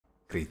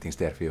Greetings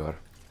dear viewer,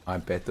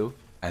 I'm Petu,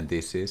 and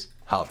this is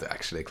How to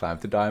Actually Climb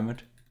to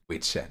Diamond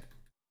with Shen.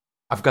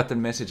 I've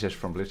gotten messages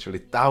from literally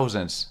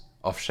thousands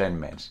of Shen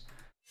mains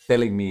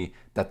telling me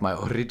that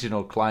my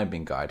original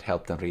climbing guide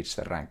helped them reach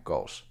their rank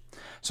goals.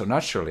 So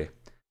naturally,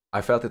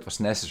 I felt it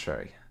was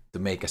necessary to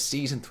make a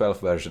Season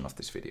 12 version of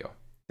this video.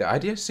 The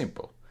idea is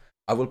simple.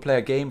 I will play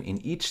a game in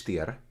each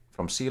tier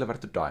from Silver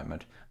to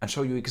Diamond and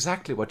show you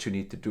exactly what you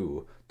need to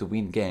do to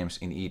win games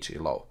in each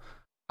elo.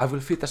 I will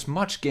fit as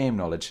much game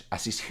knowledge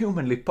as is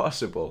humanly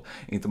possible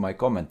into my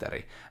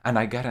commentary, and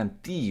I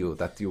guarantee you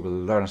that you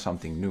will learn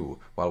something new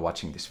while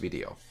watching this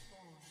video.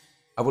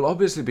 I will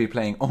obviously be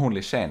playing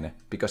only Shen,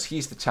 because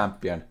he's the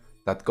champion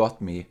that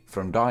got me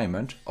from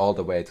Diamond all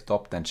the way to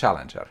top 10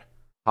 Challenger.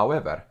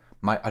 However,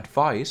 my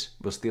advice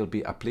will still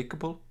be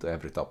applicable to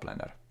every top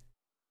laner.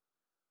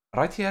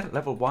 Right here,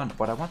 level 1,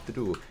 what I want to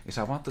do is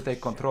I want to take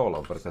control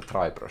over the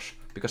Tribrush,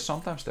 because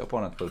sometimes the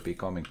opponent will be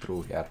coming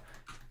through here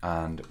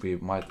and we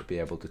might be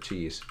able to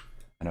cheese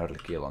an early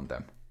kill on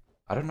them.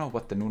 I don't know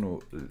what the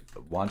Nunu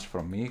wants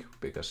from me,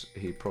 because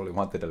he probably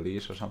wanted a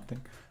leash or something.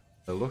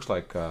 It looks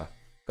like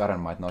Garen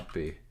might not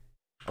be...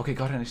 Okay,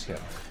 Garen is here.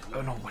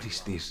 Oh no, what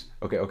is this?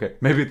 Okay,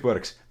 maybe it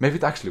works. Maybe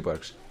it actually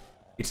works.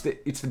 It's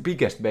the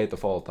biggest bait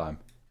of all time.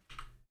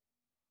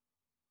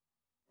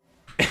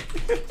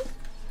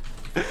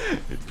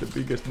 It's the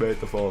biggest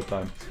bait of all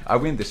time. I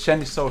win this.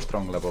 Shen is so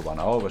strong level 1.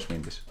 I always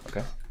win this.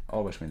 Okay?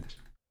 Always win this.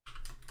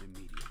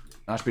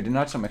 As we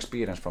denied some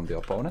experience from the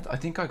opponent, I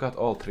think I got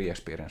all 3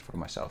 experience for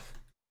myself.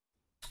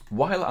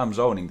 While I'm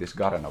zoning this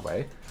Garen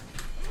away,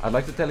 I'd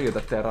like to tell you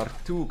that there are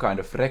 2 kind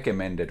of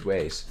recommended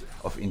ways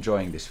of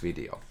enjoying this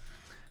video.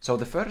 So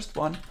the first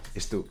one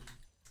is to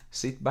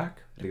sit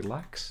back,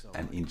 relax,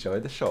 and enjoy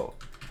the show.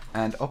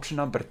 And option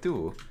number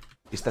 2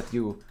 is that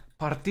you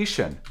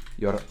partition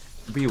your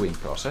viewing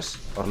process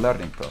or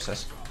learning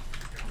process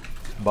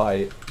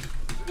by...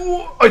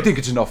 I think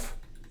it's enough!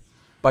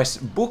 By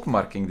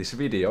bookmarking this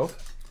video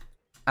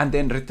and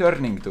then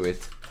returning to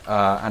it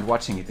and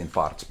watching it in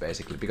parts,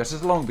 basically, because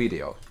it's a long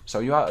video. So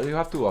you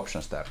have 2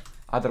 options there.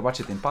 Either watch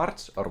it in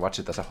parts or watch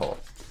it as a whole.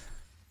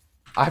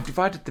 I have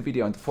divided the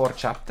video into 4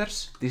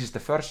 chapters. This is the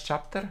first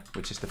chapter,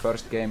 which is the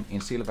first game in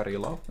Silver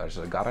Elo. There's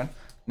a Garen.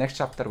 Next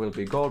chapter will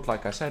be Gold,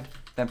 like I said,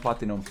 then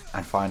Platinum,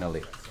 and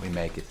finally we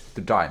make it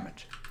to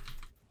Diamond.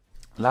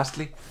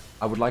 Lastly,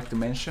 I would like to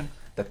mention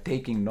that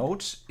taking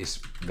notes is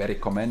very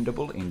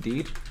commendable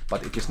indeed,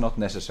 but it is not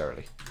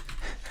necessary.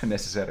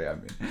 Necessary, I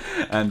mean.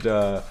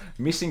 And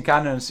missing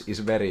cannons is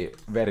very,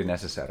 very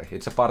necessary.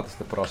 It's a part of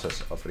the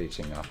process of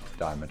reaching a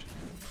Diamond.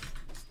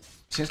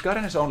 Since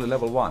Garen is only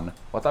level 1,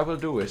 what I will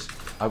do is,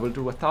 I will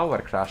do a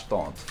tower crash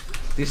taunt.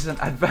 This is an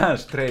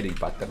advanced trading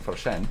pattern for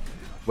Shen,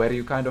 where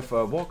you kind of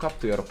walk up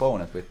to your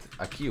opponent with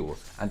a Q,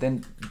 and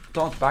then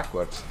taunt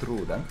backwards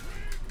through them.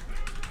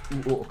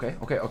 Ooh, okay,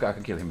 I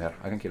can kill him here,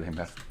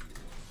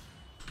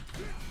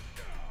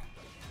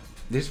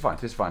 This is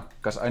fine,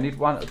 because I need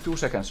 2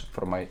 seconds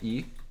for my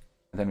E,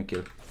 and then we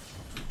kill.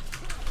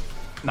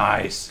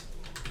 Nice!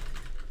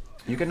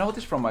 You can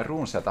notice from my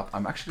rune setup,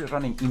 I'm actually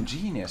running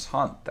Ingenious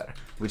Hunter,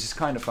 which is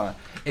kind of an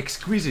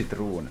exquisite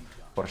rune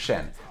for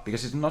Shen,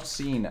 because it's not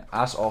seen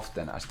as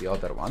often as the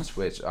other ones,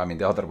 which, I mean,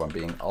 the other one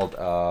being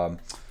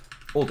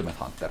Ultimate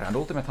Hunter, and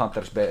Ultimate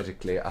Hunter is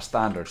basically a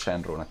standard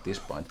Shen rune at this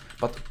point.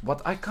 But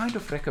what I kind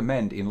of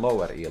recommend in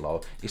lower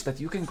elo is that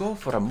you can go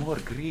for a more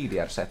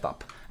greedier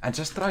setup and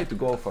just try to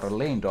go for a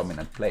lane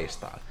dominant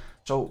playstyle.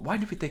 So why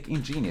do we take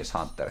Ingenious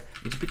Hunter?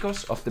 It's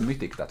because of the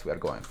mythic that we are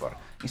going for.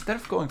 Instead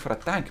of going for a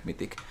tank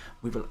mythic,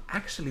 we will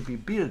actually be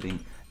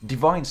building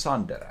Divine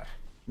Sunderer.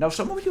 Now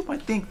some of you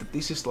might think that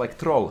this is like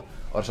troll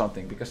or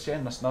something, because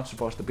Shen is not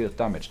supposed to build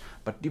damage,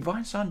 but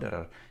Divine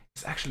Sunderer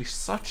is actually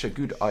such a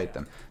good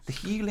item. The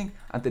healing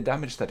and the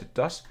damage that it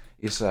does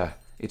is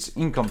it's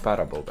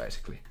incomparable,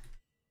 basically.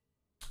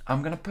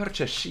 I'm gonna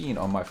purchase Shen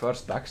on my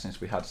first back since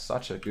we had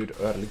such a good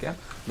early game.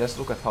 Let's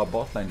look at how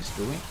bot lane is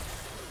doing.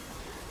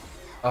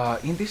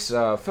 In this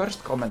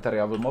first commentary,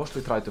 I will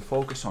mostly try to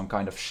focus on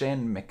kind of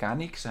Shen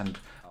mechanics and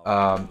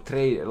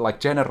like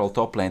general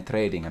top lane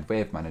trading and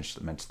wave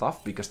management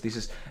stuff, because this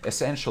is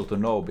essential to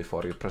know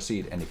before you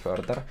proceed any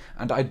further.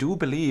 And I do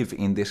believe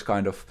in this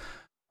kind of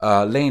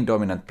lane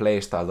dominant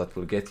playstyle that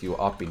will get you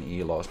up in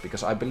elos,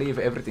 because I believe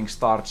everything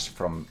starts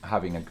from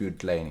having a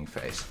good laning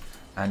phase.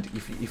 And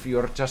if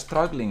you're just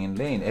struggling in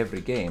lane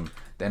every game,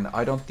 then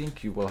I don't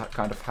think you will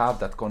kind of have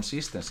that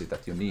consistency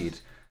that you need.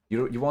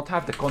 You won't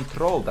have the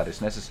control that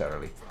is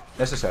necessary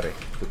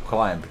to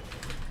climb.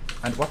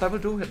 And what I will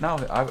do now,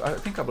 I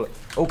think I will...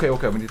 Okay,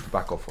 we need to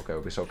back off. Okay,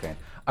 it's okay.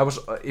 I was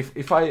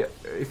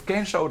if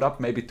Kane showed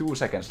up maybe 2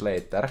 seconds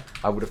later,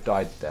 I would have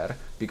died there,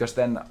 because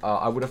then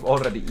I would have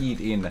already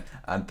eat in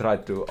and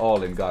tried to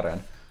all in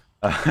Garen.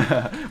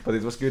 But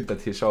it was good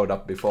that he showed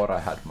up before I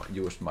had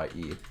used my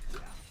E.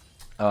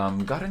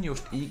 Garen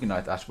used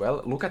Ignite as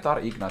well. Look at our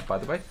Ignite, by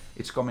the way.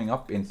 It's coming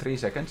up in 3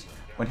 seconds.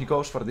 When he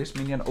goes for this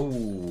minion,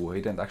 oh,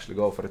 he didn't actually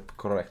go for it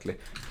correctly.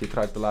 He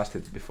tried the last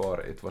hit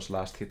before it was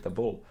last hit the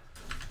bull.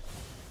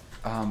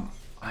 I'm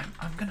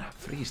gonna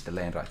freeze the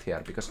lane right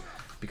here, because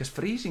because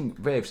freezing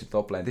waves in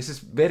top lane, this is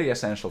very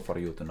essential for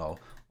you to know.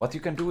 What you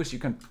can do is you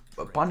can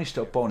punish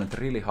the opponent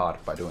really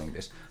hard by doing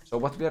this. So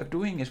what we are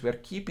doing is we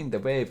are keeping the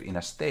wave in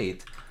a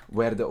state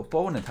where the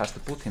opponent has to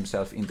put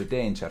himself into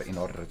danger in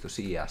order to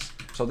CS.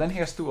 So then he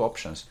has two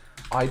options.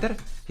 Either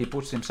he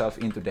puts himself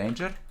into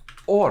danger,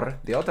 or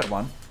the other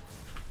one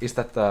is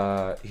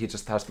that he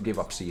just has to give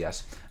up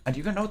CS. And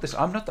you can notice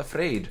I'm not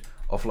afraid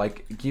of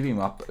like giving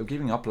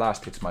up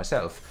last hits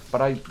myself,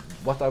 but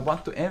what I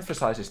want to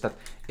emphasize is that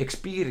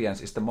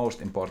experience is the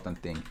most important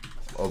thing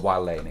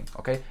while laning,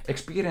 okay?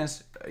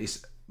 Experience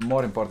is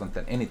more important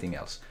than anything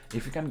else.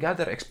 If you can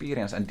gather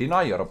experience and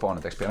deny your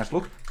opponent experience,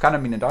 look,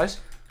 cannon minion dies,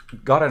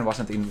 Garen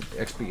wasn't in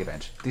XP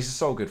range. This is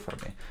so good for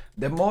me.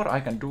 The more I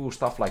can do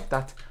stuff like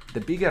that,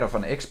 the bigger of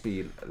an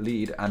XP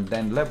lead and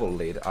then level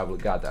lead I will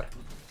gather.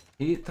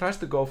 He tries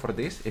to go for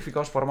this. If he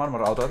goes for one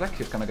more auto attack,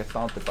 he's gonna get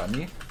taunted by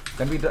me.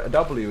 Then we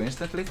W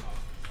instantly.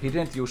 He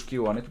didn't use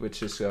Q on it,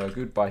 which is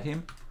good by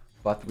him.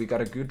 But we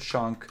got a good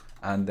chunk,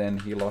 and then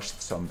he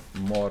lost some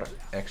more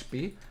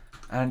XP.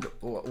 And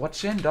what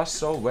Shen does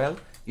so well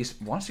is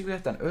once you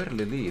get an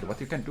early lead, what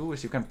you can do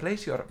is you can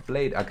place your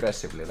blade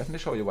aggressively. Let me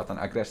show you what an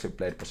aggressive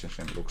blade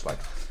position looks like.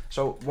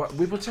 So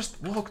we will just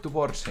walk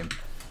towards him.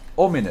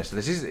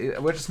 Ominously.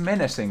 We're just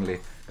menacingly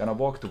gonna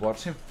walk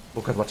towards him.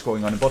 Look at what's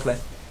going on in bot lane.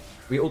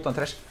 We ult on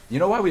Thresh. You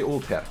know why we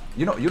ult here?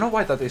 You know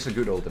why that is a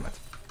good ultimate?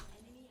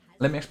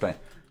 Let me explain.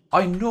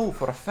 I know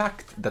for a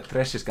fact that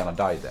Thresh is gonna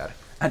die there,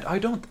 and I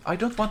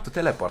don't want to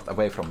teleport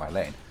away from my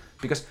lane,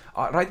 because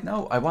right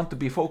now I want to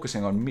be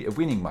focusing on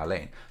winning my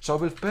lane. So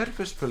I will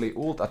purposefully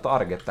ult a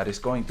target that is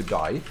going to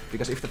die,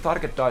 because if the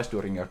target dies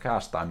during your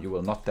cast time, you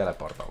will not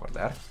teleport over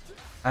there.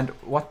 And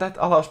what that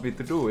allows me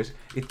to do is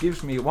it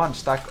gives me one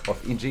stack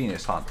of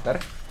Ingenious Hunter,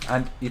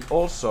 and it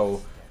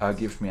also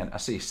gives me an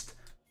assist.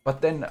 But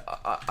then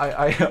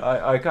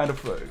I kind of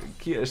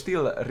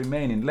still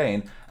remain in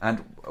lane,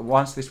 and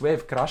once this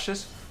wave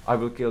crashes, I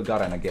will kill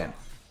Garen again.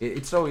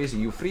 It's so easy.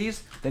 You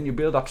freeze, then you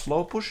build up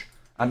slow push,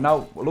 and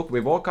now look, we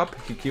walk up,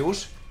 he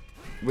Qs,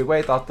 we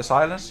wait out the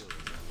silence,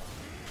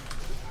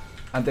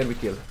 and then we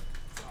kill.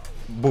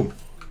 Boom.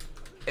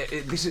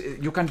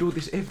 You can do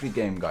this every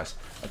game, guys.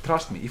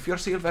 Trust me, if you're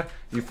silver,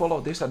 you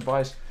follow this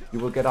advice, you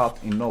will get out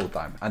in no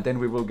time. And then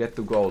we will get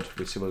to gold,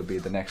 which will be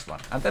the next one.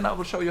 And then I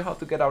will show you how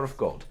to get out of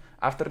gold.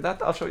 After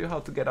that, I'll show you how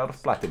to get out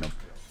of platinum.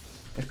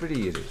 It's pretty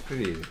easy, it's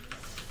pretty easy.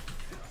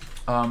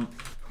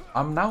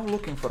 I'm now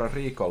looking for a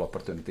recall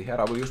opportunity here.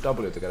 I will use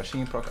W to get a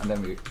Shen proc, and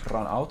then we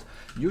run out.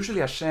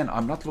 Usually as Shen,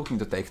 I'm not looking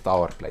to take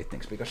tower play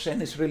things, because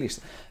Shen is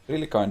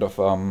really kind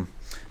of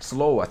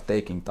slow at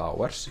taking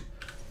towers.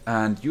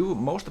 And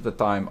most of the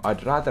time,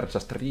 I'd rather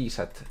just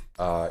reset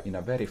in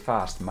a very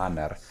fast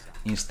manner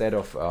instead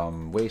of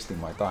wasting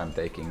my time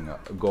taking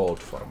gold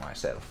for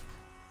myself.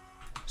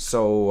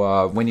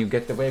 So when you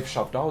get the wave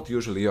shoved out,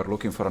 usually you're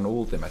looking for an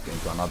ultimate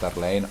into another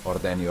lane, or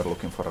then you're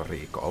looking for a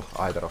recall,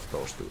 either of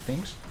those two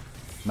things.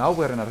 Now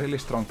we're in a really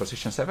strong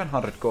position.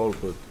 700 gold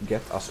will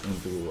get us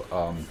into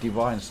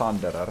Divine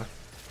Sunderer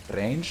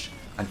range,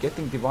 and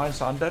getting Divine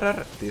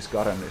Sunderer, this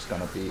Garen is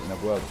gonna be in a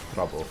world of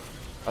trouble.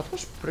 That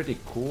was pretty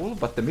cool,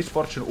 but the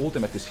Misfortune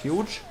ultimate is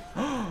huge.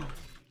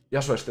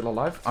 Yasuo is still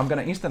alive. I'm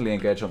gonna instantly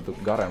engage onto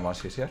Garen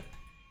once he's here.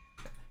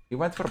 He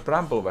went for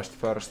Bramble West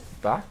first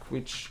back,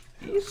 which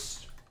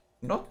is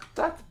not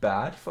that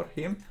bad for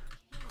him,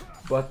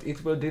 but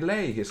it will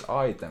delay his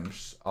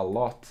items a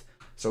lot.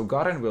 So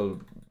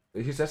Garen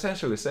he's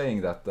essentially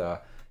saying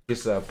that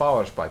his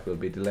power spike will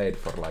be delayed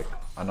for like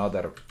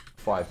another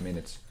 5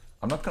 minutes.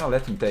 I'm not gonna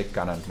let him take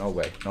cannon, no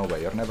way,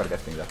 you're never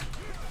getting that.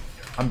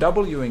 I'm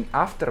Wing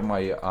after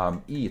my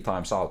E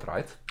times out,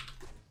 right?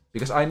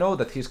 Because I know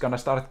that he's gonna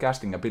start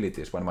casting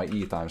abilities when my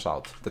E times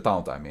out, the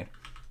taunt I mean.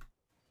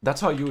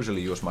 That's how I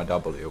usually use my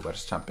W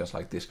versus champions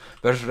like this.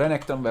 Versus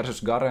Renekton versus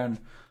Garen,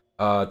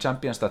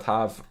 champions that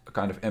have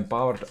kind of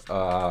empowered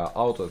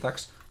auto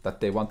attacks that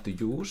they want to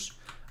use.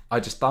 I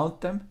just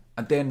taunt them,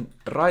 and then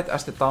right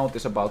as the taunt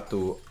is about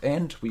to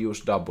end, we use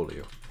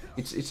W.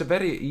 It's a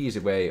very easy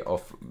way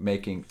of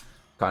making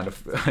kind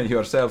of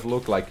yourself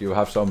look like you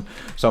have some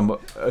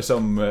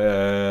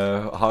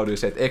how do you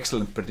say it,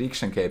 excellent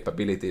prediction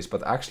capabilities,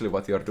 but actually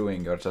what you're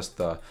doing, you're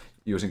just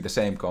using the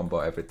same combo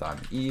every time.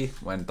 E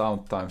when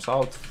taunt times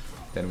out,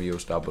 then we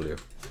use W.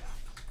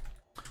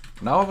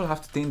 Now I will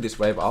have to thin this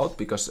wave out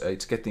because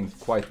it's getting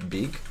quite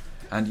big,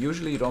 and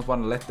usually you don't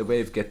want to let the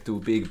wave get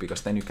too big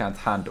because then you can't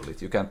handle it,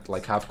 you can't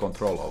like have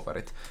control over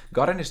it.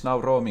 Garen is now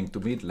roaming to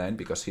mid lane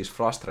because he's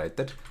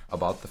frustrated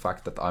about the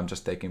fact that I'm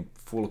just taking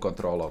full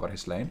control over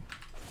his lane.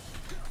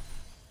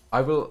 I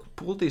will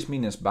pull these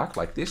minions back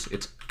like this.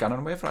 It's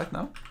cannon wave right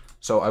now,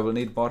 so I will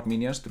need more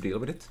minions to deal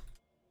with it.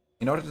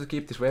 In order to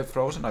keep this wave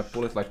frozen, I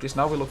pull it like this.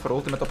 Now we look for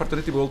ultimate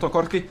opportunity. We ult on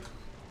Corki.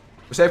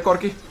 We save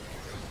Corki.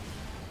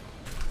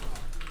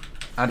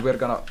 And we're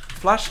gonna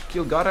flash,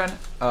 kill Garen,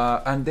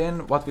 and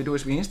then what we do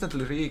is we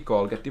instantly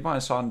recall, get Divine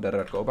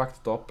Sunderer, go back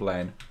to top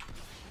lane.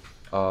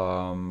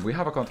 We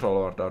have a control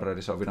order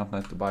already, so we don't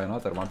need to buy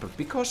another one, but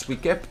because we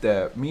kept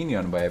the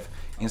minion wave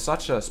in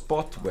such a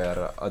spot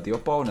where the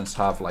opponents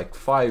have like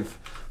 5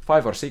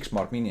 5 or 6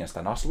 more minions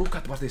than us. Look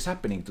at what is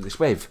happening to this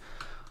wave.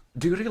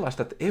 Do you realize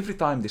that every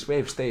time this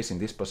wave stays in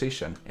this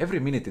position, every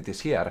minute it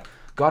is here,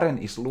 Garen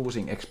is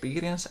losing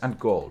experience and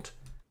gold.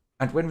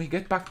 And when we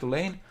get back to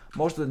lane,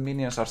 most of the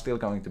minions are still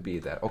going to be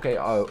there. Okay,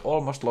 I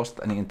almost lost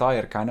an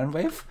entire cannon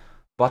wave,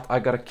 but I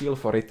got a kill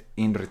for it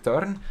in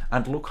return,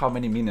 and look how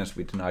many minions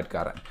we denied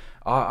Garen.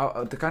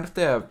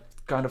 The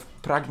kind of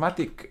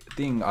pragmatic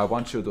thing I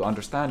want you to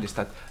understand is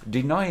that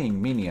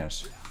denying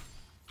minions,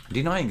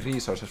 denying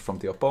resources from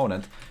the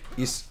opponent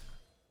is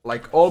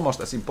like almost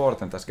as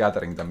important as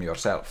gathering them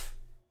yourself.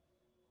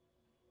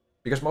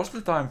 Because most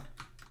of the time,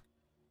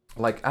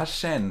 like as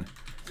Shen,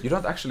 you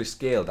don't actually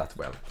scale that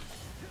well.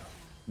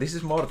 This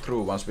is more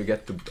true once we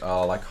get to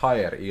like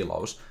higher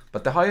elos,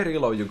 but the higher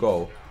elo you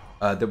go,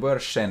 the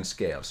worse Shen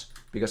scales.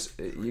 Because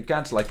you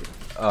can't like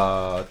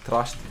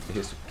trust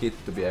his kit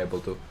to be able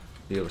to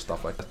deal with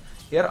stuff like that.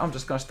 Here I'm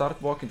just gonna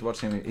start walking towards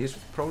him. He's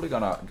probably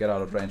gonna get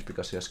out of range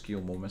because he has Q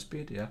movement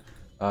speed, yeah.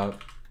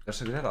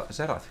 There's a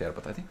Xerath here,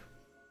 but I think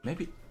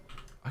maybe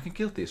I can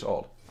kill these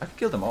all. I can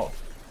kill them all.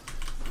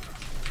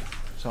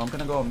 So I'm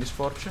gonna go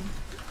Misfortune.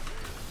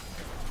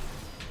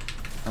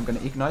 I'm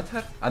gonna ignite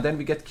her, and then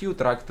we get Q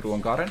drag through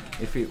on Garen.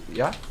 If he,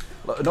 yeah.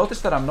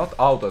 Notice that I'm not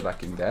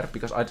auto-attacking there,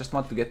 because I just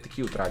want to get the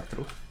Q drag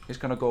through. He's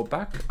gonna go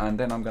back, and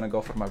then I'm gonna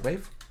go for my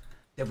wave.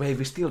 The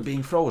wave is still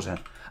being frozen.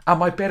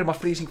 Am I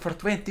perma-freezing for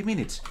 20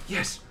 minutes?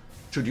 Yes!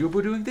 Should you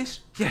be doing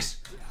this? Yes!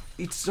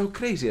 It's so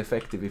crazy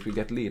effective if you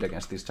get lead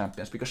against these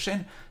champions, because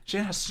Shen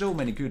has so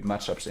many good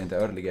matchups in the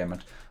early game,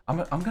 and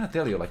I'm gonna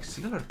tell you, like,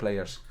 silver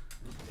players,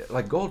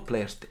 like gold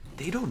players,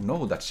 they don't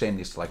know that Shen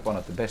is like one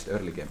of the best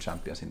early game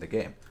champions in the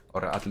game,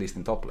 or at least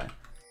in top lane.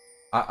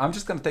 I'm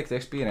just gonna take the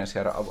experience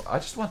here. I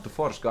just want to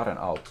force Garen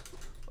out.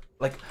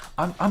 Like,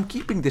 I'm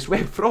keeping this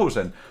wave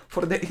frozen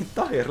for the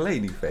entire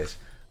laning phase.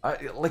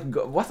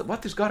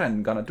 What is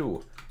Garen gonna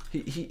do?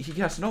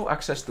 He has no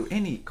access to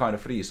any kind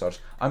of resource.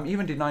 I'm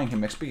even denying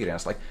him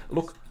experience. Like,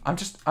 look, I'm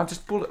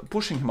just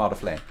pushing him out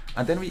of lane,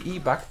 and then we E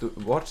back to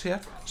wards here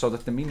so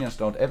that the minions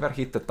don't ever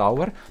hit the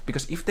tower.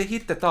 Because if they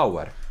hit the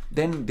tower,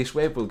 then this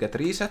wave will get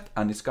reset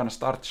and it's gonna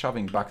start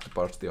shoving back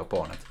towards the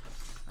opponent.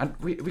 And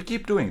we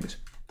keep doing this.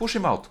 Push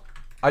him out.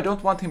 I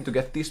don't want him to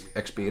get this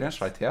experience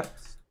right here,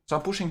 so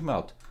I'm pushing him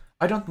out.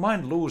 I don't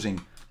mind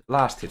losing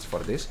last hits for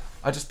this.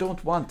 I just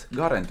don't want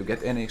Garen to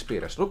get any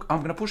experience. Look,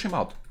 I'm gonna push him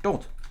out.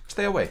 Don't.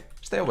 Stay away.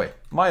 Stay away.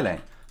 My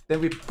lane.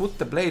 Then we put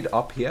the blade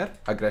up here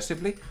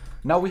aggressively.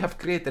 Now we have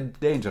created a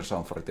danger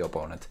zone for the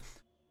opponent.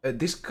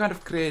 This kind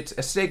of creates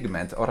a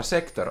segment or a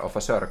sector of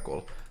a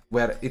circle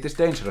where it is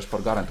dangerous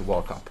for Garen to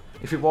walk up.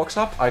 If he walks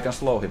up, I can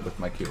slow him with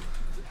my Q.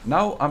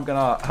 Now I'm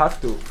gonna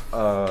have to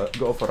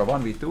go for a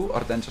 1v2 or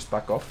then just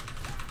back off.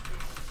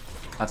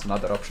 That's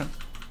another option.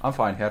 I'm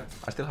fine here.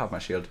 I still have my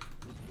shield.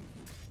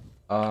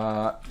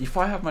 If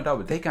I have my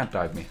dive, they can't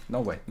dive me.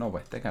 No way, no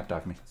way. They can't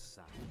dive me.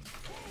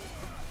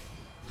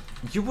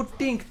 You would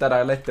think that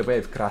I let the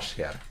wave crash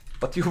here,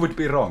 but you would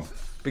be wrong,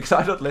 because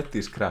I don't let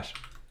this crash.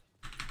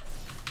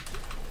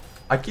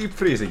 I keep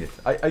freezing it.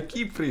 I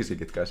keep freezing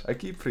it, guys. I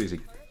keep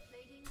freezing it.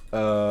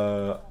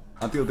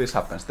 Until this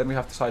happens. Then we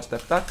have to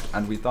sidestep that,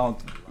 and we don't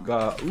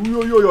go...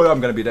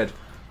 I'm gonna be dead.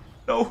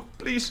 No,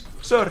 please,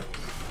 sir.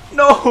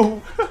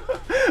 No!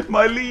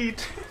 My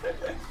lead!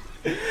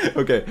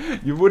 Okay,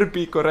 you wouldn't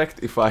be correct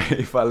if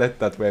I let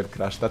that wave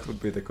crash. That would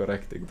be the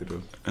correct thing to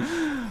do.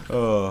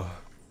 Oh,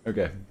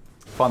 okay.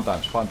 Fun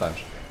times, fun times.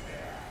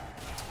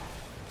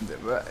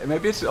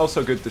 Maybe it's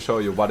also good to show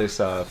you what is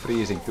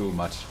freezing too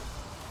much.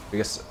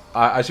 Because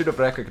I should have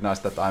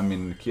recognized that I'm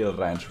in kill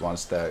range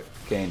once the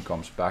Gane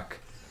comes back.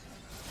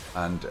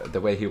 And the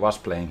way he was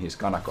playing, he's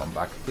gonna come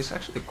back. He's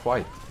actually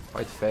quite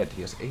fed.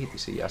 He has 80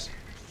 CS.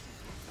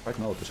 Quite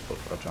noticeable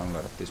for a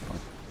jungler at this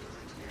point.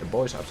 The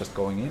boys are just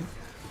going in.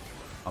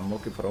 I'm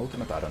looking for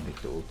ultimate. I don't need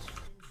to ult.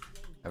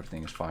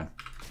 Everything is fine.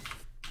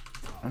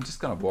 I'm just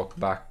gonna walk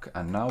back,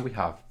 and now we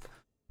have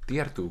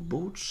tier 2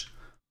 boots.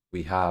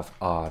 We have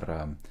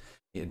our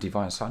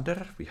Divine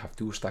Thunder. We have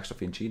 2 stacks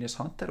of Ingenious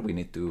Hunter. We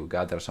need to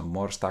gather some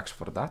more stacks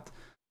for that.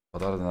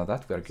 But other than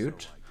that, we're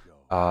good.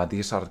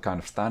 These are kind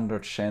of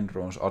standard Shen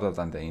runes other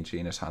than the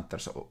Ingenious Hunter.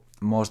 So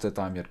most of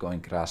the time you're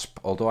going Grasp.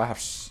 Although I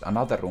have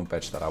another rune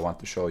page that I want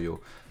to show you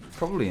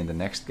probably in the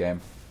next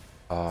game.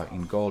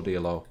 In Gold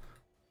Elo.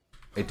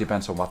 It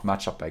depends on what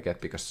matchup I get,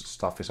 because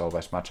stuff is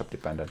always matchup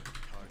dependent.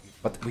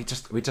 But we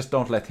just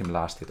don't let him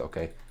last hit,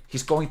 okay?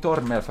 He's going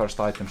Thornmail first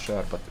item,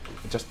 sure, but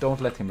just don't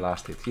let him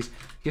last hit.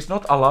 He's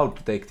not allowed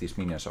to take these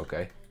minions,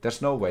 okay?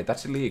 There's no way.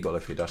 That's illegal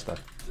if he does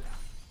that.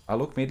 I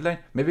look mid lane.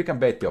 Maybe we can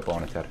bait the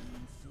opponent here.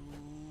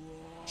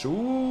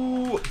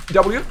 So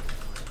W.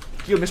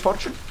 Kill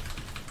Misfortune.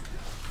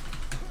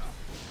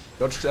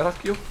 Dodge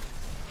Xerath Q.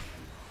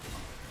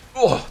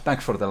 Oh,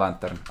 thanks for the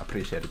lantern.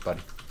 Appreciate it,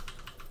 buddy.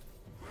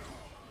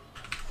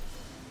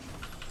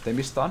 They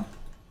missed stun.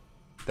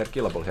 They're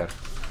killable here.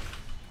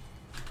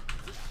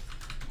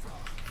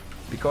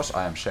 Because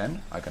I am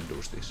Shen, I can do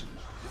this.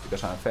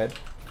 Because I am fed,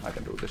 I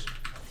can do this.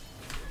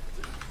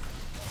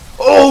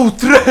 Oh,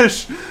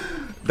 trash!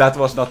 That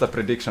was not a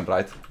prediction,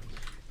 right?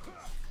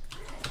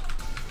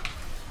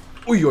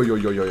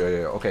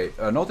 Okay,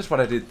 notice what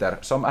I did there.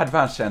 Some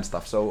advanced Shen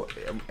stuff. So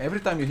every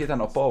time you hit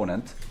an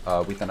opponent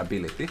with an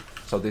ability,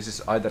 so this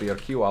is either your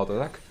Q auto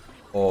attack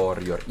or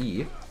your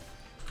E,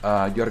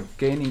 you're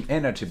gaining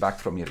energy back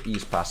from your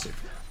E's passive.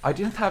 I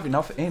didn't have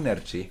enough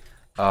energy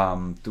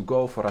to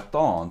go for a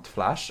taunt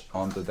flash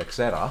onto the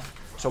Xerath.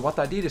 So what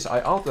I did is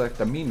I auto-attacked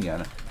the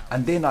minion,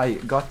 and then I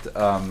got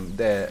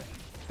the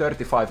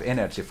 35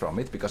 energy from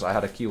it because I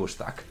had a Q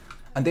stack.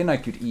 And then I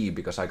could E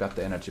because I got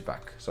the energy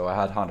back, so I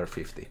had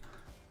 150.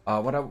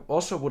 What I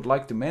also would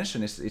like to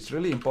mention is it's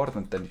really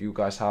important that you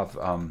guys have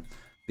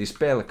these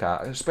spell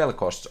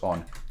costs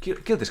on.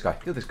 Kill this guy,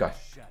 kill this guy.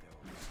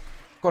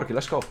 Corki,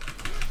 let's go.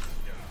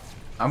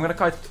 I'm gonna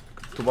kite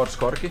towards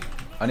Corki.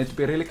 I need to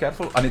be really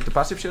careful. I need to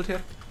passive shield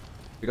here,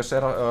 because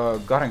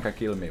Garen can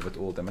kill me with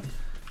ultimate.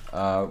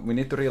 We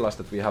need to realize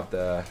that we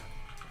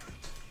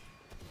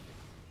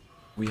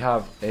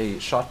have a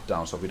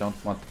shutdown, so we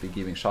don't want to be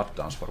giving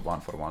shutdowns for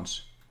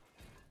one-for-ones.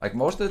 Like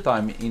most of the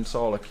time in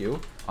solo queue,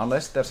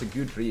 unless there's a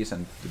good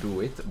reason to do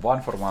it,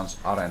 one-for-ones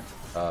aren't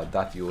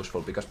that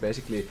useful, because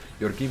basically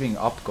you're giving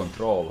up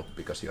control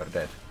because you're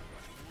dead.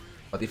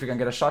 But if you can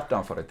get a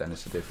shutdown for it, then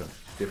it's a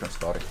different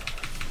story.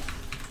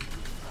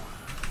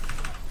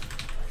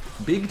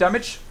 Big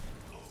damage.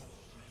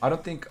 I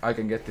don't think I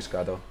can get this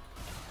guy though.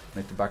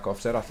 Need to back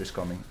off. Xerath is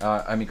coming.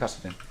 I mean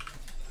Kassadin.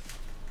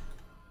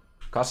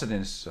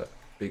 Kassadin is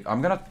big.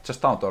 I'm gonna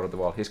just taunt over the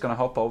wall. He's gonna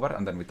hop over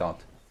and then we taunt.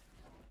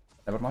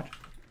 Never mind.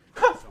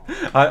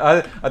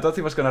 I thought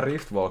he was gonna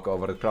rift walk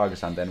over the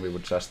Kragus and then we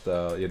would just,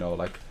 you know,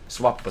 like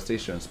swap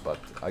positions, but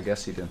I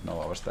guess he didn't know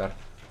I was there.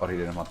 Or he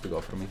didn't want to go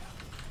for me.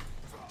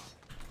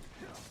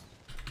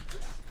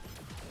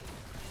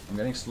 I'm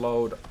getting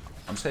slowed.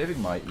 I'm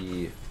saving my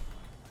E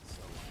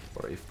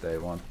for if they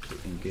want to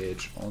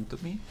engage onto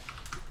me.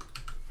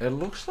 It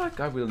looks like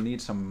I will need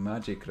some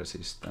magic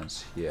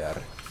resistance here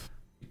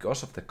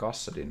because of the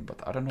Kassadin,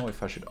 but I don't know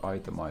if I should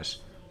itemize.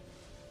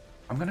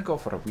 I'm gonna go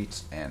for a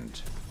Wit's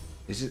End.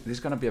 This is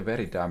gonna be a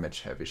very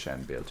damage heavy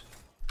Shen build.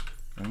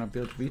 I'm gonna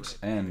build Wit's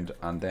End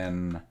and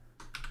then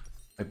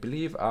I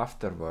believe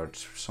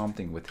afterwards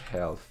something with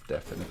health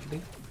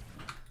definitely.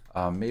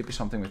 Maybe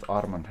something with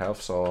armor and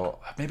health, so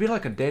maybe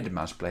like a Dead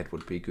Man's Blade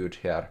would be good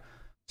here.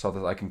 So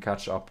that I can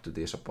catch up to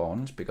these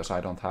opponents, because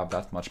I don't have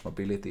that much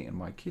mobility in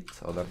my kit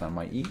other than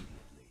my E.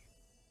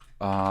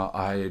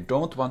 I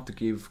don't want to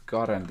give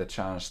Garen the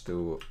chance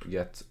to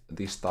get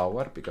this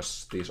tower,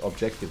 because these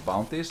objective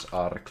bounties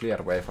are a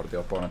clear way for the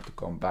opponent to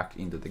come back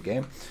into the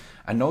game.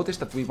 And notice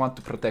that we want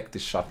to protect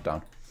this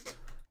shutdown.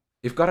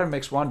 If Garen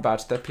makes one bad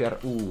step here,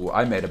 ooh,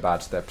 I made a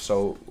bad step.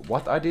 So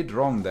what I did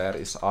wrong there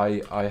is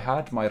I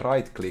had my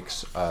right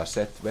clicks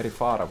set very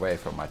far away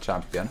from my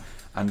champion.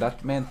 And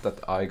that meant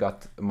that I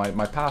got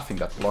my pathing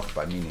got blocked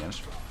by minions.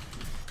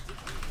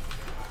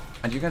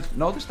 And you can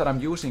notice that I'm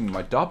using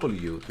my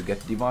W to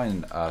get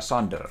Divine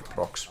Sunder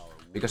procs.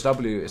 Because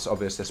W is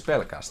obviously a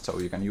spellcast, so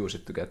you can use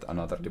it to get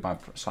another Divine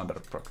Sunder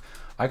proc.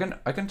 I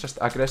can just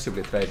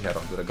aggressively trade here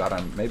onto the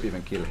Garen, maybe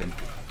even kill him.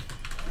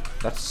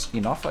 That's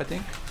enough, I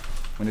think.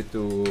 We need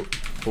to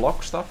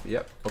block stuff.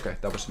 Yep, okay,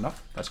 that was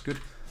enough. That's good.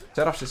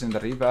 Xerath is in the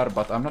river,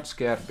 but I'm not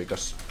scared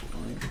because...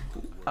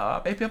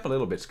 maybe I'm a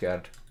little bit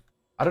scared.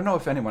 I don't know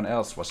if anyone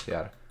else was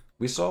here.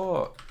 We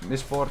saw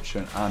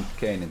Misfortune and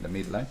Kane in the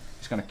mid lane.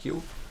 He's gonna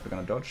Q, we're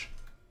gonna dodge.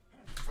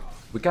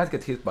 We can't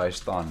get hit by a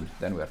stun,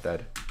 then we're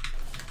dead.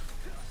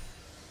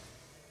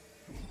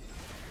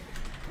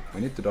 We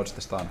need to dodge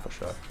the stun for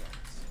sure.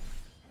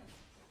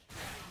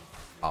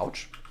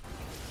 Ouch.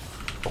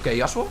 Okay,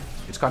 Yasuo,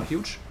 it's kinda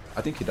huge.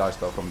 I think he dies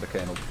though from the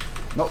Kane ult.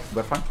 No,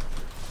 we're fine.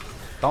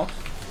 Down.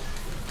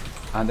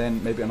 And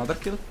then maybe another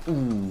kill.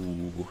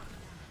 Ooh.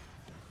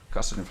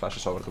 Kassadin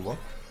flashes over the wall.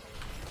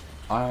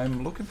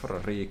 I'm looking for a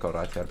recall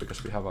right here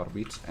because we have our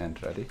Wit's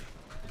End ready.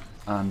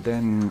 And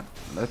then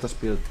let us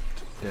build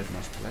Dead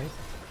Man's Blade.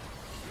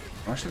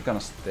 I'm actually gonna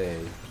stay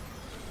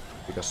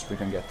because we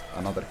can get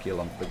another kill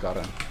on the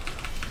Garen.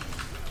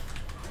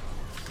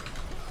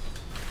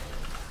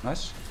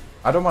 Nice.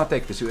 I don't want to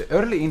take this.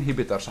 Early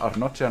inhibitors are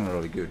not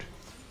generally good.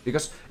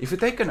 Because if you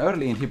take an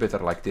early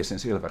inhibitor like this in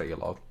Silver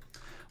Elo,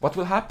 what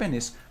will happen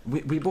is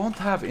we won't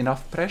have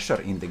enough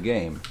pressure in the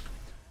game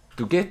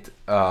to get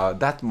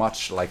that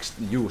much like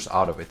use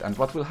out of it. And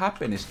what will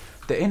happen is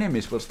the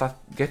enemies will start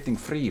getting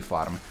free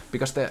farm,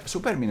 because the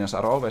super minions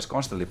are always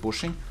constantly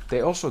pushing.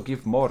 They also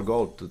give more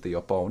gold to the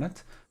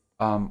opponent.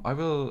 I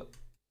will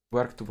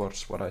work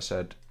towards what I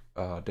said,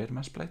 Dead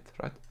Man's Blade,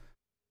 right?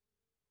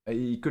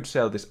 I could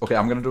sell this. Okay,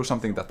 I'm gonna do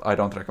something that I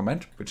don't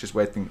recommend, which is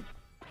waiting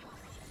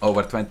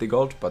over 20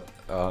 gold, but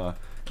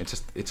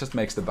it just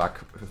makes the back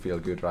feel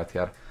good right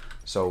here.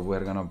 So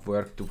we're gonna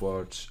work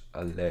towards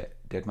a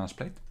Dead Man's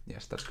Blade.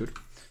 Yes, that's good.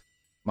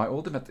 My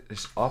ultimate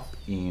is up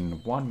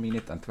in 1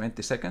 minute and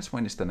 20 seconds.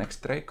 When is the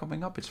next Drake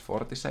coming up? It's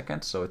 40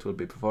 seconds, so it will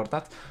be before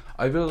that.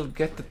 I will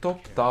get the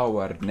top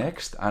tower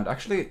next, and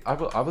actually I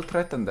will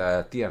threaten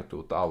the tier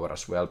 2 tower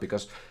as well,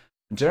 because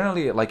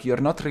generally, like,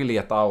 you're not really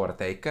a tower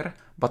taker,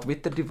 but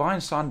with the Divine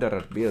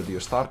Sunderer build you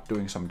start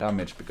doing some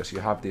damage because you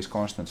have these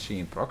constant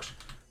Sheen procs.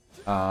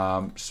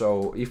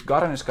 So if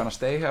Garen is gonna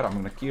stay here, I'm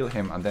gonna kill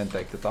him and then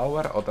take the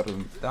tower. Other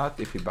than that,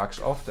 if he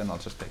backs off, then I'll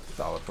just take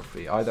the tower for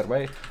free. Either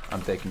way,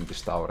 I'm taking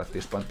this tower at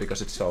this point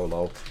because it's so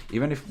low.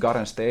 Even if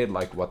Garen stayed,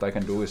 like what I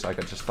can do is I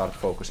can just start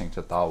focusing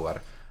the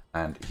tower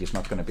and he's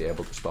not gonna be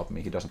able to stop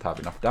me. He doesn't have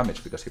enough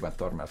damage because he went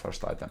Tormel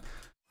first item.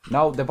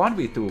 Now the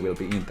 1v2 will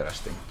be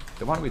interesting.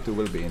 The 1v2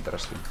 will be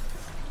interesting.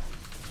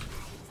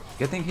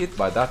 Getting hit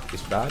by that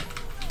is bad.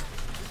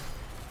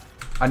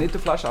 I need to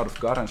flash out of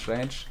Garen's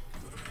range.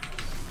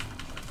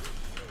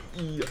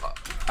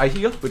 I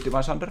healed with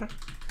Divine Sunderer.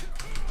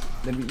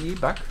 Then we E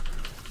back.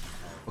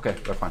 Okay,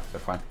 we're fine, we're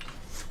fine.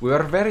 We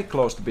were very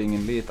close to being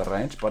in lethal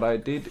range, but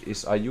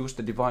I used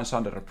the Divine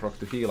Sunderer proc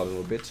to heal a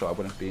little bit, so I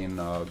wouldn't be in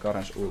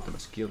Garen's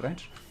ultimate skill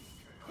range.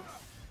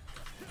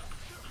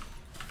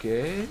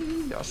 Okay,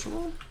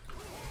 Yasuo.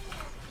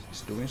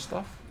 He's doing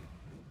stuff.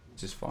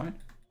 This is fine.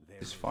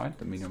 This is fine.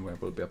 The minion wave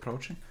will be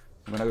approaching.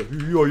 I'm gonna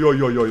go.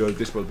 Yo.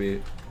 This will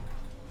be.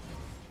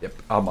 Yep,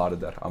 I'm out of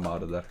there. I'm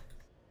out of there.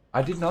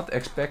 I did not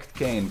expect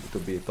Kayn to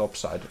be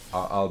topside,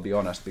 I'll be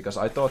honest, because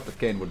I thought that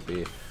Kayn would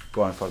be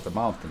going for the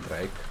Mountain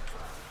Drake.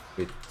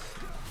 With,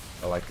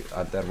 like,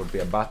 there would be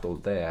a battle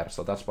there,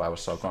 so that's why I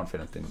was so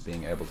confident in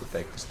being able to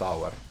take this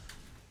tower.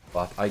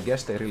 But I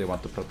guess they really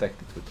want to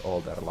protect it with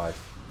all their life.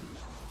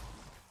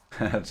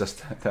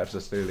 They're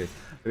just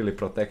really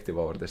protective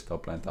over this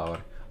top lane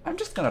tower. I'm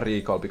just gonna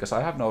recall because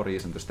I have no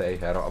reason to stay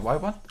here.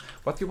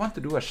 What you want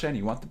to do as Shen,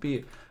 you want to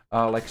be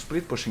like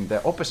split pushing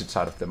the opposite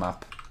side of the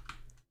map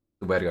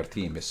where your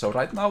team is. So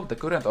right now the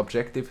current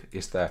objective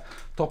is the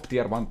top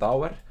tier 1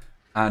 tower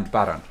and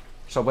Baron.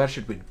 So where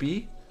should we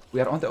be?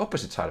 We are on the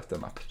opposite side of the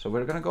map. So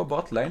we're gonna go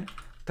bot lane,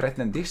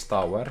 threaten this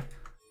tower.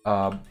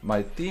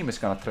 My team is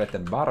gonna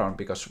threaten Baron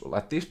because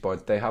at this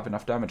point they have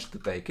enough damage to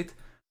take it.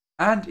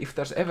 And if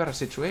there's ever a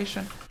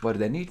situation where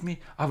they need me,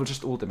 I will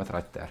just ultimate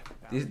right there.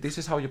 This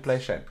is how you play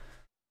Shen.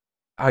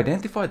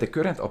 Identify the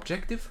current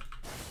objective,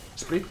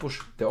 split push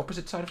the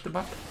opposite side of the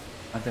map,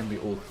 and then we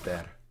ult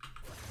there.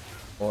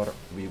 Or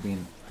we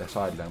win the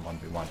side lane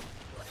 1v1.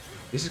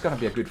 This is gonna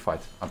be a good fight.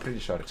 I'm pretty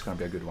sure it's gonna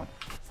be a good one.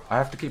 I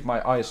have to keep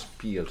my eyes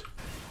peeled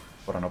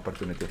for an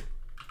opportunity.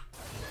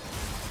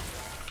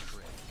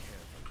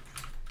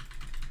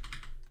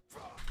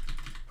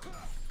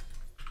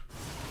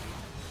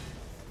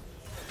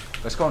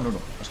 Let's go, Nunu.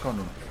 Let's go,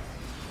 Nunu.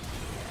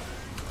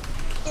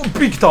 Oh,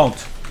 big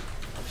taunt!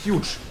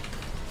 Huge.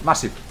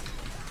 Massive.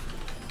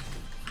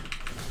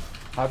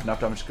 I have enough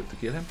damage to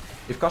kill him.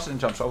 If Kassadin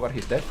jumps over,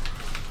 he's dead.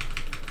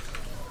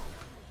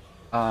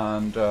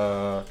 And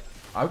I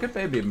can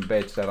maybe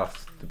bait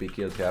Xerath to be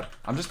killed here.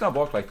 I'm just gonna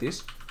walk like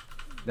this.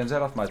 Then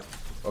Xerath might...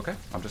 Okay,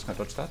 I'm just gonna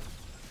dodge that.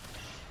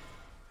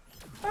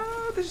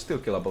 This is still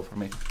killable for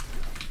me.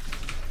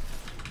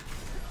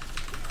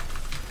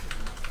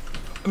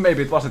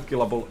 Maybe it wasn't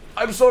killable.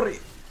 I'm sorry!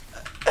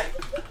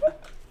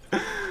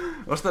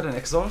 Was that an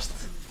exhaust?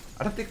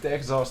 I don't think the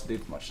exhaust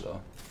did much though.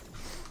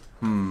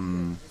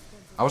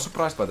 I was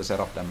surprised by the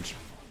Xerath damage.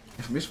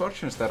 If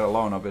Misfortune is there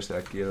alone, obviously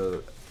I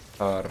kill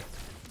her.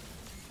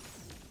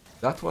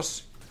 That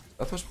was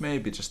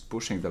maybe just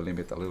pushing the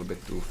limit a little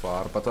bit too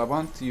far, but I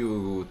want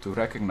you to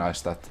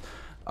recognize that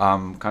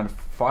kind of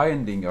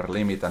finding your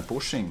limit and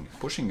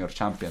pushing your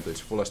champion to its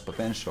fullest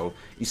potential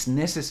is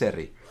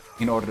necessary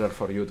in order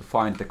for you to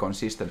find the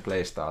consistent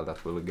playstyle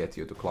that will get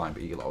you to climb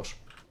elos.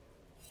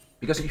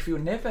 Because if you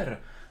never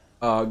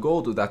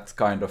go to that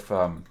kind of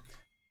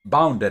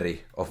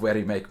boundary of where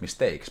you make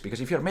mistakes,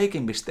 because if you're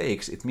making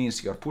mistakes, it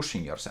means you're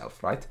pushing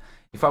yourself, right?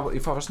 If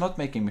I was not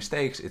making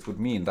mistakes, it would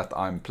mean that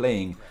I'm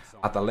playing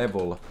at a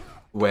level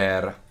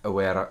where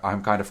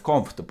I'm kind of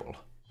comfortable,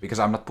 because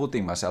I'm not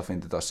putting myself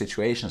into those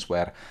situations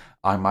where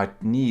I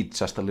might need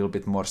just a little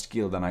bit more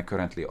skill than I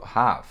currently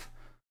have.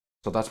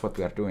 So that's what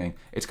we are doing.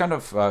 It's kind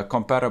of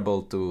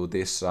comparable to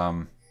this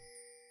what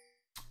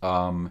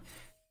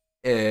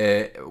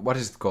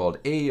is it called?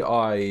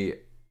 AIND.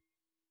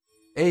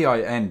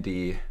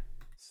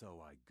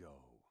 So I go.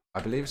 I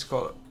believe it's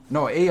called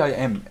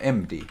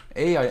AIMD.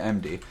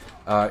 AIMD.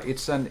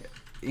 It's an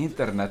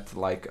internet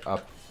like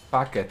a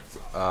packet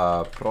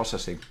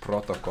processing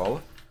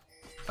protocol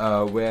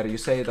where you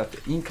say that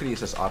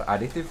increases are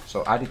additive,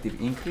 so additive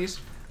increase,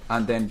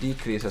 and then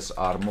decreases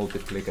are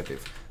multiplicative.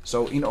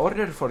 So in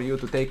order for you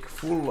to take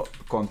full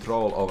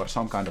control over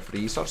some kind of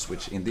resource,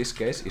 which in this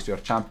case is your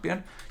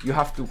champion, you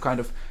have to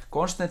kind of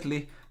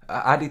constantly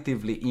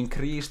additively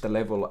increase the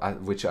level at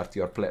which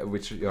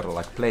you're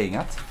like playing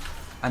at,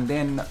 and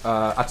then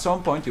at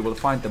some point you will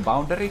find the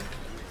boundary,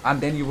 and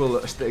then you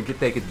will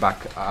take it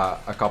back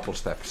a couple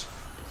steps.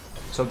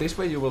 So this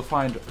way you will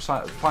find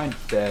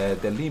the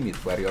limit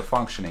where you're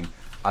functioning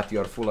at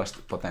your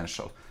fullest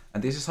potential,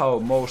 and this is how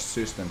most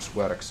systems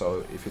work.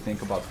 So if you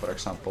think about, for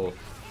example,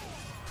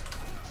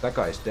 that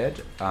guy is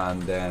dead,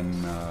 and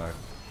then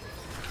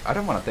I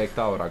don't want to take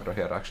tower aggro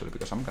here actually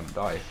because I'm gonna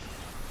die.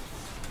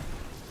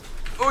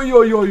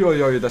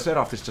 Oi, the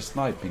Seraph is just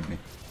sniping me.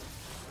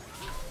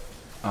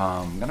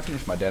 I'm gonna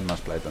finish my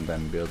Deadman's Plate and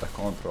then build a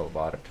control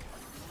ward.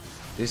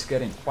 This is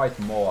getting quite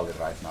molly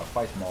right now,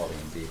 quite molly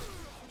indeed.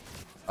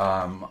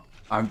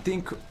 I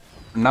think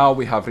now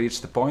we have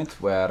reached the point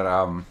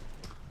where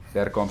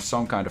there comes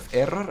some kind of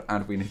error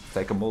and we need to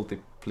take a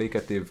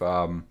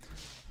multiplicative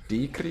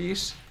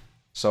decrease.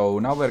 So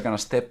now we're gonna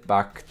step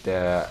back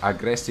the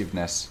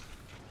aggressiveness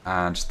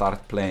and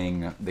start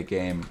playing the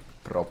game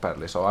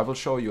properly. So I will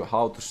show you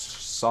how to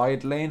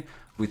side lane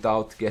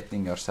without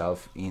getting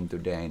yourself into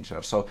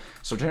danger. So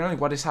generally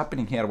what is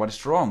happening here, what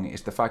is wrong,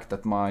 is the fact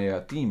that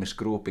my team is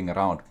grouping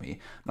around me.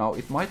 Now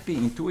it might be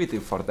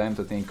intuitive for them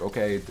to think,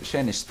 okay,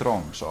 Shen is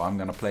strong, so I'm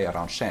gonna play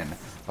around Shen.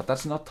 But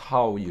that's not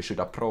how you should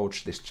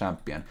approach this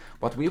champion.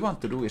 What we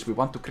want to do is we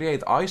want to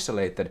create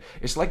isolated,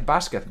 it's like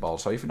basketball.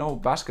 So if you know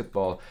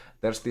basketball,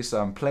 there's this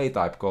play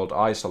type called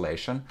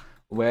isolation,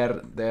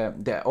 where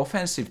the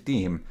offensive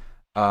team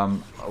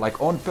like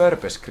on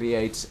purpose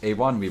creates a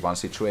 1v1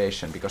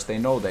 situation because they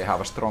know they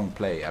have a strong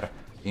player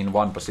in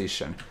one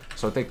position.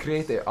 So they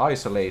create an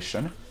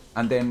isolation,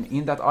 and then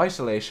in that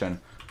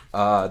isolation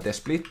the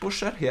split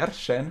pusher here,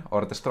 Shen,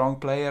 or the strong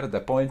player,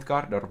 the point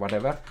guard or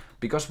whatever,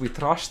 because we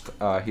trust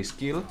his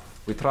skill,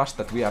 we trust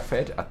that we are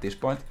fed at this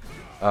point,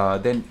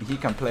 then he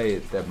can play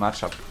the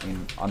matchup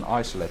in an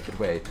isolated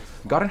way.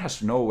 Garen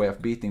has no way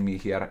of beating me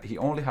here, he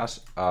only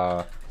has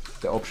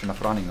the option of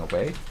running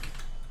away.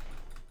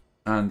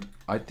 And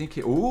I think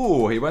he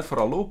went for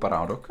a loop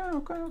around. Okay,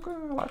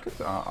 I like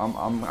it.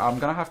 I'm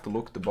gonna have to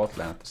look the bot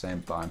lane at the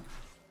same time,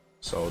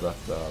 so that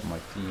my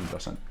team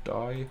doesn't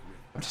die.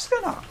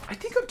 I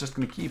think I'm just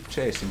gonna keep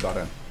chasing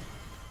Garen.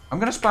 I'm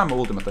gonna spam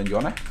ultimate on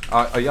EUNE.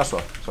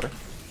 Yasuo, sorry.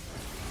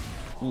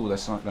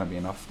 That's not gonna be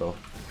enough though.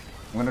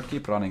 I'm gonna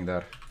keep running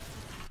there.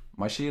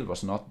 My shield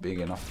was not big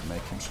enough to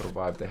make him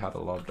survive. They had a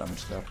lot of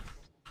damage there.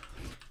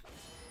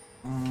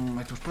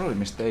 It was probably a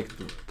mistake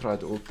to try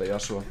to ult the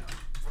Yasuo.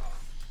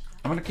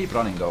 I'm gonna keep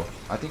running though.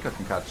 I think I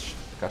can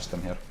catch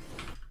them here.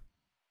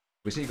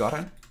 We see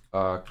Garen.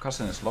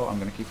 Cousin is low. I'm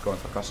gonna keep going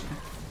for Cousin.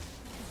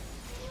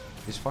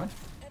 He's fine.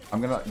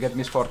 I'm gonna get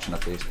misfortune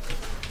at least.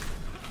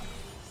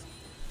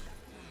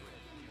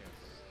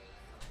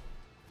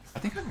 I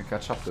think I can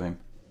catch up to him.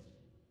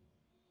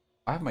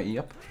 I have my E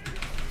up.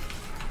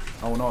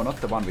 Oh no, not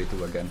the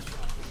 1v2 again.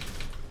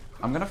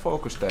 I'm gonna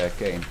focus the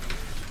Gane.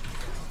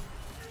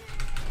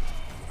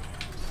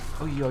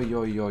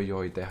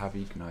 Oi, they have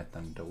Ignite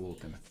and the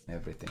ultimate and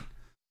everything.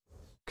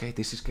 Okay,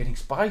 this is getting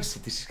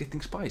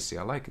spicy,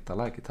 I like it.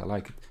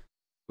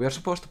 We are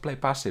supposed to play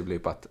passively,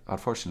 but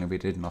unfortunately we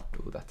did not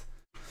do that.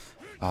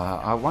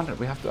 I wonder,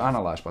 we have to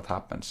analyze what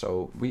happened.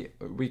 So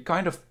we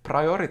kind of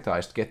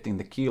prioritized getting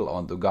the kill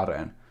onto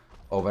Garen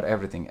over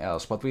everything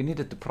else. What we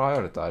needed to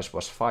prioritize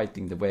was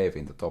fighting the wave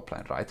in the top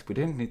lane, right? We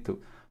didn't need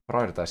to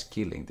prioritize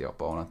killing the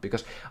opponent,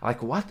 because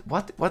like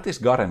what is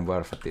Garen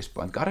worth at this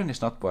point? Garen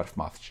is not worth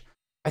much.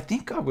 I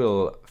think I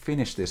will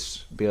finish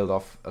this build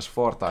off as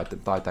 4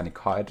 Titanic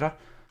Hydra,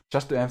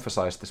 just to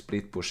emphasize the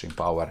split pushing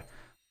power.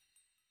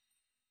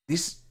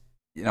 This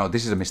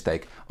is a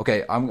mistake.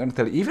 Okay, I'm gonna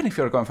tell you, even if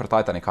you're going for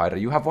Titanic Hydra,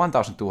 you have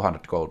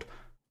 1200 gold.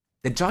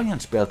 The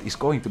Giant's belt is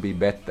going to be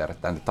better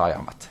than the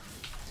Tiamat.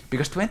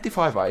 Because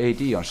 25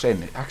 AD on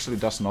Shen actually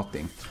does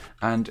nothing.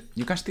 And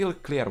you can still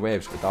clear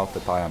waves without the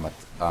Tiamat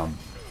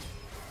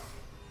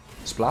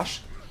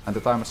splash. And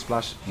the Tiamat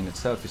splash in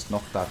itself is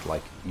not that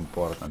like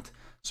important.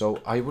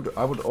 So I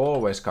would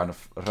always kind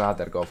of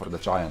rather go for the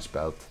Giant's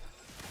belt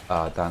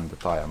than the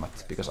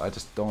Tiamat, because I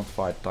just don't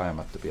find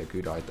Tiamat to be a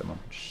good item on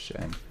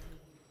Shen.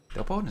 The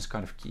opponents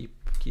kind of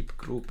keep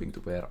grouping to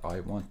where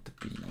I want to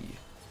be.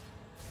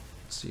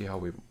 Let's see how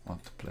we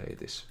want to play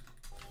this.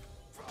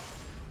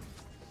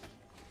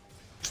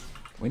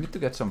 We need to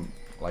get some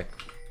like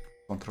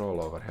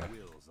control over here.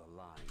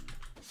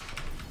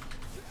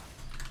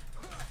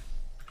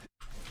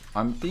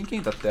 I'm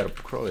thinking that they're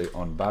probably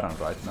on Baron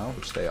right now,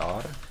 which they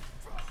are.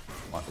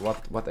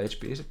 What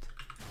HP is it?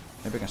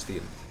 Maybe I can steal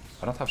it.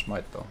 I don't have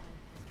smite though,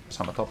 because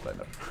I'm a top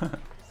laner.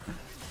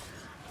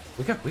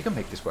 we can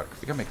make this work.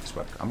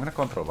 I'm gonna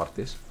control what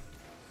this.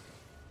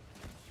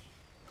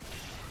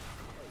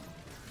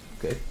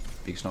 Okay,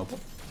 big snowball.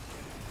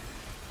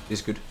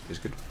 This is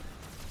good.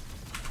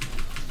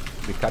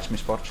 We catch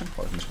misfortune.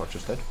 Oh,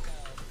 misfortune's dead.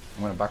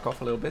 I'm gonna back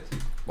off a little bit.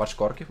 Watch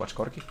Corki.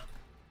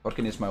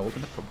 Corki needs my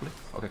ultimate probably.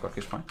 Okay,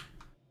 Corki's fine.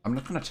 I'm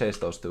not gonna chase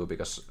those two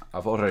because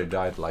I've already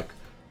died like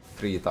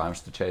 3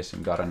 times to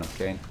chasing Garen and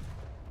Kane.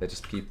 They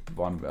just keep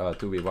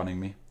 2v1ing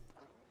me.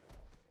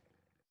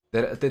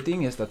 The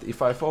thing is that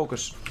if I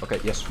focus... Okay,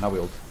 yes, now we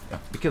ult. Yeah,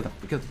 we kill them.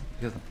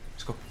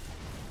 Let's go.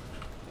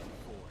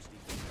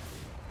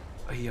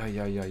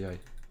 Ay.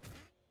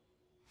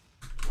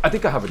 I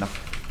think I have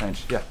enough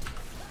range, yeah.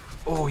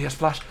 Oh, he has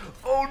flashed.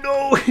 Oh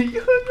no! He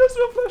has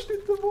flashed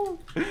into the wall.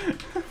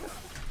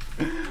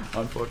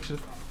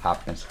 Unfortunate.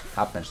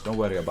 Happens. Don't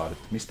worry about it.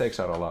 Mistakes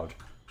are allowed.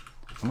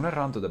 I'm gonna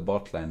run to the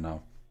bot lane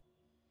now.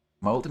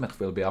 My ultimate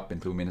will be up in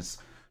 2 minutes.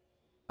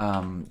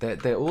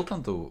 The ult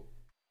onto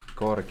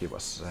Corki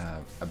was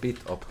a bit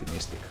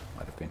optimistic,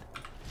 might have been.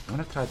 I'm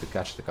gonna try to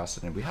catch the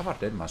Cousin. We have our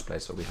Deadman's play,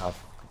 so we have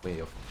a way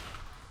of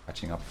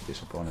catching up with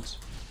these opponents.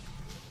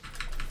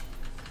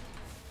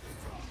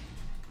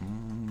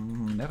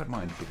 never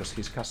mind, because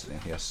he's casting,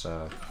 he has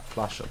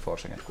flash of 4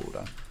 second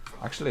cooldown.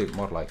 Actually,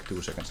 more like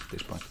 2 seconds at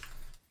this point.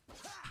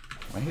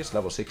 When he's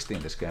level 16,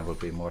 this game will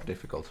be more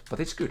difficult. But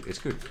it's good,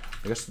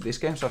 because these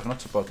games are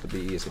not supposed to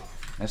be easy.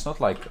 And it's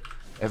not like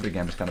every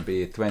game is gonna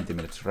be 20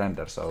 minutes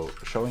render, so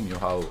showing you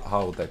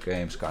how the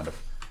games kind of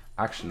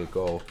actually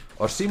go,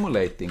 or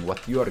simulating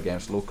what your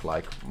games look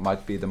like,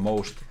 might be the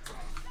most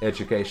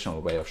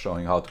educational way of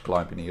showing how to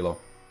climb in Elo.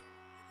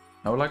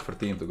 I would like for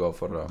team to go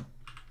for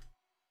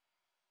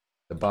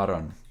the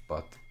Baron,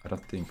 but I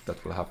don't think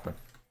that will happen.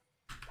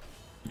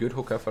 Good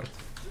hook effort.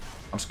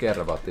 I'm scared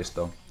about this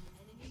though.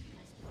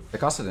 The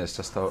Kassadin is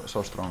just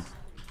so strong.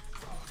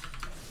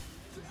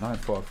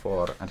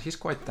 944, and he's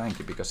quite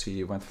tanky because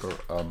he went for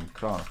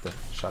Crown of the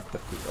Shatter.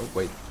 Oh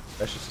wait,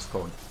 Precious is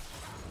going.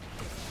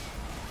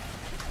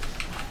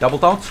 Double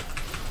taunt.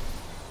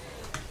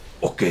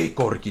 Okay,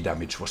 Corgi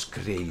damage was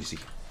crazy.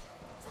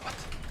 But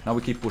now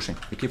we keep pushing,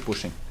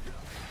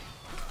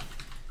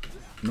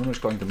 Nuno is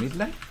going to mid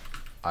lane.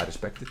 I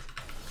respect it.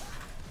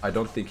 I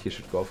don't think he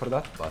should go for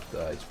that, but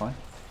it's fine.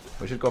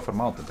 We should go for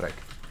Mountain Drake.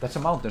 That's a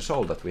Mountain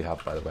Soul that we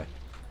have, by the way.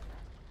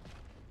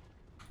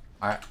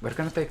 We're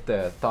gonna take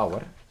the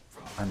tower,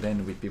 and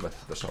then we pivot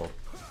to the soul.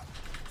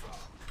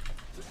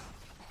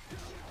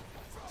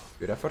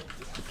 Good effort,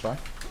 good try.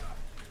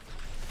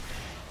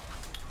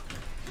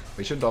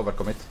 We shouldn't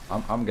overcommit.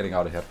 I'm getting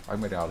out of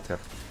here.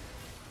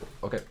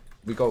 Okay,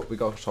 we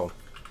go soul.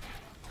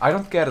 I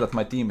don't care that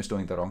my team is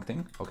doing the wrong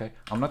thing, okay?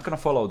 I'm not gonna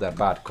follow their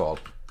bad call.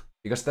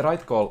 Because the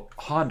right call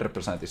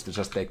 100% is to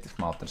just take this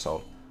Mountain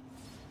Soul.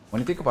 When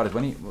you think about it,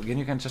 when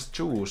you can just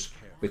choose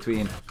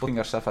between putting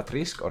yourself at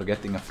risk or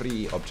getting a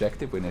free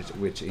objective,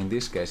 which in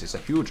this case is a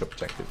huge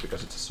objective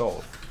because it's a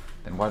soul,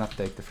 then why not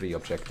take the free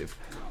objective?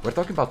 We're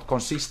talking about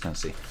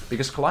consistency,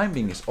 because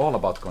climbing is all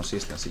about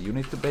consistency. You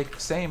need to make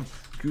the same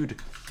good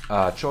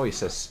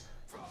choices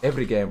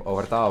every game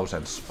over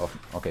thousands of,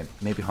 okay,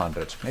 maybe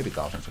hundreds, maybe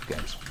thousands of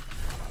games.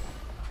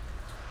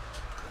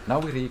 Now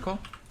we recall.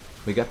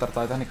 We get our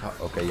Titanic.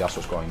 Okay,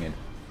 Yasuo's going in.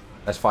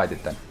 Let's fight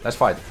it then. Let's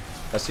fight it.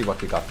 Let's see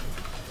what we got.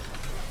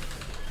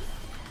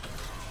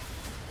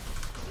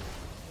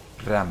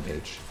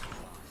 Rampage.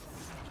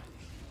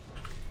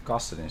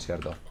 Kassadin is here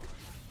though.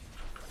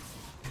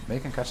 Maybe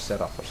you can catch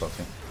setup or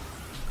something.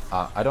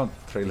 I don't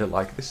really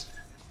like this.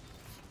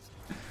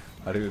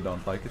 I really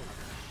don't like it.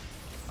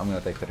 I'm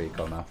gonna take the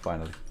recall now,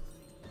 finally.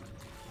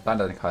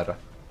 Titanic Hydra.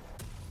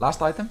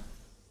 Last item.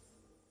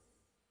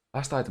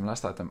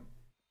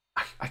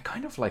 I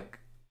kind of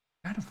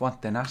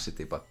want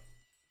tenacity, but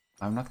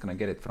I'm not gonna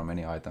get it from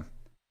any item.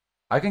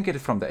 I can get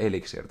it from the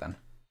elixir then.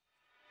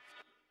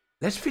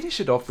 Let's finish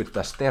it off with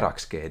the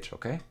Sterax Cage,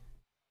 okay?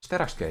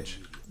 Sterax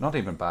Cage. Not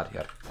even bad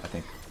here, I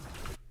think.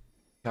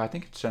 Yeah, I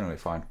think it's generally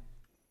fine.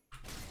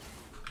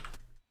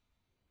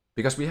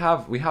 Because we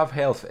have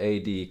health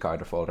AD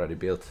kind of already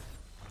built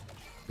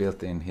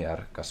in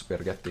here, because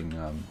we're getting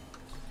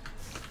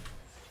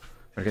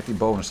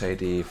bonus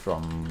AD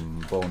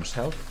from bonus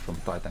health from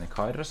Titanic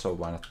Hydra, so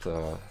why not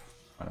go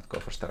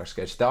for Sterax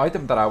Cage? The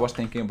item that I was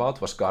thinking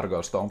about was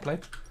Gargoyle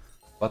Stoneplate,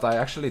 but I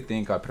actually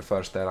think I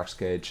prefer Sterax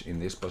Cage in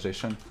this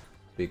position,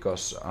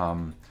 because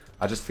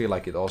I just feel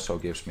like it also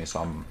gives me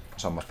some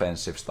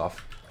offensive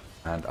stuff,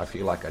 and I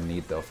feel like I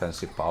need the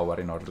offensive power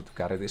in order to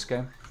carry this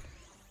game.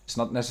 It's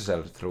not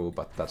necessarily true,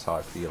 but that's how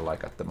I feel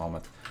like at the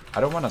moment.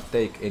 I don't want to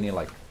take any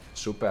like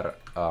super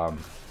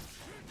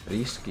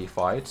risky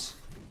fights,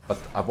 but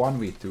a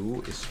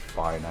 1v2 is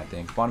fine, I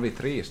think.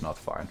 1v3 is not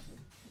fine.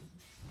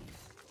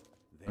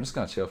 I'm just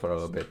gonna chill for a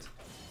little bit.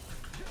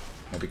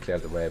 Maybe clear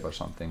the wave or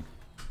something.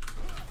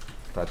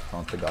 Try to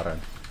front the Garen.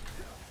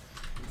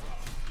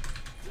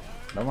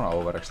 I don't want to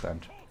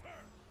overextend.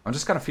 I'm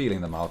just kind of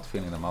feeling them out.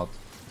 Maybe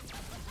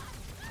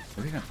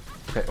we can...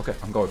 Okay,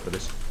 I'm going for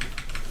this.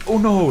 Oh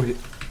no!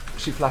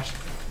 She flashed.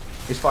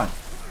 It's fine.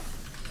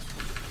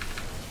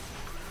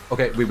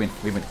 Okay, we win.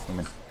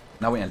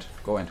 Now we end.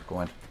 Go end.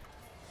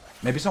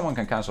 Maybe someone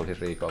can cancel his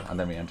recall and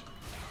then we end.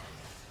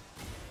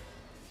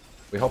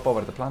 We hop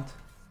over the plant.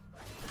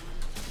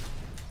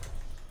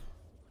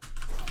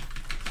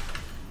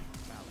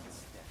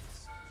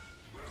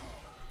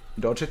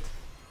 Dodge it.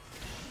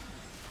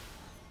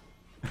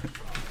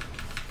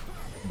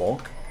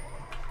 Bonk.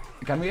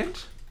 Can we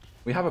end?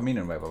 We have a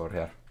minion wave over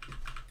here.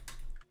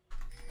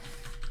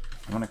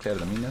 I'm gonna clear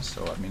the minions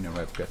so our minion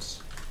wave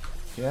gets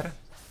here.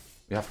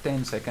 We have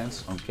 10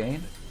 seconds on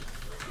Kane.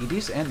 It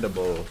is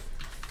endable.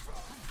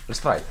 Let's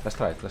try it.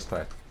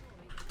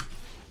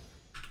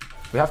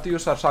 We have to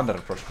use our Thunder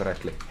approach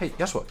correctly. Hey,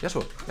 Yasuo.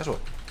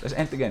 Let's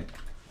end the game.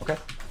 Okay?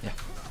 Yeah.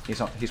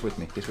 He's with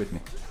me.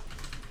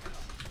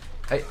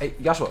 Hey,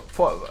 Yasuo.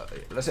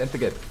 Let's end the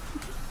game.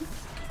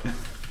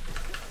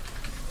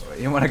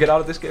 You wanna get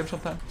out of this game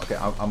sometime? Okay,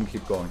 I'm gonna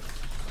keep going.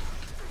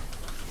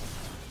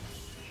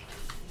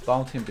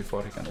 Taunt him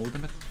before he can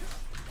ultimate.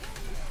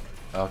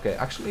 Okay,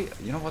 actually,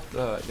 you know what,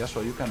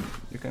 Yasuo, you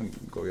can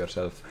go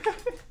yourself.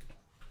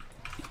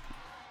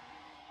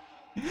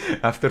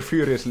 After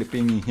furiously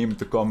pinging him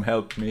to come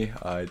help me,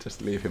 I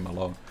just leave him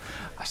alone.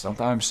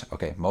 Sometimes,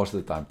 okay, most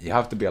of the time, you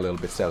have to be a little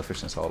bit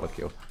selfish in solo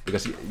queue.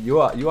 Because you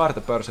are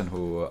the person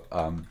who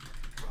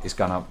is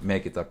gonna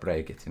make it or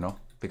break it, you know?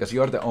 Because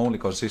you're the only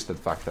consistent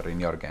factor in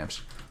your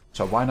games.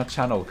 So why not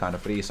channel kind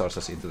of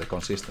resources into the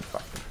consistent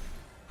factor?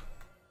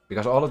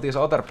 Because all of these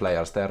other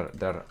players,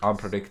 they're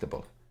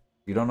unpredictable.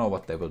 You don't know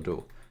what they will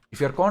do. If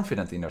you're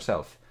confident in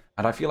yourself,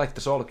 and I feel like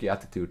the solo queue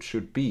attitude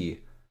should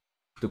be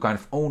to kind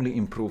of only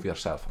improve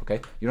yourself, okay?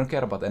 You don't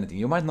care about anything.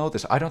 You might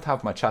notice I don't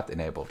have my chat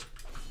enabled.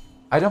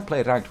 I don't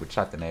play ranked with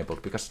chat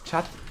enabled because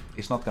chat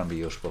is not gonna be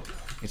useful.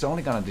 It's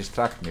only gonna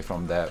distract me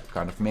from the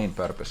kind of main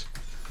purpose,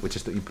 which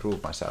is to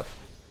improve myself.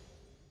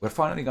 We're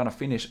finally gonna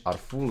finish our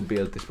full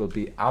build. This will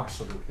be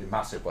absolutely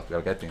massive what we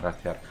are getting right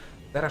here.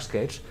 There's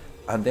Cage,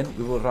 and then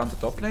we will run the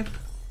top lane.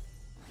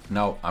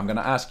 Now, I'm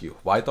gonna ask you,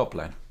 why top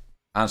lane?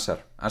 Answer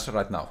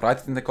right now.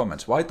 Write it in the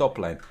comments. Why top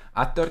lane?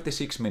 At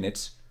 36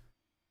 minutes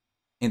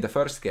in the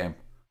first game,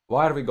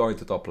 why are we going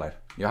to top lane?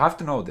 You have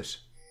to know this.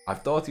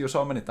 I've taught you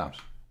so many times.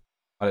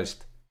 At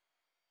least.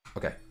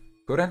 Okay.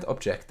 Current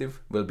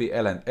objective will be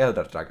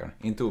Elder Dragon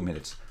in 2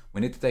 minutes.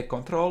 We need to take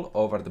control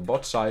over the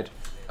bot side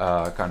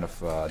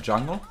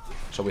jungle.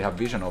 So we have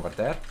vision over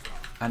there.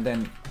 And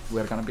then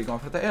we're gonna be going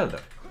for the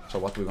Elder. So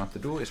what we want to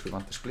do is we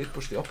want to split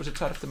push the opposite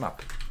side of the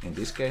map. In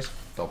this case,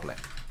 top lane.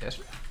 Yes.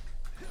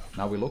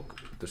 Now we look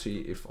to see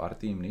if our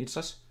team needs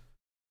us.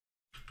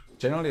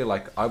 Generally,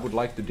 like, I would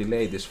like to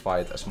delay this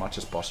fight as much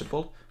as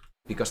possible,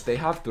 because they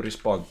have to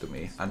respond to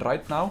me. And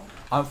right now,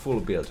 I'm full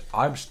build.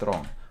 I'm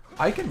strong.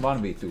 I can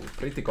 1v2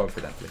 pretty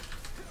confidently.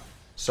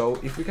 So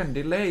if we can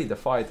delay the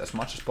fight as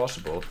much as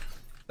possible,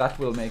 that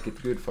will make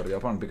it good for the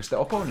opponent, because the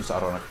opponents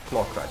are on a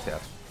clock right here.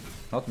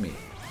 Not me.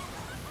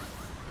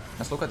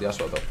 Let's look at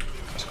Yasuo though.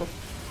 Let's go.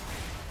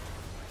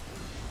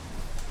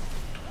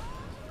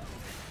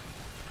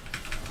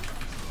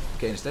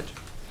 Okay, instead.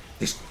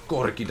 This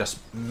Corgi does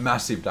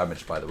massive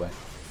damage, by the way.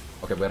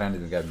 Okay, we're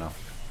ending the game now.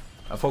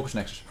 Focus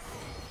Nexus.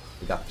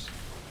 We got this.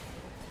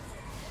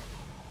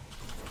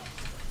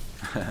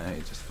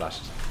 It just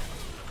flashes.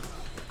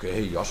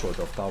 Okay, Yasuo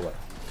top tower.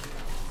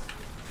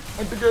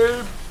 End the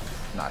game!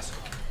 Nice.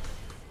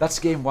 That's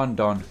game 1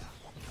 done.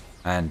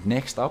 And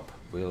next up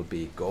will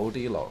be Gold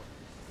Elo.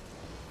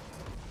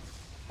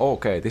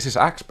 Okay, this is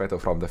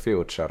xPetu from the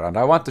future, and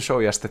I want to show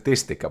you a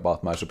statistic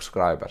about my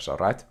subscribers,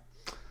 alright?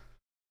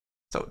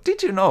 So,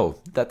 did you know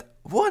that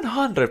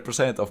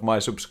 100% of my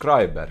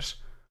subscribers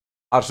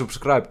are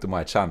subscribed to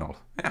my channel?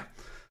 Yeah,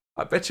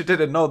 I bet you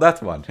didn't know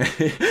that one.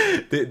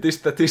 This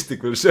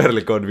statistic will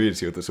surely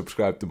convince you to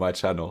subscribe to my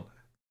channel.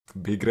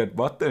 Big red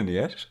button,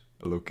 yes.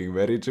 Looking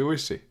very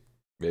juicy.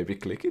 Maybe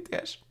click it,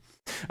 yes.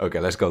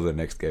 Okay, let's go to the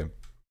next game.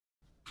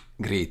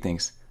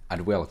 Greetings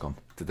and welcome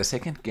to the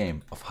second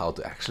game of how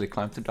to actually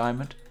climb to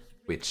diamond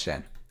with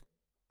Shen.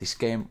 This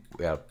game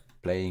we are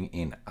playing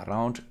in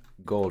around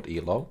Gold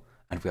Elo,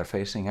 and we are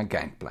facing a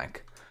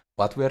Gangplank.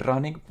 But we are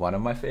running one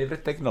of my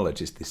favorite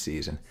technologies this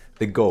season,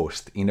 the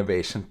Ghost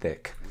Innovation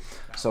Tech.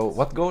 So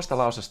what Ghost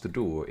allows us to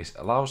do is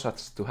allows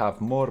us to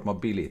have more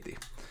mobility.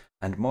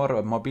 And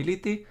more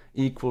mobility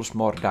equals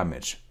more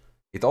damage.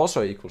 It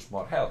also equals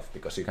more health,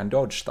 because you can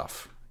dodge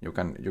stuff. You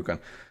can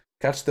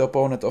catch the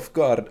opponent off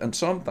guard, and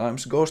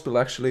sometimes Ghost will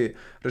actually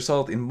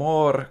result in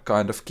more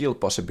kind of kill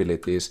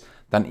possibilities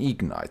than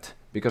Ignite,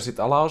 because it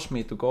allows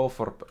me to go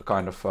for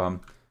kind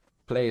of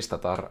plays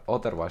that are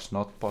otherwise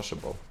not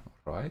possible,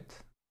 right?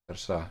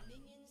 There's a...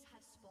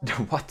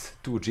 what?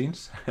 2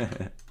 Jins?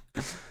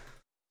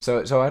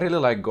 So I really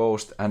like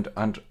Ghost, and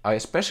I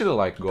especially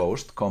like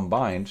Ghost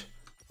combined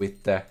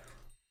with the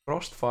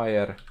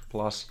Frostfire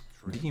plus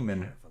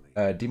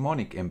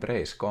Demonic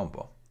Embrace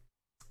combo.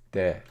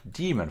 The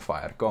Demon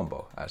Fire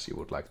combo, as you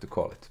would like to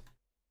call it.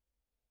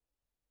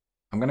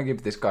 I'm gonna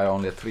give this guy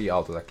only a 3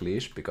 auto-attack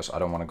leash, because I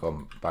don't want to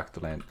go back to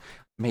lane.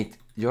 Mate,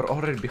 you're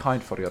already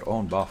behind for your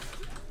own buff.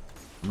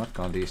 I'm not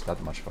gonna leash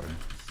that much for him.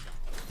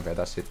 Okay,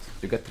 that's it.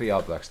 You get 3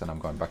 auto-attacks, then I'm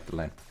going back to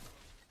lane.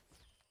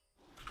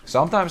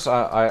 Sometimes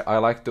I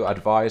like to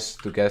advise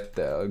to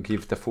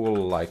give the full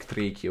like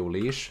 3Q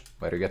leash,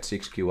 where you get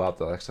 6Q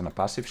auto-attacks and a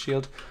passive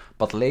shield.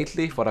 But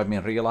lately, what I've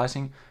been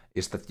realizing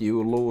is that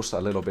you lose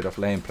a little bit of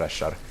lane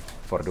pressure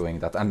for doing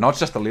that. And not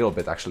just a little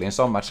bit, actually. In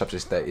some matchups,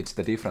 it's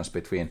the difference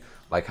between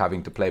like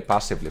having to play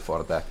passively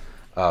for the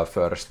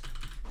first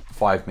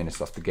 5 minutes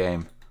of the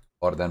game,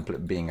 or then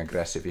being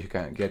aggressive. You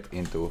can get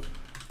into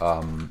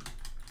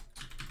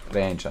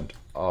range and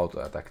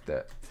auto-attack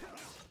the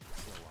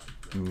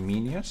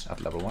minions at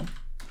level 1.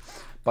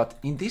 But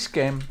in this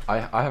game,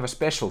 I have a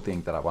special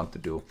thing that I want to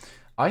do.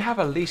 I have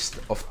a list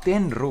of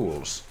 10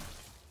 rules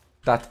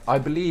that I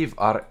believe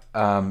are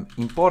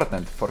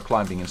important for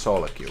climbing in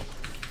solo queue.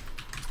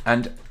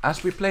 And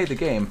as we play the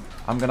game,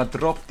 I'm gonna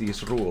drop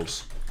these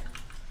rules,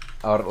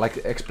 or like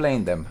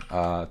explain them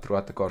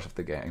throughout the course of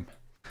the game.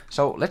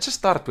 So let's just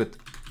start with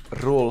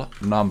rule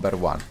number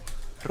 1.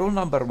 Rule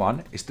number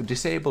 1 is to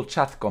disable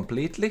chat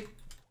completely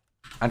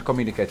and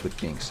communicate with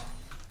pings.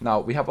 Now,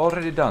 we have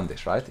already done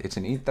this, right? It's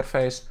an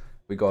interface.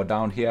 we go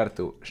down here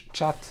to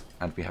chat,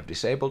 and we have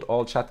disabled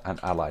all chat and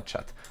allied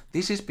chat.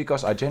 This is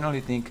because I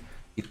genuinely think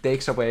it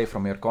takes away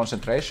from your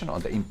concentration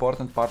on the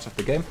important parts of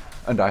the game,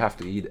 and I have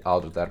to eat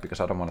out of there because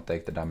I don't want to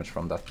take the damage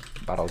from that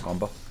barrel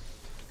combo.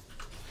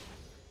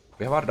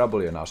 We have our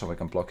W now, so we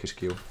can block his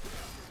Q.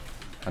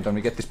 And when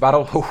we get this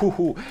battle,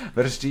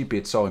 versus GP,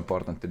 it's so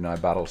important to deny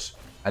battles.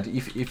 And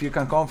if you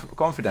can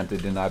confidently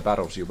deny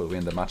battles, you will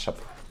win the matchup.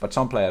 But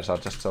some players are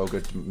just so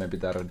good, maybe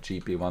they're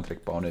GP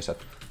one-trick ponies at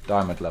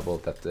diamond level,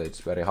 that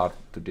it's very hard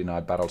to deny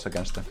battles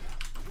against them.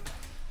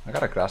 I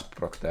got a grasp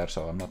proc there,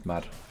 so I'm not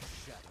mad.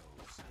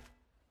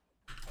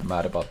 I'm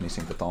mad about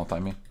missing the taunt, I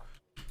mean.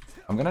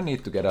 I'm gonna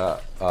need to get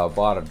a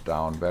ward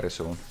down very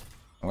soon.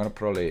 I'm gonna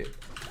probably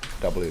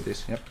W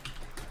this, yep.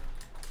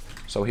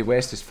 So he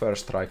wastes his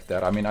first strike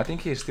there. I mean, I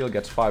think he still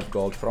gets 5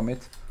 gold from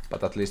it,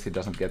 but at least he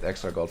doesn't get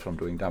extra gold from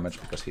doing damage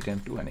because he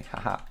didn't do any.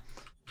 Haha.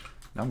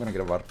 Now I'm gonna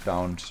get a ward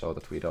down so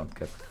that we don't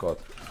get caught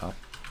up.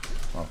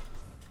 Oh,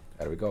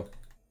 there we go.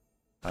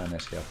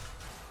 Nice here.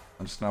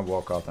 I'm just gonna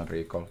walk out and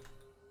recall.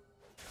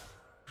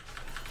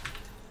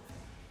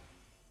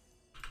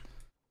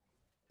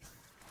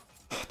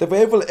 The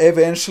wave will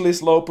eventually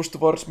slow push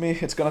towards me.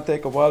 It's gonna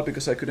take a while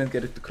because I couldn't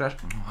get it to crash.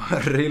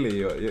 Really?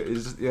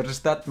 You're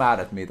just that mad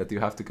at me that you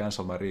have to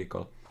cancel my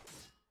recall.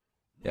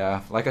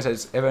 Yeah, like I said,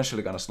 it's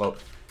eventually gonna slow.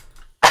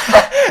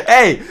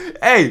 Hey!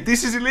 Hey!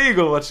 This is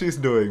illegal what she's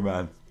doing,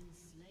 man.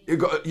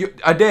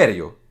 I dare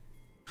you.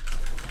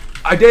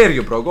 I dare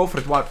you, bro. Go for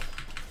it. One.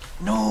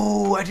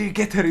 No, I didn't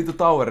get her into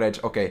tower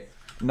edge. Okay.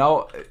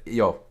 Now,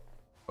 yo.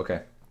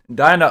 Okay.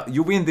 Diana,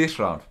 you win this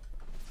round.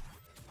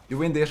 You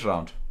win this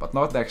round, but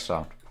not next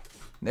round.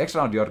 Next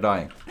round you're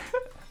dying.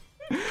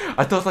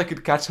 I thought I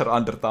could catch her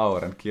under tower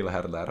and kill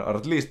her there, or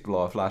at least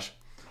blow a flash.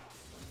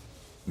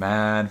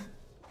 Man.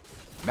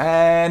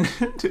 Man!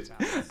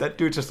 That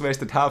dude just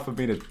wasted half a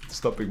minute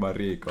stopping my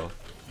recall.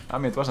 I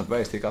mean, it wasn't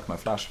waste, he got my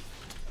flash.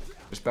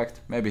 Respect.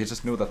 Maybe he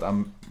just knew that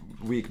I'm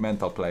weak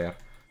mental player.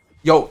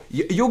 Yo,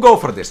 you go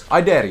for this.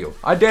 I dare you.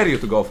 I dare you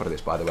to go for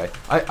this, by the way.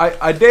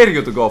 I dare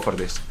you to go for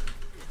this.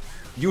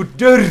 You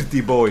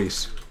dirty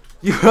boys.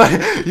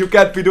 You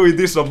can't be doing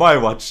this on my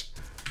watch.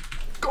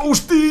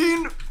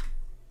 Ghostin!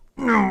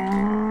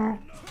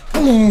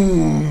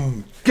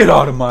 Get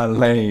out of my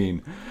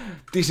lane.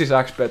 This is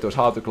xPetu's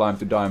How to Climb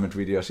to Diamond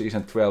video,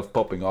 season 12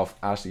 popping off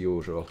as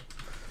usual.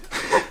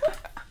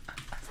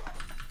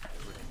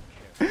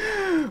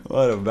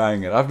 What a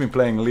banger. I've been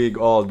playing League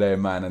all day,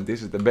 man, and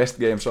this is the best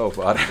game so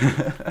far.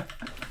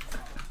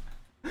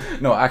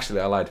 No, actually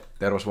I lied.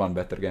 There was one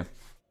better game.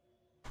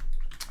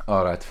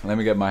 Alright, let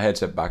me get my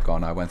headset back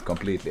on. I went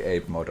completely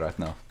ape mode right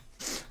now.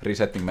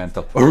 Resetting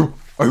mental.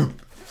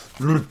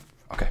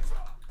 Okay.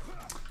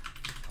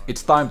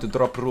 It's time to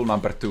drop rule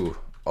number 2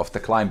 of the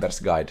Climber's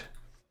Guide.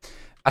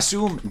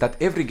 Assume that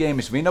every game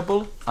is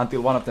winnable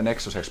until one of the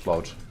Nexus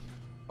explodes.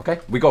 Okay?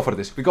 We go for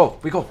this. We go.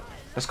 We go.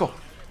 Let's go.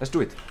 Let's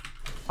do it.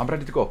 I'm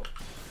ready to go.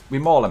 We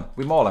maul him.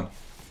 We maul him.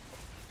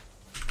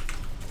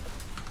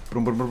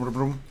 Brum, brum, brum, brum,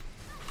 brum.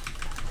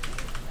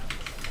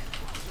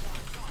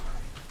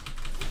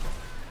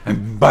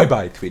 Bye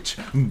bye, Twitch.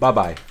 Bye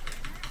bye.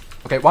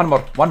 Okay, one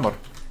more. One more.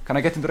 Can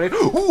I get in the raid?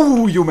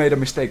 Ooh, you made a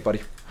mistake,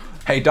 buddy.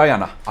 Hey,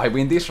 Diana. I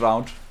win this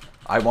round.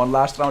 I won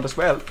last round as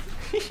well.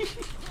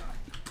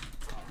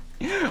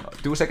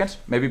 2 seconds.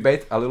 Maybe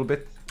bait a little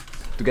bit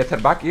to get her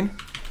back in.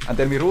 And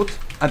then we root.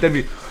 And then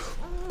we...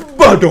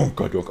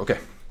 Badonk. Okay.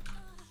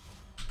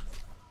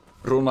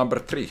 Rule number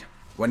 3.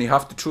 When you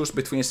have to choose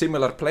between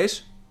similar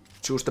plays,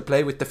 choose the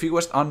play with the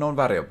fewest unknown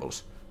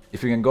variables.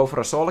 If you can go for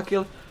a solo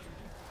kill,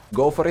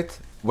 go for it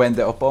when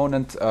the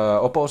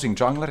opposing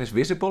jungler is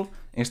visible,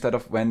 instead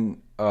of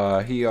when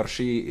he or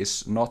she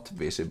is not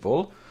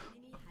visible.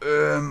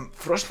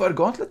 Frostfire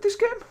Gauntlet this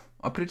game?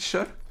 I'm pretty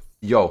sure.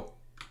 Yo,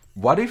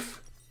 what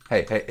if...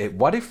 Hey,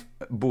 what if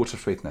Boots of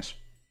Sweetness?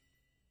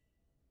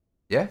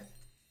 Yeah?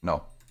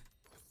 No.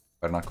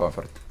 We're not going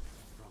for it.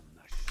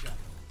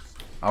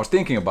 I was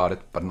thinking about it,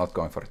 but not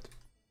going for it.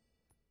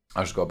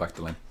 I'll just go back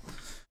to lane.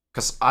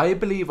 Because I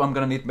believe I'm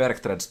gonna need Merc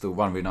Threads to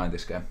 1v9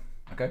 this game.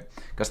 Okay?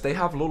 Because they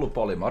have Lulu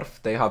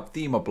Polymorph, they have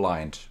Teemo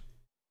Blind.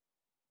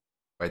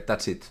 Wait,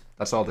 that's it.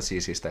 That's all the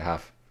CCs they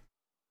have.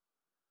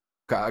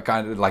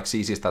 Kind of like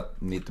CCs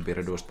that need to be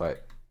reduced by...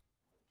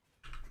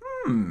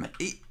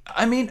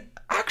 I mean,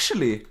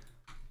 actually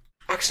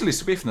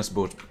Swiftness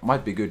boost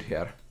might be good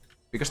here.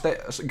 Because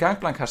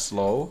Gangplank has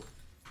slow.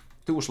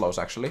 2 slows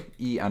actually,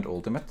 E and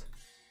ultimate.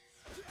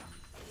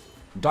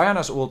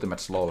 Diana's ultimate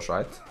slows,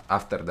 right?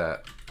 After the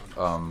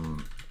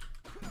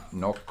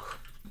knock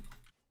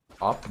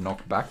up,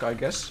 knock back, I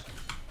guess.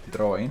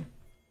 Draw in.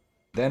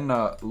 Then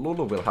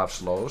Lulu will have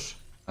slows,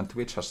 and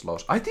Twitch has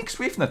slows. I think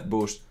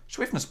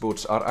Swiftness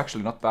boots are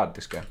actually not bad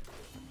this game.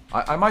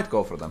 I might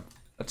go for them.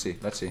 Let's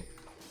see.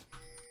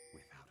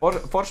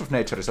 Force of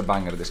Nature is a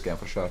banger this game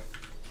for sure.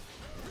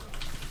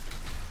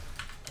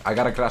 I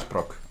got a grass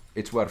proc.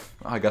 It's worth.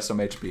 I got some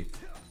HP.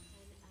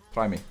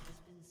 Try me.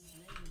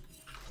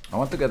 I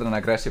want to get an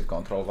aggressive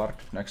control ward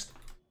next.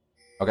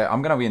 Okay,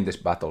 I'm gonna win this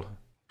battle.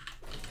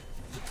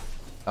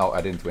 Oh, I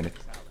didn't win it.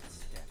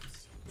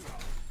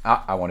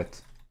 Ah, I want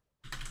it.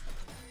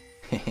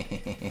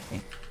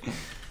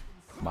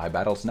 My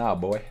battles now,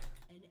 boy.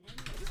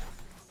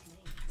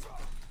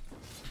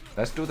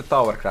 Let's do the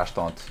tower crash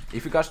taunt.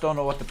 If you guys don't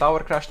know what the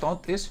tower crash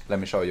taunt is, let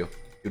me show you.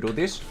 You do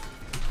this.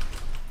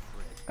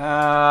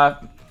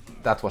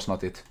 That was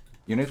not it.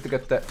 You need to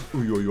get the...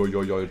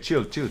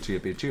 Chill,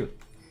 GP, chill.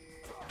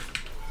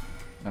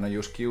 I'm gonna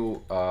use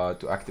Q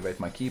to activate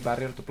my key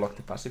barrier to block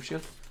the passive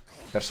shield.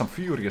 There's some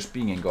furious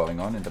pinging going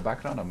on in the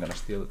background. I'm gonna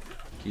still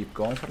keep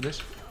going for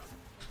this.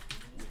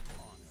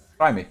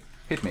 Try me.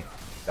 Hit me.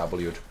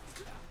 W'd.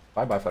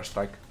 Bye bye first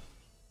strike.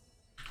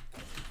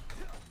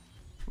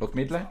 Look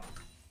mid lane.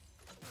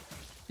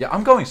 Yeah,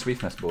 I'm going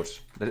swiftness boots.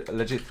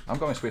 Legit, I'm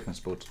going swiftness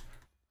boots.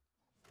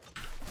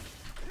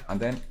 And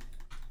then...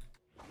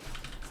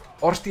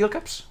 Or steel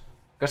caps.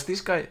 Because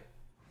this guy...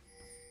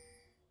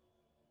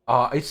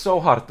 it's so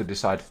hard to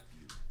decide.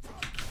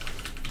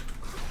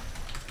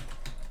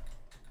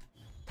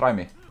 Try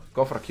me.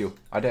 Go for a Q.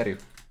 I dare you.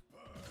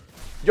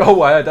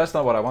 Yo, that's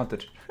not what I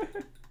wanted.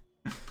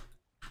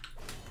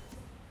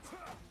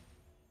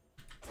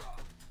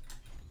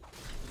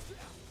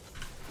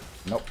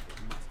 Nope.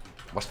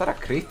 Was that a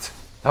crit?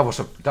 That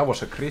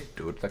was a crit,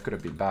 dude. That could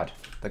have been bad.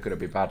 That could have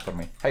been bad for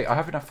me. Hey, I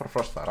have enough for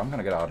Frostfire. I'm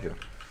gonna get out of here.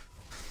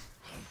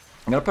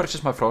 I'm gonna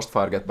purchase my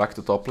Frostfire, get back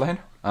to top lane,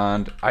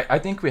 and I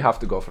think we have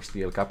to go for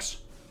steel caps.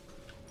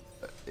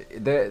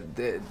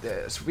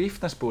 The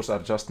swiftness boosts are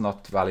just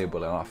not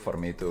valuable enough for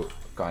me to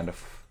kind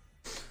of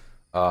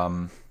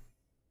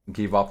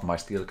give up my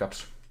steel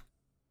caps.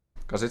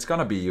 Because it's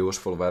gonna be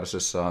useful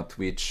versus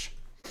Twitch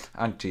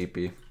and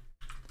GP.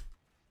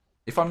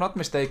 If I'm not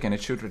mistaken,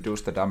 it should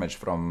reduce the damage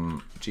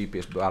from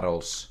GP's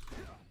barrels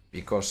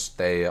because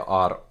they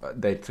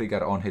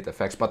trigger on-hit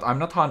effects, but I'm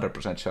not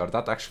 100% sure.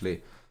 That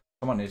actually,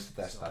 someone needs to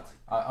test that.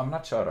 I'm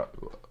not sure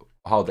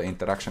how the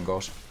interaction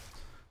goes.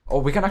 Oh,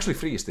 we can actually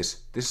freeze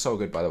this. This is so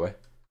good, by the way.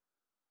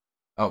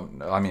 Oh,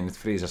 I mean, it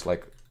freezes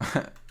like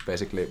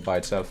basically by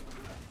itself.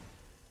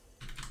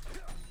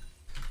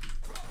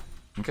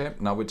 Okay,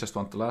 now we just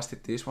want to last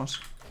hit these ones.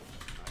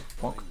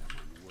 Bonk.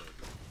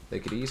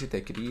 Take it easy,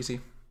 take it easy.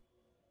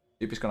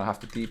 He's gonna have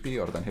to TP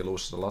or then he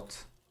loses a lot.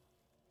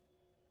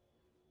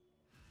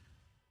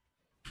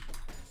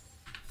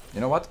 You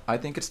know what? I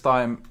think it's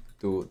time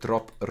to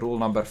drop rule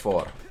number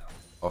 4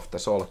 of the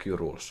solo queue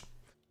rules.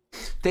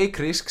 Take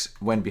risks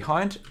when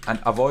behind and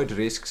avoid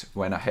risks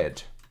when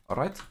ahead.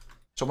 Alright?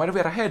 So when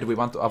we're ahead we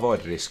want to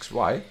avoid risks.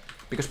 Why?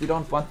 Because we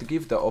don't want to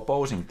give the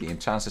opposing team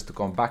chances to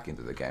come back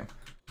into the game.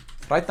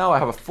 Right now I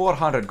have a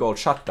 400 gold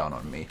shutdown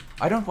on me.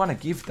 I don't want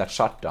to give that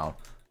shutdown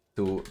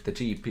to the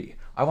GP.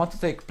 I want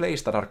to take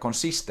plays that are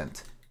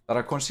consistent, that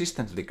are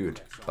consistently good,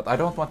 but I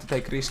don't want to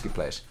take risky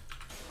plays.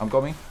 I'm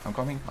coming,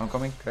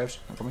 Graves,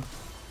 I'm coming.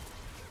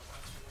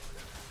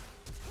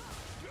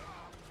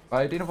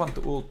 I didn't want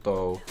to ult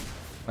though.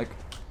 Like,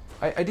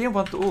 I didn't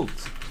want to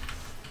ult.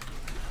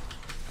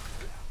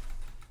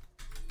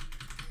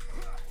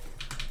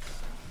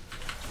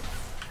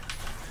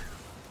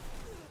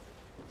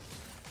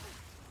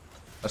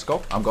 Let's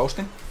go, I'm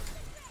ghosting.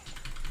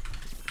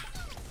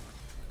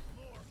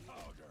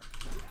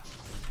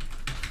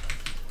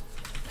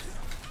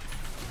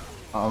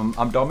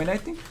 I'm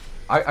dominating.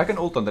 I can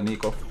ult on the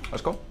Nico.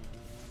 Let's go.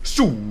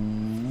 Shoo!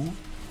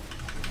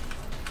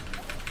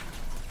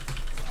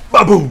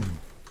 Ba-boom!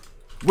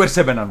 We're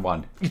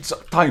 7-1. It's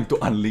time to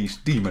unleash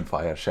Demon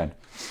Fire, Shen.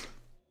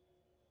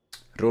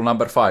 Rule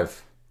number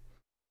 5.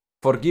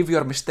 Forgive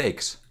your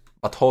mistakes,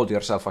 but hold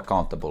yourself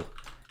accountable.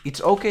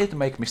 It's okay to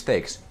make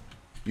mistakes.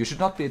 You should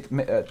not be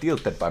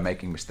tilted by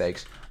making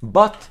mistakes.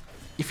 But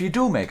if you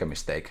do make a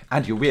mistake,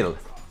 and you will,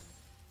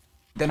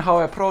 then how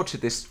I approach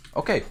it is,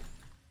 okay,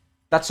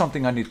 that's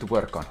something I need to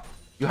work on.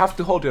 You have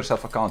to hold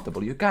yourself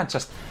accountable. You can't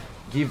just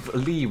give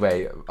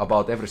leeway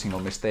about every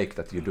single mistake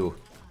that you do.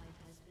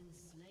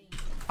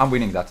 I'm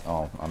winning that.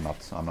 Oh, I'm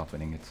not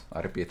winning it. I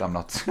repeat, I'm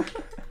not.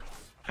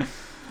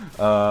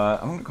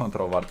 I'm gonna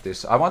control ward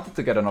this. I wanted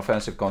to get an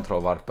offensive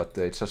control ward, but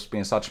it's just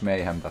been such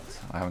mayhem that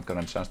I haven't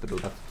gotten a chance to do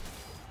that.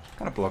 I'm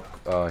gonna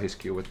block his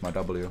Q with my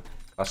W.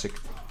 Classic.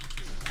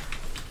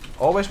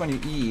 Always when you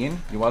E in,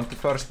 you want to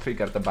first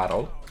trigger the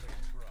barrel.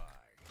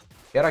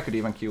 Here I could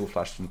even Q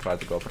flash and try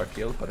to go for a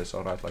kill, but it's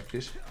alright like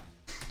this.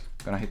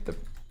 Gonna hit the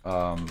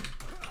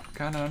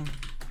cannon.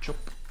 Chop.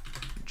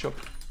 Chop.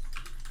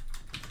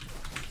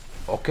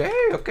 Okay,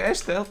 okay,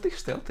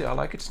 stealthy. I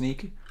like it,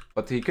 sneaky.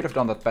 But he could have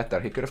done that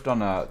better. He could have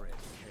done a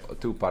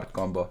 2-part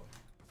combo.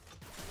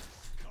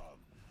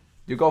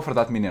 You go for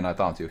that minion, I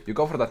taunt you. You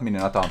go for that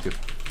minion, I taunt you.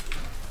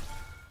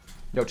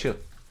 Yo, chill.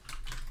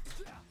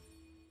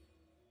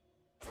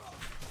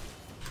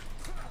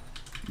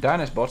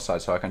 Garen is bot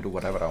side, so I can do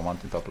whatever I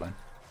want in top lane.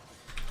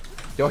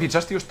 Yo, he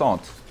just used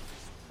taunt.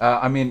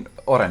 I mean,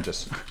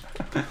 oranges.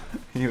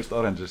 He used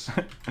oranges.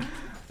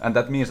 And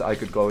that means I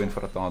could go in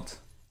for a taunt.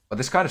 But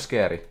it's kind of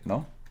scary,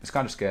 no? It's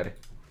kind of scary.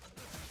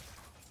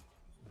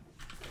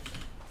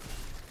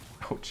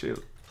 Oh, chill.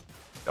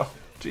 Oh,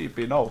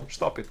 GP, no,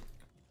 stop it.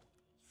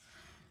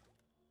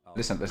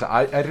 Listen,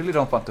 I really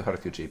don't want to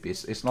hurt you, GP.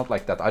 It's not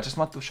like that. I just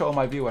want to show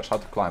my viewers how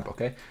to climb,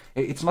 okay?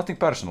 It's nothing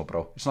personal,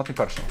 bro. It's nothing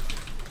personal.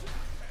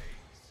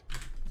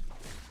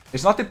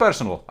 It's nothing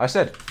personal, I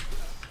said.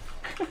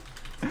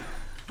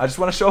 I just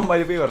want to show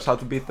my viewers how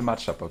to beat the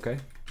matchup, okay?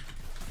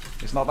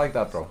 It's not like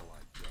that, bro.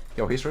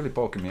 Yo, he's really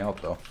poking me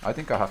out, though. I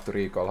think I have to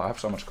recall. I have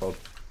so much gold.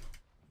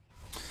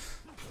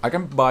 I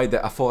can buy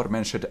the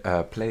aforementioned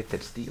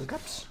plated steel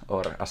caps,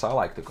 or as I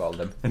like to call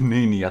them,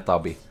 Ninja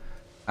Tabi.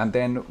 And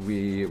then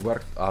we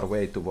worked our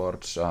way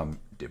towards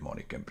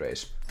Demonic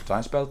Embrace.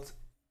 Science Belt.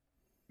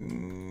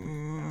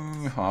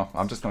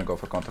 I'm just gonna go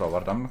for Control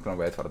Ward. I'm not gonna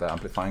wait for the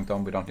Amplifying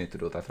Tome. We don't need to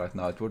do that right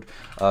now. It would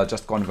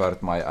just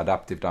convert my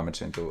adaptive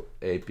damage into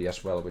AP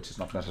as well, which is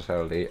not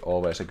necessarily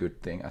always a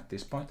good thing at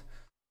this point.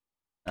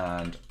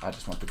 And I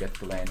just want to get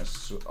to lane as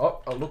soon.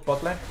 Oh, look,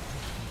 bot lane.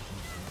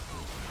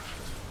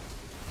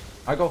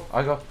 I go.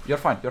 You're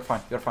fine.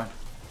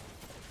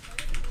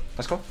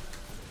 Let's go.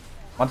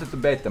 Wanted to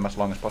bait them as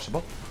long as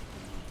possible.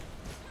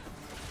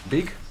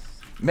 Big,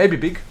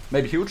 maybe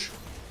huge.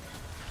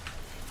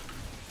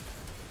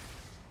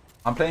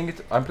 I'm playing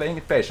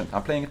it patient.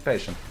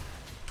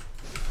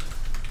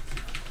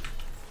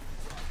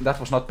 That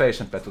was not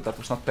patient, Petu. That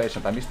was not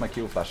patient. I missed my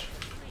Q flash.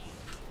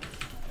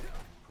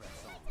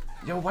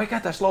 Yo, why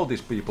can't I slow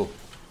these people?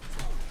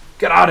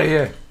 Get out of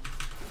here!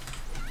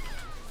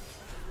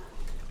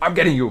 I'm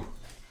getting you.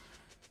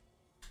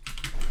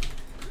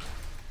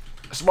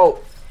 Slow.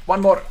 One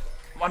more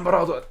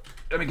auto.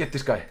 Let me get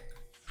this guy.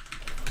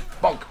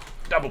 Bonk.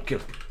 Double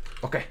kill.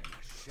 Okay.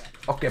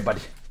 Okay,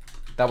 buddy.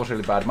 That was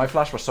really bad. My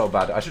flash was so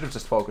bad. I should have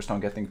just focused on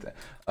getting...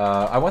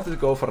 I wanted to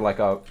go for like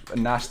a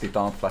nasty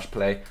taunt flash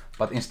play,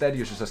 but instead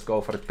you should just go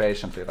for it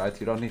patiently, right?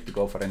 You don't need to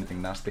go for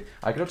anything nasty.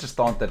 I could have just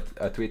taunted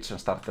Twitch and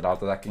started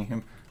out-attacking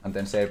him, and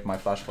then saved my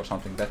flash for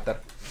something better.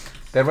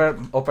 There were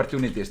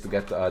opportunities to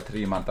get a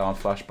 3-man taunt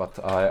flash, but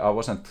I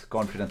wasn't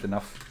confident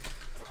enough.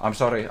 I'm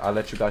sorry, I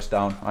let you guys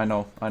down. I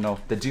know.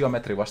 The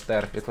geometry was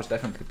there. It was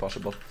definitely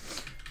possible.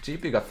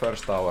 GP got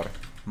first tower.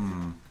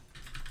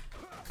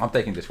 I'm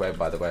taking this wave,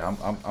 by the way.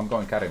 I'm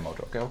going carry mode.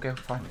 Okay,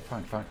 fine.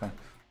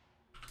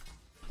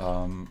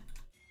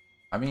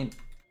 I mean,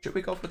 should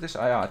we go for this?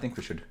 Yeah, I think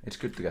we should. It's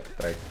good to get the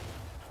trade.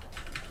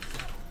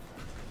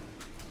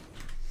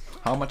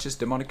 How much is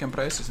Demonic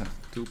Embrace? It's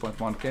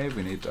 2.1k.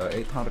 We need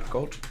 800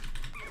 gold.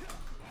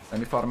 Let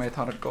me farm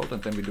 800 gold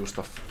and then we do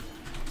stuff.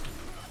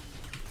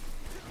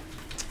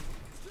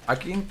 I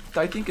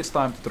think it's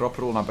time to drop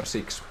rule number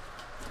 6.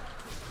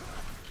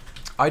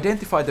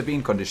 Identify the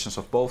win conditions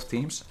of both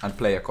teams and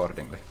play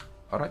accordingly.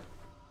 Alright?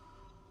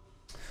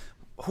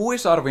 Who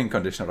is our win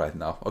condition right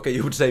now? Okay,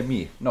 you would say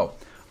me. No.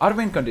 Our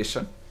win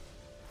condition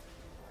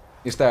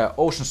is the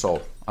Ocean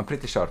Soul. I'm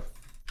pretty sure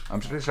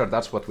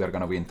that's what we are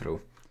gonna win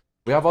through.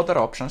 We have other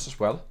options as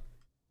well.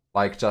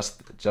 Like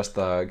just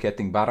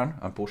getting Baron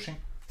and pushing.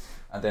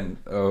 And then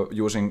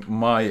using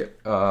my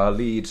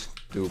lead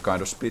to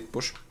kind of split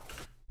push.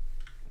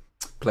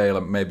 Play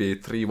maybe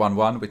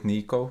 3-1-1 with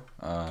Nico.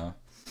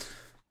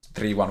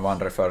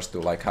 3-1-1 refers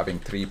to like having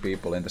 3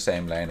 people in the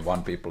same lane,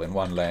 1 people in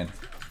one lane,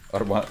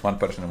 or one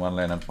person in one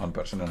lane and 1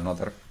 person in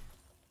another.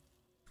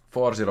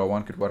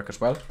 4-0-1 could work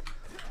as well.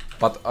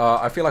 But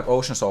I feel like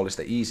Ocean Soul is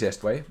the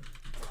easiest way.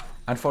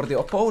 And for the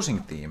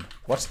opposing team,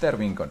 what's their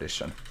win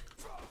condition?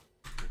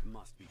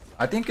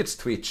 I think it's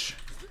Twitch.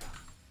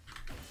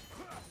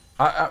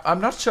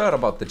 I'm not sure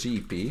about the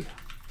GP.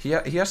 He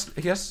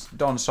has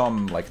done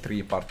some like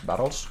 3-part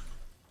battles.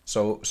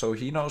 So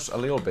he knows a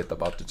little bit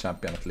about the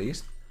champion at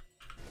least.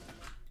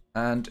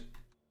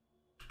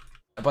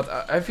 But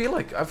I feel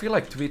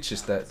like Twitch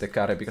is the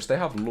carry because they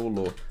have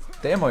Lulu.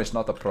 Demo is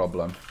not a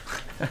problem.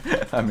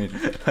 I mean,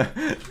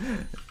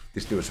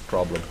 this dude is a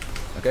problem.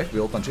 Okay, we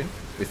ult on Jhin.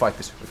 We fight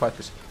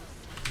this.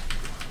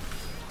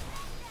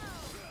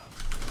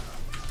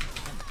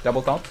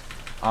 Double taunt.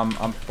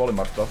 I'm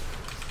polymorph though.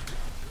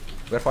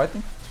 We're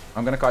fighting.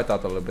 I'm gonna kite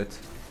out a little bit.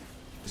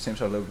 It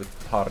seems a little bit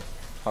hard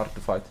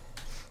to fight.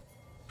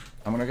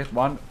 I'm gonna get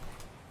one.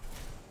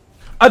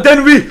 And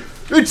then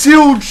it's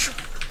huge!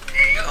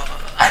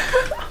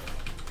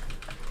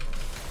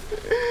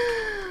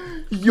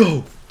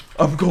 Yo!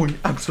 I'm going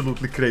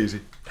absolutely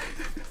crazy.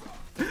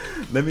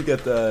 Let me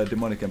get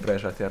Demonic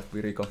Embrace right here.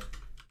 We recall.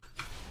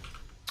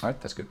 Alright,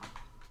 that's good.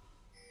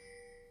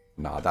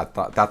 Nah,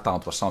 that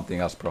taunt was something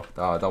else, bro.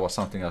 That was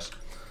something else.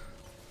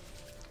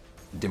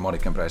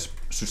 Demonic Embrace.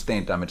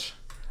 Sustained damage.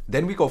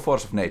 Then we go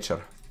Force of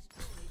Nature.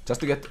 Just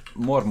to get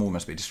more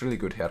movement speed. It's really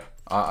good here.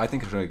 I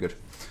think it's really good.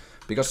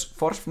 Because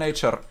Force of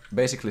Nature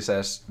basically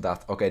says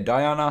that, okay,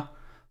 Diana,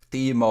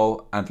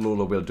 Teemo, and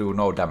Lulu will do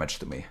no damage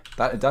to me.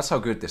 That's how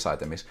good this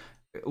item is.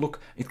 Look,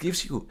 it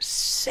gives you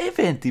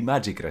 70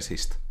 magic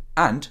resist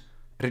and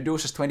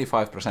reduces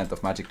 25%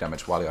 of magic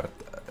damage while you're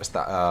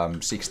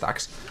at 6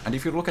 stacks. And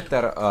if you look at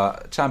their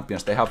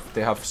champions, they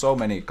have so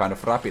many kind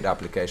of rapid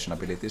application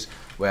abilities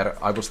where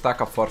I will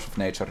stack up Force of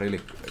Nature really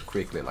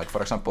quickly. Like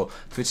for example,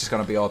 Twitch is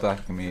gonna be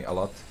auto-attacking me a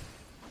lot.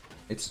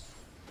 It's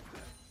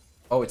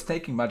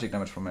taking magic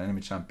damage from an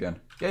enemy champion.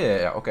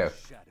 Yeah, okay.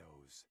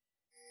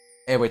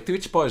 Hey, wait,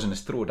 Twitch poison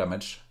is true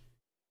damage.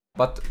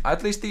 But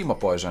at least Teemo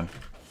poison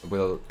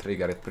will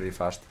trigger it pretty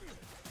fast.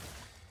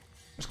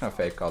 I'm just gonna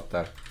fake out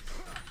there.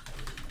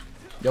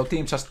 Yo,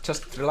 team,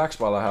 just relax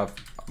while I have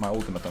my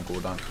ultimate on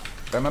cooldown.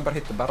 Remember,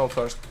 hit the barrel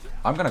first.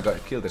 I'm gonna go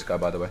kill this guy,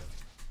 by the way.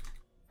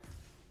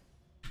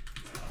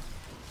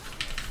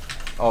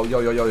 Oh,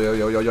 yo.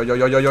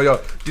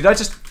 Did I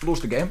just lose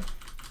the game?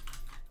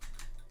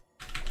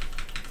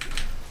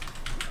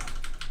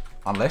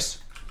 Unless.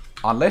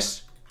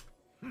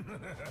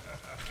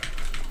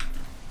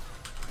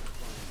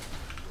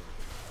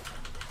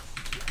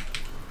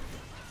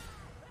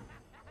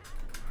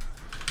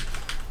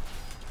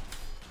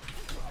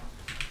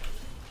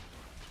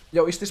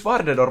 Yo, is this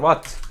warded or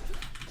what?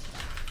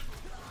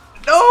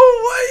 No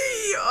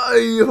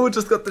way! Who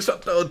just got the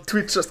shutdown?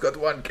 Twitch just got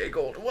 1k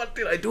gold. What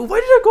did I do? Why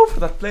did I go for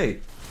that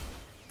play?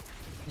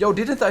 Yo,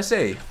 didn't I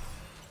say?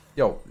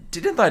 Yo,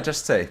 didn't I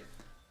just say?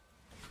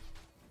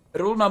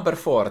 Rule number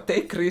 4.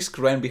 Take risk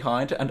when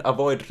behind and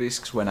avoid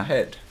risks when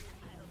ahead.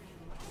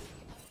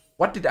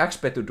 What did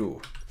xPetu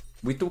do?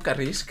 We took a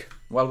risk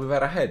while we were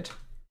ahead.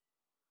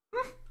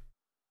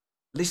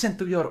 Listen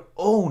to your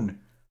own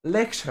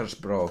lectures,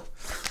 bro.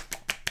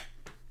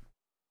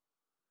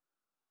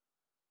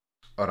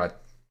 Alright.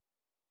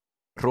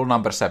 Rule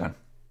number 7.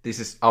 This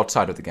is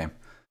outside of the game.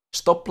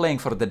 Stop playing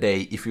for the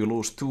day if you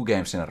lose 2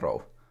 games in a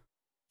row.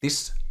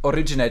 This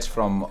originates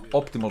from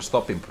optimal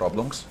stopping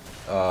problems,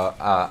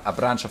 a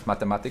branch of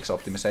mathematics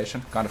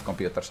optimization, kind of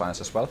computer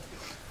science as well.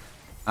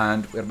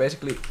 And we're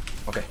basically...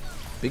 Okay,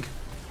 big.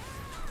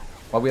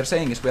 What we're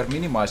saying is we're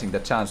minimizing the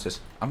chances.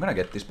 I'm gonna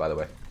get this, by the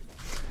way.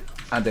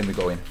 And then we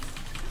go in.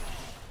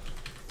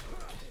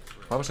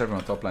 Why was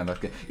everyone top line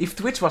that game? If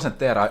Twitch wasn't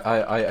there,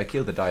 I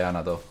killed the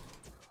Diana, though.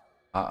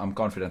 I'm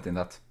confident in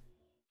that.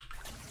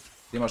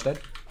 Teemo's dead.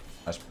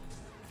 Nice.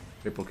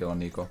 Triple kill on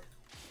Nico.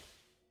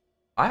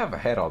 I have a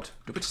Herald.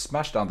 Do we just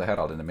smash down the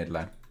Herald in the mid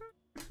lane?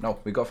 No,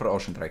 we go for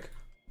Ocean Drake.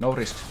 No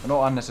risk.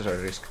 No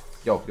unnecessary risk.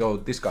 Yo,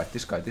 this guy.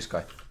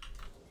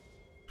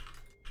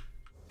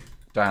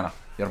 Diana,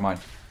 you're mine.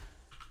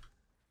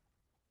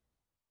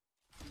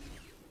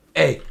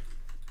 Hey!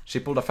 She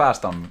pulled a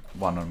fast one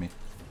on me.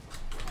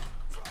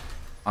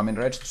 I'm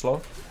enraged,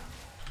 slow.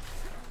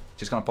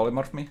 She's gonna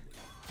polymorph me.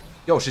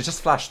 Yo, she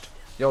just flashed.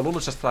 Yo,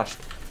 Lulu just flashed.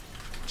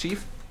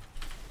 Chief?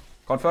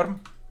 Confirm?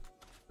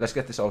 Let's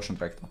get this Ocean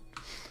Drake though.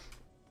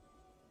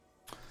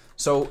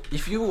 So,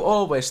 if you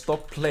always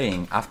stop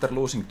playing after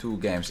losing 2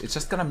 games, it's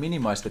just gonna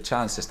minimize the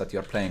chances that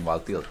you're playing while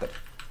tilted.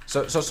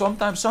 So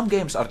sometimes some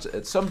days are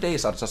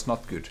just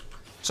not good.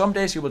 Some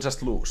days you will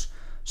just lose.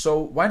 So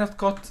why not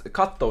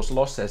cut those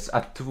losses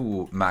at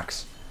 2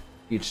 max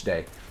each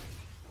day?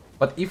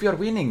 But if you're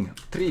winning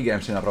 3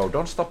 games in a row,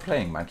 don't stop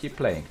playing, man. Keep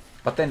playing.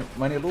 But then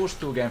when you lose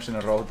 2 games in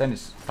a row, then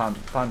it's time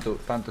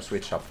to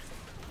switch up.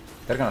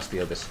 They're gonna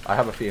steal this. I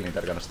have a feeling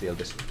they're gonna steal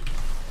this.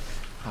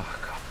 Oh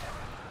god.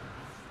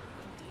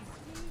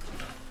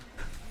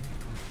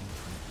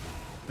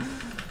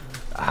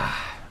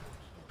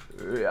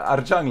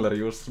 Our jungler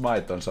used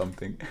smite on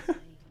something.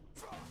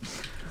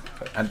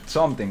 And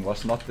something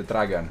was not the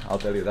dragon, I'll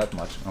tell you that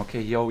much.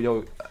 Okay,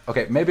 yo.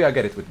 Okay, maybe I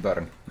get it with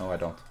burn. No, I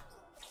don't.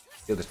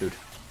 Kill this dude.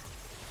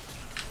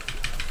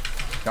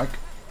 Yoink.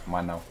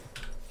 Mine now.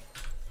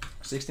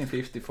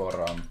 1650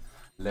 for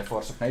Le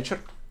Force of Nature.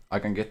 I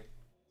can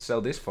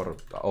sell this for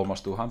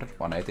almost 200,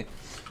 180.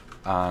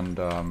 And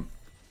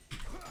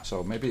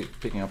so maybe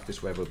picking up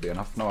this wave will be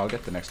enough. No, I'll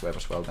get the next wave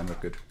as well, then we're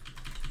good.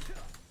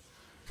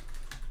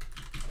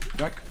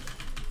 Yoink.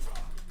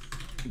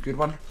 Good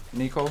one,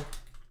 Nico.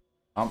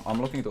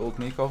 I'm looking to ult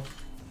Nico.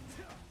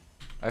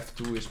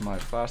 F2 is my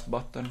fast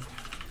button.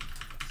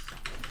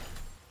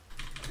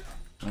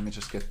 Let me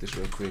just get this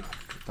real quick.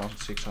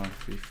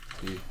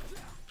 1650.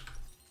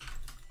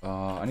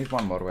 I need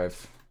one more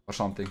wave or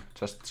something.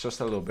 Just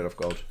a little bit of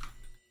gold.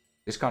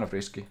 It's kind of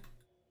risky.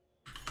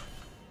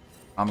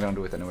 I'm gonna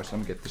do it anyways.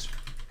 Let me get this.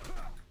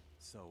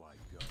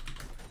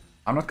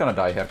 I'm not gonna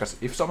die here, because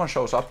if someone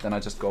shows up, then I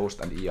just ghost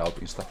and E out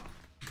instead.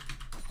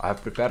 I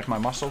have prepared my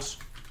muscles,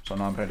 so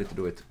now I'm ready to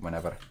do it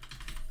whenever.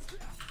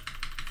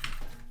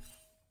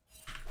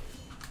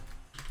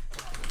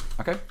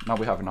 Okay, now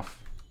we have enough.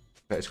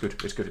 Okay, it's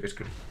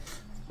good.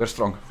 We're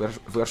strong.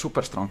 We're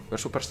super strong.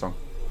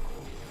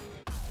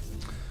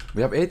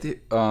 We have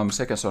 80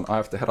 seconds on Eye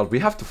of the Herald. We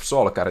have to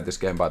solo carry this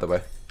game, by the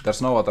way.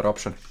 There's no other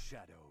option.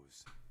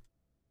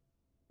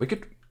 We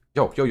could...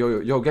 Yo,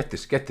 get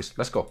this.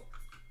 Let's go.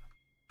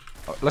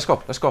 Let's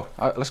go.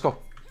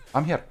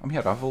 I'm here. I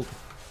have ult.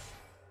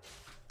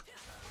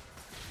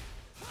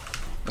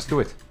 Let's do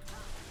it.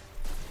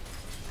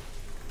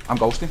 I'm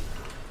ghosting.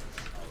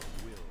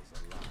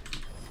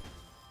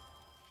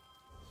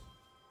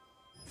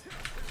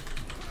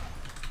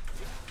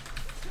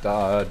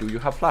 Do you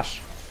have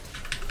flash?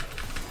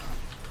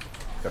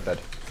 You're dead.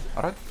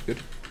 Alright, good.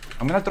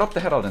 I'm gonna drop the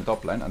Herald in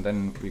top lane and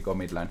then we go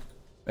mid lane.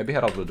 Maybe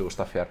Herald will do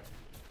stuff here.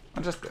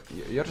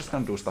 You're just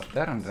gonna do stuff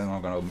there and then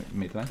I'm gonna go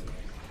mid lane.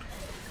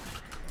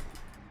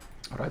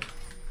 Alright.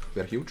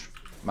 We're huge.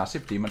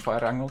 Massive demon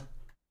fire angle.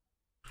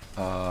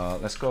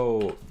 Let's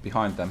go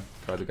behind them,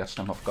 try to catch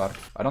them off guard.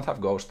 I don't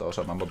have ghost though,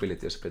 so my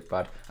mobility is a bit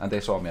bad. And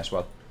they saw me as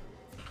well.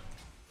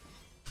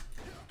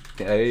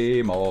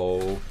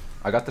 Amo.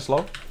 I got the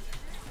slow.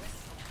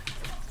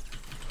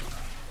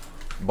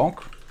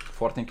 Bonk.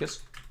 14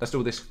 kills. Let's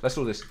do this. Let's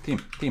do this. Team.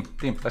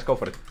 Let's go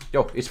for it.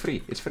 Yo, it's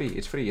free. It's free.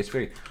 It's free. It's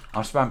free.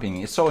 I'm spam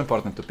pinging. It's so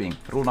important to ping.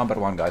 Rule number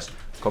 1, guys.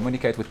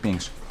 Communicate with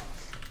pings.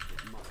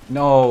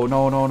 No,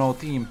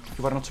 team.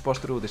 You are not supposed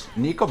to do this.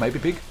 Nico, maybe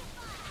big.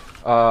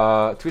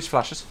 Twitch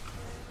flashes.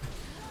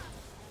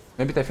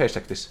 Maybe they face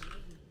check this.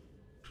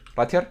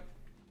 Right here.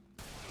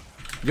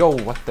 Yo,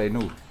 what they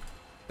knew.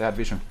 They had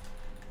vision.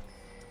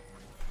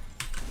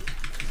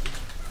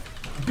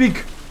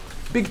 Big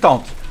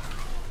taunt.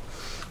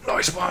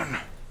 Nice one.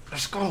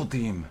 Let's go,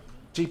 team.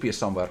 GP is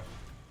somewhere.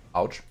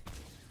 Ouch.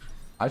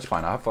 It's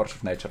fine. I have force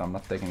of nature. I'm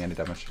not taking any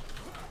damage.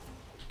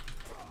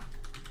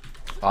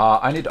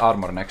 I need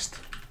armor next.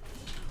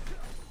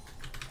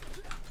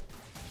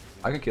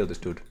 I can kill this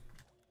dude.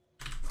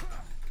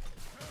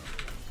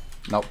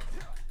 No.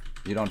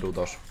 You don't do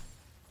those.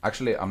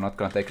 Actually, I'm not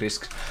gonna take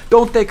risks.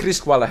 Don't take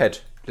risk while ahead.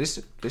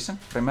 Listen.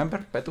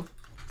 Remember, Petu.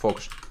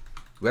 Focus.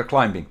 We're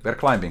climbing.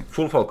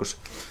 Full focus.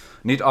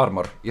 Need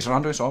armor. Is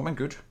Randuin's Omen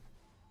good?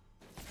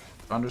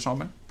 Randuin's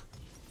Omen?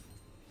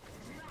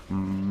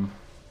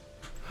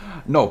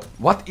 No.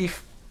 What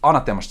if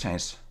Anathema's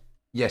change?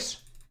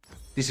 Yes.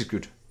 This is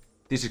good.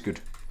 This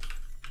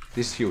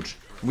is huge.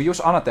 We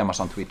use Anathemas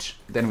on Twitch.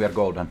 Then we are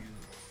golden.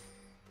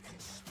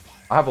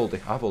 I have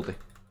ulti.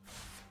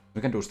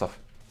 We can do stuff.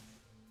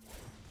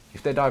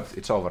 If they dive,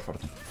 it's over for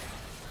them.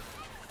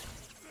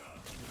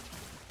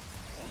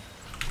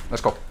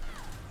 Let's go.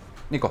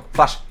 Nico,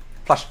 flash.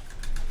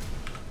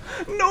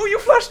 No, you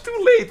flashed too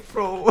late,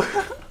 bro.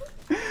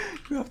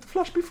 You have to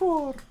flash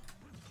before.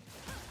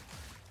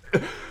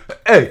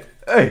 Hey.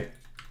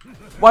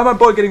 Why am my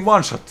boy getting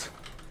one shot?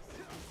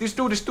 This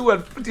dude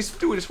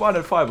is 1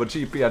 and 5 on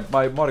GP and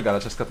my Morgana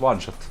just got 1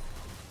 shot.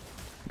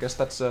 I guess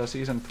that's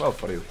season 12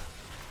 for you.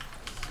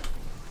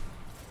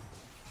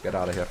 Get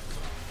out of here.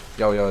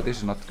 Yo, this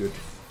is not good.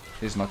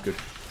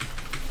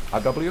 I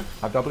have W.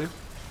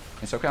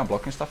 It's okay, I'm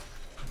blocking stuff.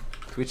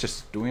 Twitch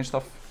is doing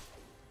stuff.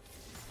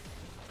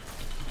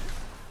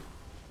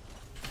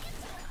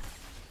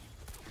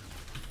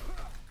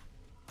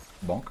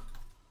 Bonk.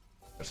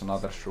 There's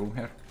another shroom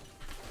here.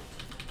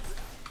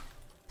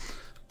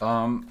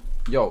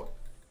 Yo,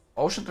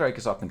 Ocean Drake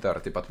is up in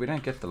 30, but we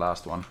didn't get the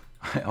last one.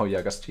 Oh yeah,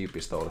 I guess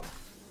GP stole it.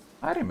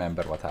 I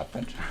remember what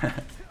happened.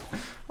 It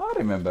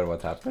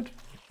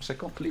was a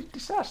complete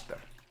disaster.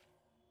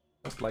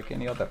 Just like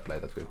any other play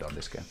that we've done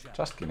this game.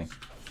 Just kidding.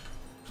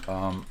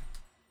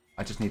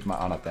 I just need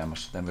my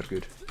Anathemas, then we're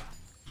good.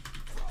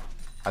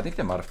 I think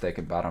they might have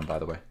taken Baron, by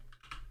the way.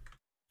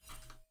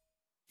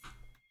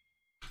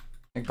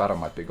 I think Baron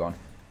might be gone.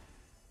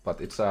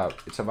 But it's a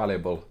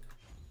valuable...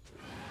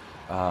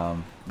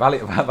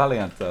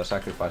 valiant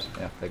sacrifice.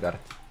 Yeah, they got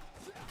it.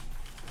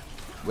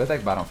 We'll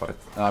take Baron for it.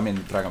 I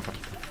mean, Dragon for it.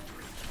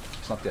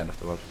 It's not the end of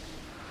the world.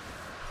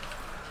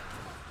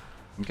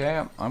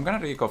 Okay, I'm gonna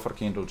recall for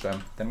Kindle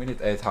Gem. Then we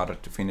need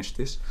 800 to finish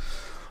this.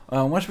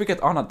 Once we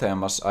get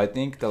Anathemas, I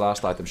think the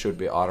last item should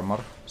be armor.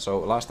 So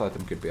last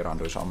item could be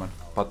Randuin's Omen.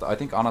 But I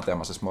think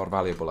Anathemas is more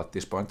valuable at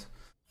this point.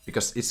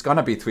 Because it's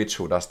gonna be Twitch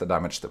who does the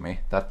damage to me.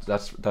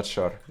 That's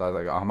sure.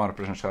 Like, I'm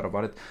 100% sure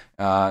about it.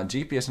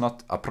 GP is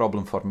not a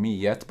problem for me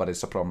yet, but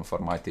it's a problem for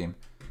my team.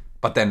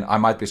 But then I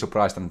might be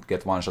surprised and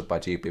get one shot by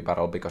GP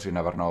barrel because you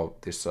never know.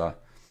 This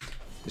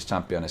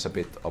champion is a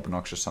bit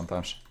obnoxious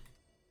sometimes.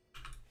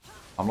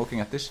 I'm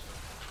looking at this.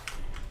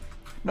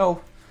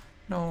 No,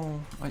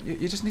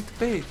 you just need to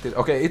bait it.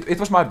 Okay, it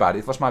was my bad.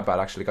 It was my bad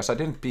actually, because I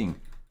didn't ping.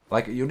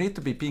 Like, you need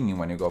to be pinging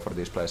when you go for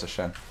these plays as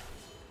Shen.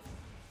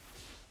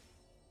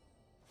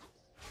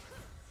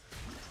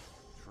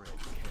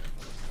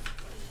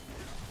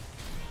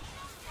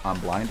 I'm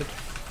blinded.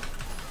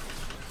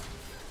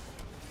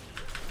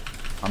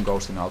 I'm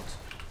ghosting out.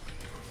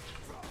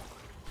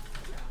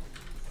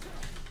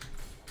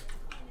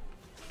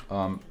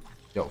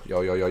 Yo.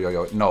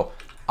 No.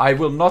 I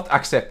will not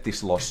accept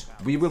this loss.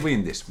 We will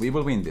win this.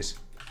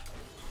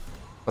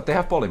 But they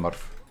have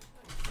polymorph.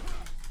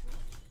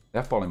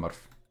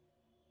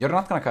 You're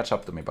not gonna catch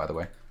up to me, by the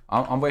way.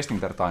 I'm wasting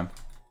their time.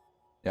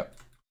 Yep.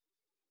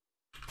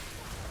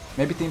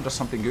 Maybe team does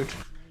something good.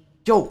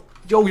 Yo.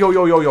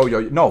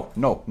 No.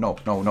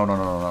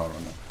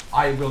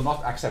 I will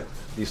not accept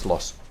this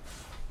loss.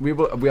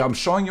 I'm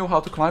showing you how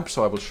to climb,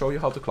 so I will show you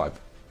how to climb.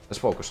 Let's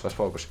focus.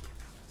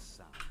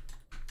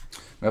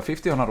 We have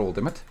 50 on our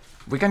ultimate.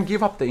 We can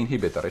give up the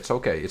inhibitor, it's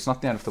okay, it's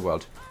not the end of the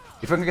world.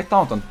 If we can get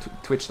taunt on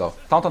Twitch though.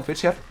 Taunt on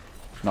Twitch here?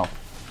 No.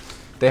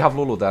 They have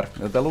Lulu there.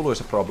 The Lulu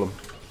is a problem.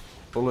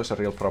 Lulu is a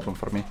real problem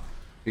for me.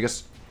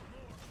 Because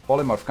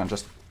Polymorph can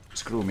just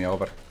screw me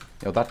over.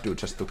 Yo, that dude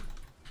just took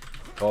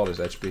all his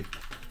HP.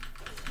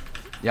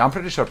 Yeah, I'm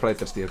pretty sure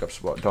plated steel caps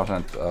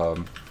doesn't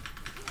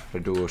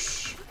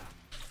reduce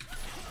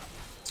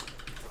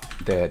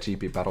the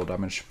GP battle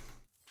damage.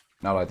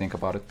 Now that I think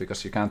about it,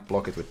 because you can't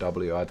block it with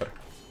W either.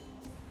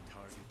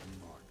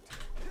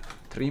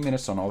 3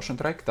 minutes on Ocean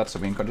Drake. That's a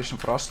win condition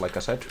for us, like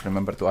I said.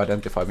 Remember to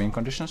identify win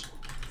conditions.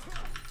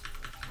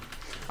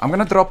 I'm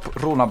gonna drop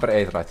rule number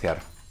 8 right here.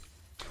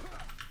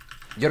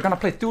 You're gonna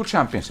play 2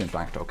 champions in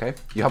ranked, okay?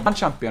 You have one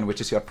champion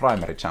which is your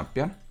primary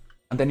champion,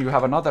 and then you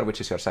have another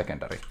which is your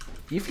secondary.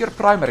 If your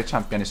primary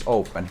champion is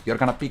open, you're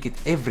gonna pick it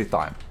every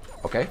time,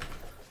 okay?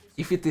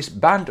 If it is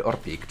banned or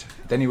picked,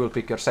 then you will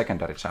pick your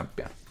secondary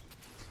champion.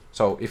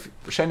 So if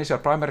Shen is your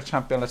primary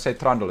champion, let's say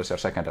Trundle is your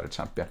secondary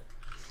champion.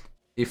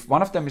 If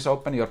one of them is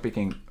open, you're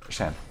picking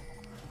Shen.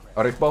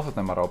 Or if both of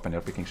them are open,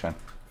 you're picking Shen.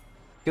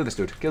 Kill this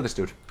dude, kill this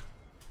dude.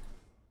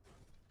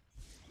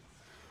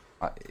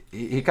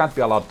 He can't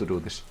be allowed to do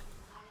this.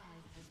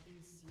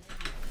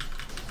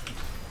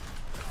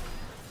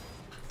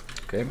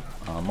 Okay,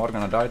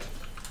 Morgana died.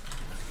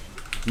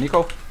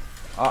 Nico,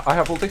 I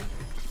have ulti.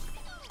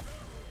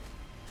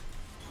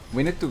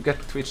 We need to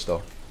get Twitch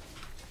though.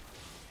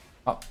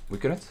 Oh, we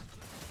couldn't.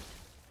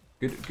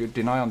 Good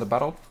deny on the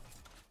battle.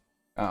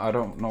 I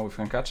don't know if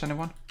we can catch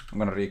anyone. I'm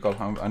gonna recall.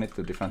 I need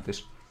to defend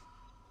this.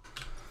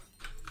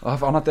 I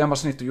have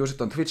anathemas, need to use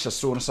it on Twitch as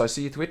soon as I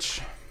see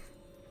Twitch.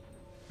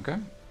 Okay,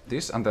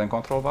 this and then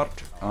control ward.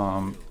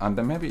 And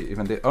then maybe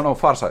even the. Oh no,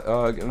 far side.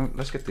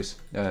 Let's get this.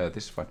 Yeah,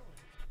 this is fine.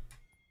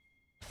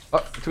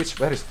 Oh, Twitch,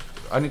 where is?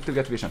 I need to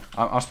get vision.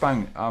 I'm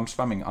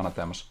spamming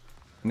anathemas.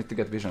 I need to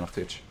get vision of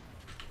Twitch.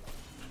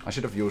 I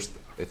should have used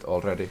it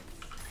already.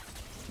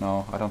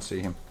 No, I don't see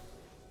him.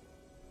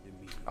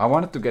 I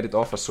wanted to get it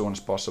off as soon as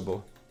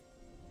possible.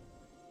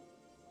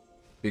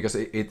 Because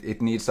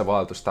it needs a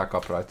while to stack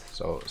up, right?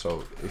 So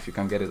if you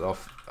can get it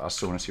off as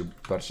soon as you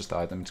purchase the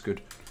item, it's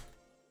good.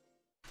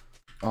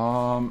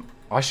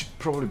 I should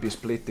probably be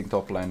splitting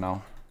top lane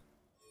now.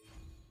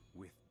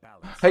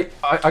 Hey,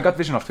 I got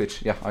vision of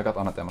Twitch. Yeah, I got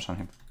anathemas on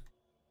him.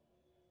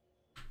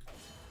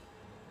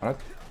 Alright.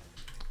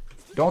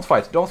 Don't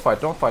fight, don't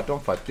fight, don't fight,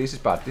 don't fight. This is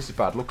bad, this is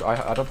bad. Look,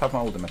 I don't have my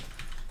ultimate.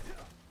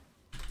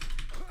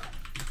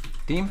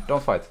 Team,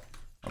 don't fight.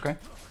 Okay?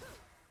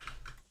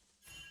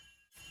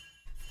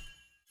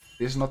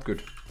 This is not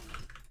good.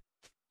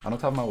 I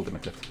don't have my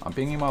ultimate yet. I'm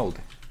pinging my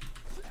ulti.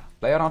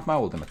 Play around my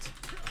ultimate.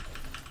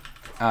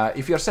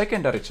 If your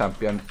secondary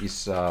champion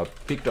is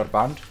picked or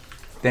banned,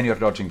 then you're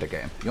dodging the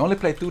game. You only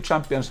play 2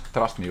 champions,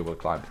 trust me, you will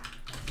climb.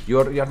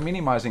 You're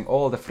minimizing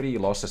all the free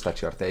losses that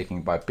you're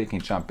taking by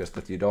picking champions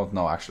that you don't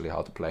know actually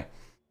how to play.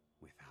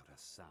 Without a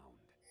sound.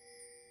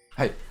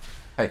 Hey,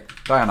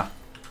 Diana.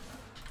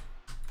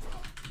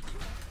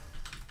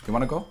 You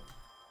wanna go?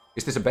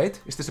 Is this a bait?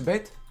 Is this a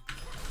bait?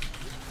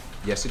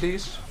 Yes, it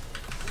is.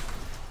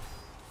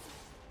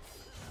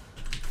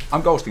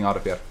 I'm ghosting out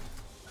of here.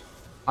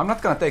 I'm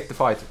not gonna take the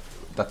fight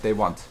that they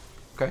want,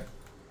 okay?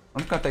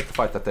 I'm not gonna take the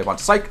fight that they want.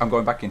 Psych! I'm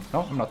going back in.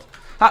 No, I'm not.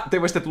 Ha! They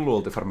wasted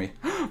Lulu ulti for me.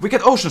 We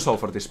get Ocean Soul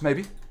for this,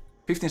 maybe.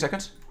 15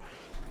 seconds.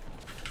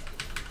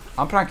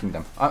 I'm pranking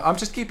them. I'm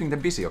just keeping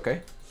them busy,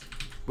 okay?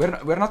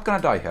 We're not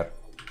gonna die here.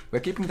 We're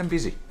keeping them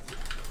busy.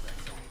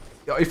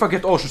 If I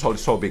get Ocean Soul,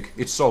 it's so big.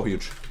 It's so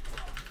huge.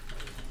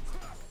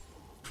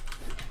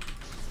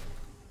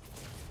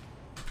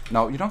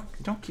 No, you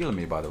don't kill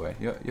me, by the way.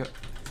 You.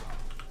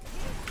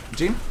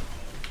 Jin?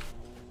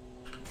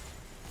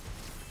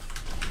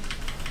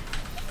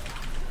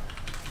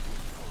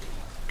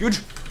 Good.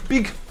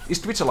 Big.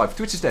 Is Twitch alive?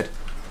 Twitch is dead.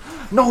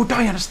 No,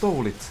 Diana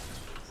stole it.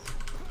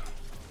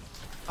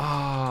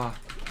 I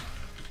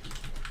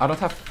don't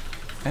have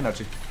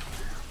energy.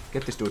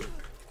 Get this dude.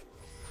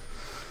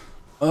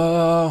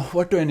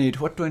 What do I need?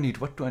 What do I need?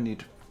 What do I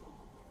need?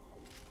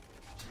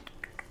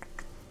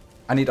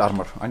 I need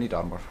armor. I need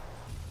armor.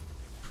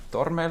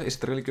 Tormail, is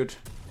it really good?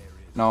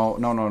 No.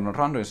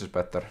 Randuin is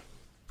better.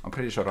 I'm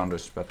pretty sure Randuin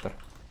is better.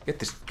 Get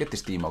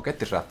this Teemo. Get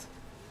this rat.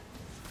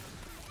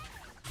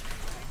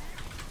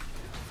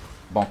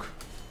 Bonk.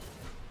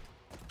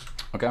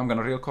 Okay, I'm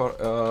gonna real core.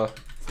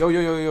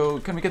 Yo.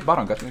 Can we get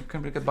Baron?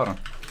 Can we get Baron?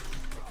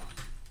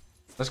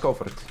 Let's go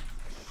for it.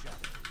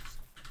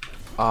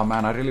 Ah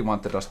man, I really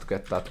wanted us to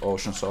get that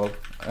Ocean Soul.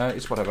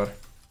 It's whatever.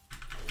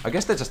 I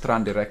guess they just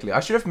ran directly. I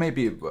should have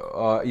maybe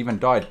even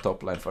died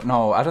top lane for.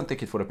 No, I don't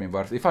think it would have been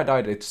worth it. If I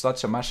died, it's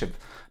such a massive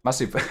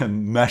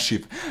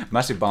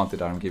bounty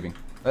that I'm giving.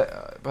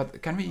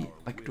 But can we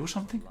like do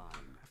something?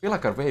 I feel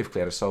like our wave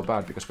clear is so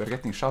bad because we're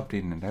getting shoved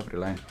in every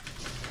lane.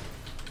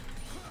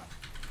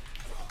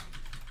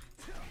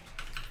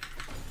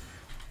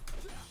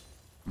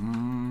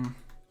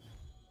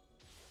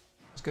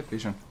 Let's get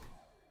vision.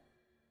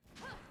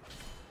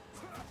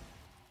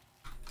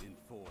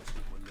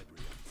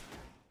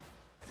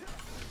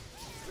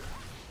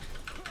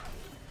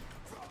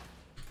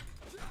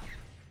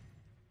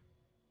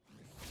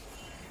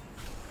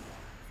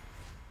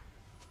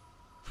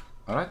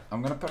 Alright,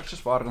 I'm gonna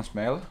purchase Warden's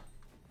Mail.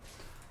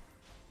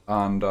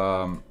 And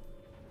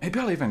maybe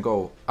I'll even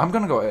go. I'm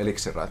gonna go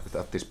Elixir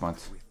at this point.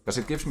 Because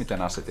it gives me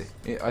tenacity.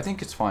 I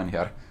think it's fine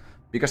here.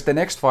 Because the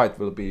next fight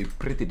will be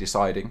pretty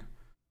deciding.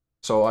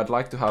 So I'd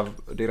like to have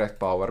direct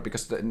power.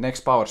 Because the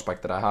next power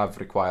spike that I have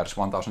requires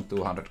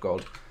 1200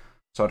 gold.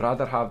 So I'd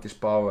rather have this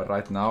power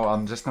right now.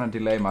 I'm just gonna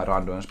delay my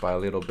Randuins by a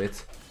little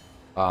bit.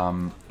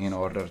 in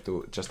order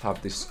to just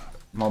have this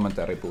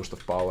momentary boost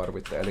of power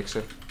with the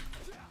elixir.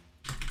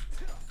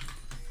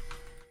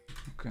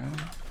 Okay.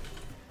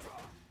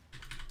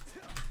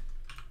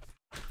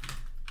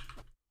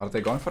 Are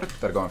they going for it?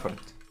 They're going for it.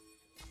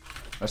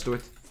 Let's do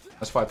it.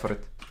 Let's fight for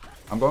it.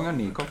 I'm going on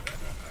Nico.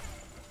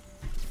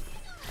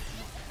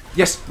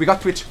 Yes, we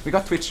got Twitch. We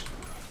got Twitch.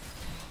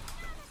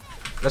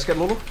 Let's get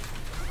Lulu.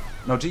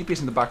 No, GP's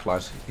in the back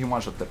lines. He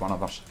one-shotted one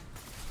of us.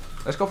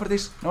 Let's go for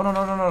this. No, no,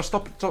 no, no, no.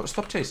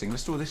 Stop chasing.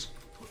 Let's do this.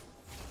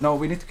 No,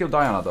 we need to kill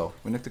Diana though.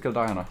 We need to kill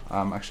Diana.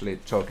 I'm actually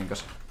joking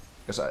because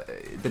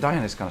the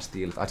Diana is gonna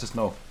steal it. I just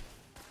know.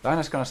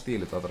 Diana's gonna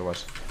steal it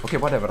otherwise. Okay,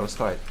 whatever. Let's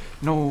try it.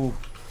 No.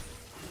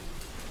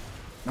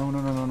 No,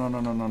 no, no, no, no,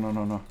 no, no, no,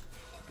 no, no.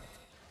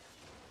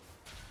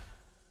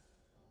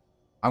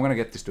 I'm gonna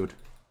get this dude.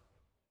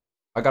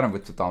 I got him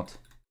with the taunt.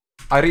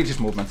 I read his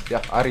movement.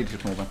 Yeah, I read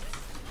his movement.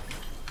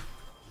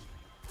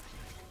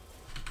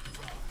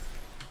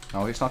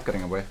 No, he's not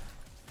getting away.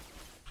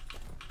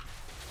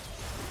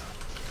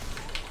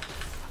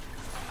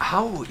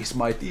 How is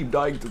my team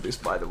dying to this,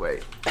 by the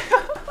way?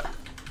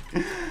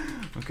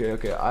 Okay,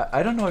 okay.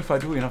 I don't know if I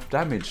do enough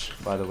damage,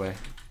 by the way.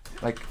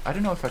 Like, I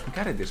don't know if I can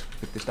carry this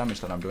with this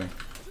damage that I'm doing.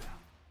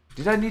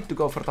 Did I need to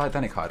go for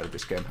Titanic Hider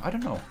this game? I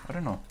don't know. I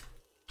don't know.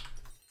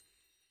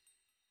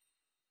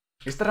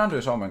 Is the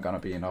Randuin's Omen gonna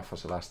be enough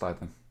as the last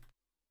Titan?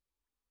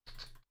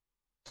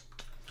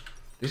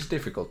 This is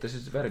difficult. This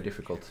is very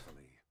difficult.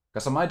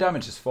 Because my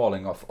damage is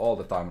falling off all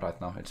the time right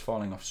now. It's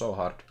falling off so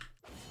hard.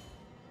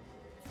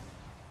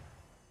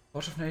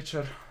 Force of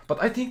Nature.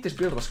 But I think this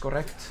build was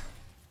correct.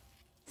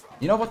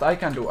 You know what I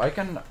can do? I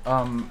can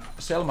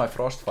sell my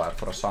Frostfire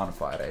for a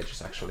Sunfire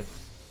Aegis actually.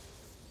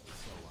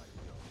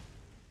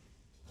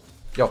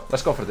 Yo,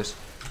 let's go for this.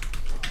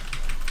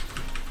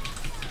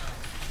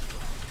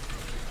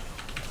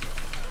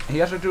 He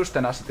has reduced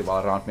tenacity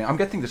while around me. I'm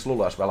getting this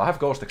Lulu as well. I have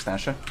Ghost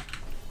Extension.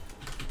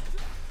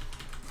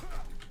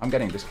 I'm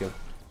getting this kill.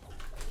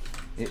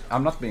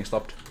 I'm not being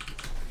stopped.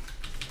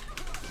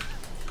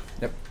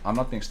 Yep, I'm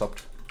not being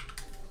stopped.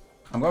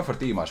 I'm going for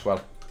Teemo as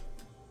well.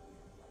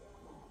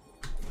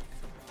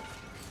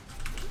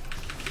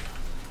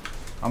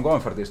 I'm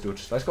going for these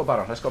dudes. Let's go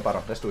Baron, let's go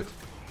Baron, let's do it.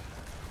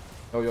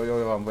 Yo, yo, yo,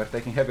 yo, we're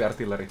taking heavy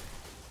artillery.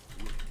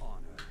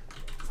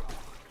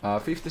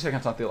 50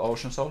 seconds until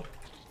Ocean Soul.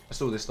 Let's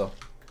do this though.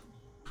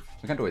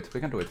 We can do it, we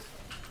can do it.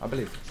 I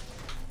believe.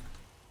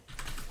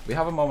 We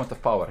have a moment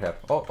of power here.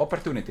 Oh,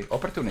 opportunity,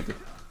 opportunity.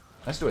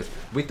 Let's do it.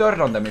 We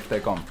turn on them if they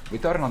come. We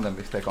turn on them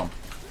if they come.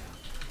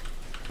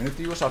 We need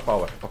to use our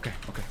power. Okay,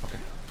 okay, okay.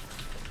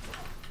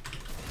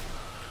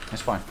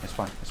 It's fine, it's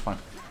fine, it's fine.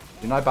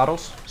 Deny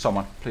battles?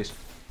 Someone, please.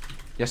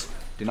 Yes,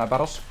 deny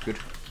battles. Good.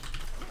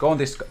 Go on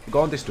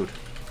this dude.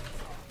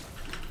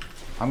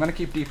 I'm gonna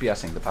keep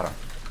DPSing the Baron.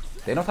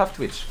 They don't have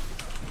Twitch.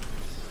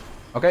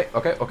 Okay,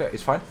 okay, okay.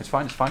 It's fine, it's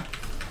fine, it's fine.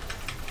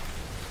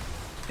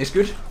 It's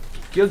good.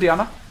 Kill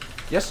Diana.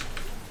 Yes.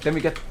 Then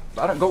we get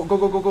Baron. Go, go,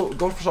 go, go, go.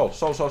 Go for soul.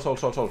 Soul, soul, soul,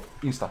 soul, soul.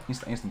 Insta,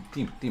 insta, instant.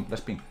 Team,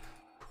 let's ping.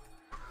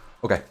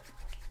 Okay.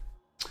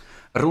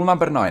 Rule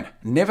number 9.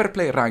 Never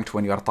play ranked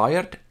when you are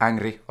tired,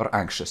 angry, or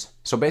anxious.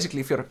 So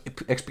basically, if you're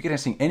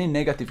experiencing any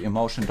negative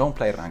emotion, don't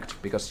play ranked.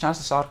 Because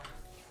chances are,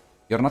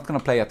 you're not gonna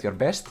play at your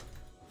best.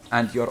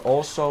 And you're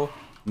also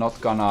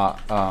not gonna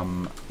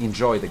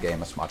enjoy the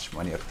game as much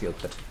when you're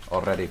tilted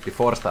already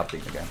before starting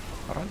the game.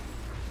 Alright?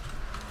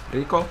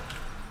 Recall.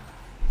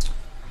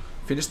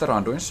 Finish the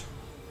Randuins.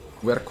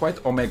 We're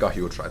quite Omega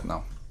huge right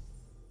now.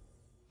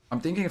 I'm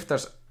thinking if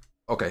there's...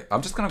 Okay,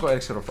 I'm just gonna go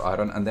Elixir of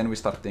Iron and then we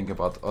start thinking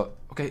about...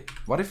 okay,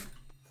 what if...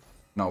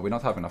 No, we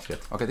don't have enough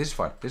yet. Okay, this is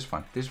fine. This is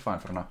fine. This is fine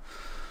for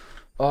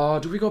now.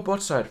 Do we go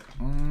bot side?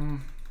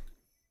 I'm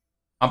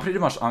pretty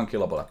much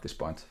unkillable at this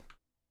point.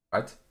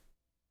 Right?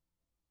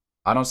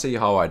 I don't see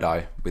how I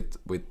die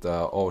with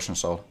Ocean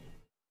Soul.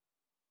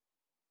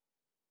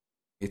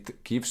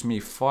 It gives me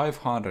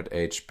 500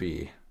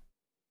 HP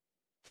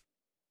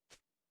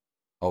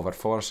over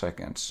 4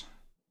 seconds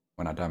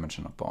when I damage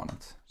an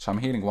opponent. So I'm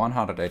healing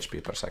 100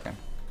 HP per second.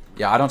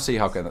 Yeah, I don't see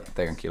how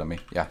they can kill me.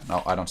 Yeah,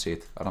 no, I don't see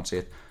it. I don't see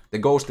it. The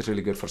Ghost is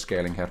really good for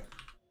scaling here.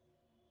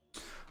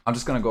 I'm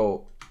just gonna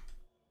go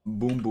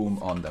boom boom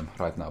on them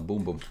right now.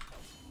 Boom boom.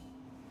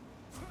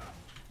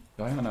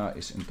 Diana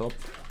is in top.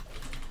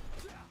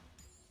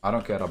 I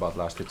don't care about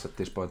last hits at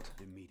this point.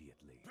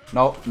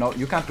 No, no,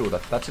 you can't do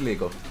that. That's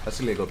illegal. That's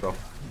illegal, bro.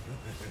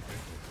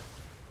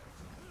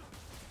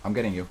 I'm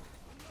getting you.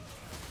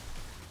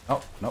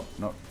 No, no,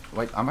 no.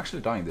 Wait, I'm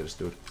actually dying to this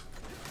dude.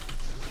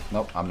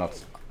 No, I'm not.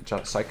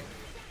 Just psych.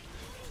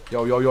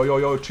 Yo, yo, yo, yo,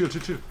 yo, chill,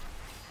 chill, chill.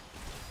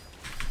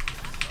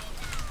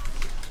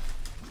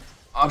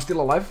 I'm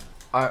still alive.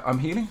 I'm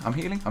healing, I'm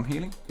healing, I'm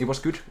healing. It was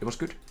good, it was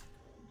good.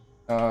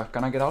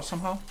 Can I get out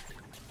somehow?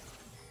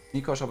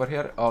 Nico's over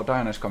here. Oh,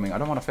 Diana is coming. I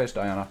don't want to face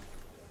Diana.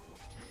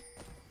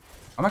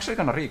 I'm actually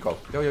gonna recall.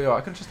 Yo, yo, yo,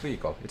 I can just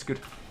recall. It's good.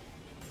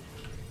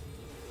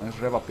 Let's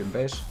rev up in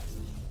base.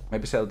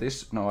 Maybe sell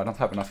this. No, I don't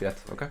have enough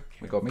yet. Okay,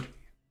 we go mid.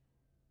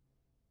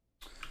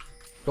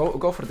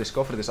 Go for this,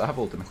 go for this. I have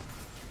ultimate.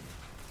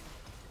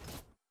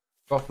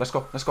 Go, let's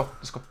go, let's go,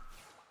 let's go.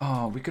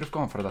 Oh, we could have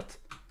gone for that.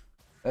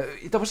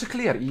 That was a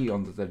clear E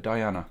on the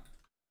Diana.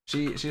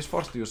 She's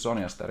forced to use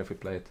Sonya's there if we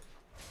play it.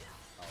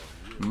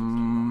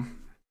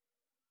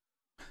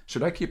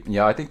 Should I keep...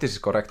 Yeah, I think this is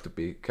correct to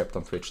be kept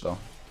on Twitch though.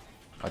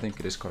 I think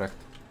it is correct.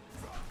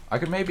 I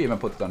could maybe even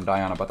put it on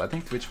Diana, but I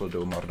think Twitch will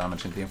do more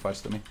damage in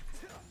teamfights to me.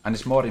 And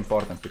it's more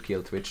important to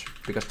kill Twitch,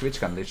 because Twitch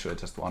can literally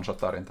just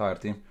one-shot our entire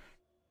team.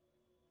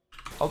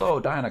 Although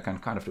Diana can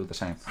kind of do the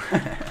same.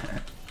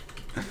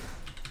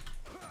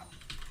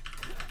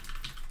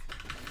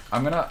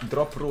 I'm gonna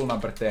drop rule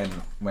number 10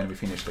 when we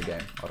finish the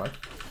game, alright?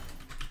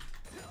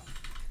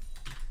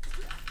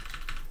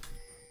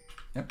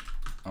 Yep,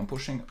 I'm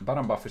pushing.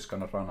 Baron buff is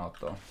gonna run out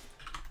though.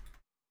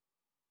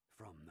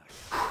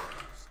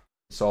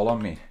 It's all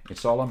on me,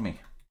 it's all on me.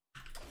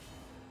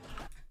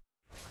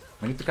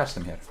 We need to catch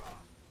them here.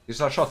 This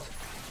is our shot,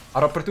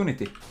 our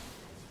opportunity.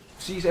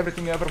 Seize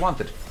everything you ever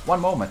wanted. One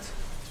moment.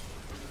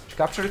 Just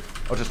capture it,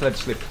 or just let it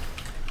slip.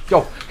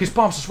 Yo, his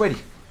palms are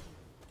sweaty.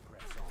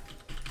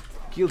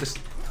 Kill this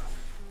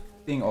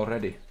thing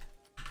already.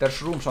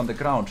 There's rooms on the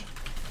ground.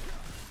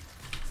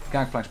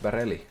 Gangplank's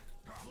Barelli.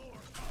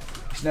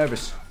 He's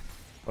nervous,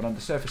 but on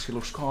the surface he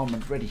looks calm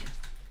and ready.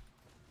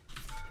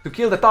 To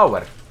kill the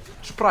tower.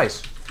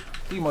 Surprise!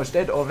 Timo is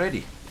dead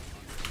already.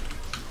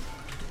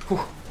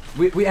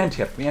 Whew. We end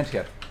here, we end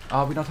here.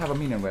 We don't have a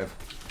minion wave.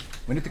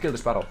 We need to kill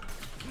this battle.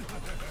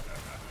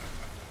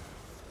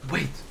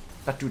 Wait!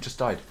 That dude just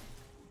died.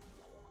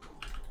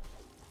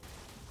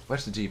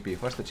 Where's the GP?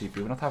 Where's the GP?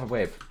 We don't have a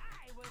wave.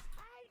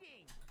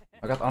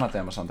 I got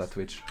anathemas on that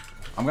Twitch.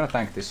 I'm gonna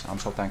tank this. I'm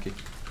so tanky.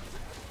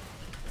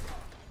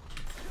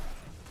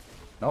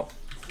 No,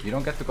 you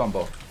don't get the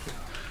combo.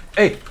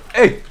 Hey!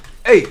 Hey!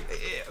 Hey!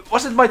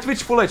 Wasn't my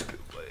Twitch full HP?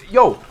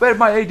 Yo, where'd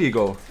my AD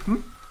go?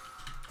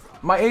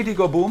 My AD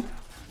go boom?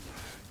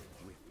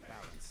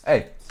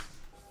 Hey!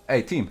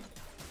 Hey, team.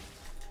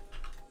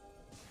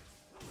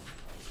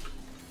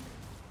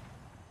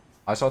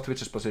 I saw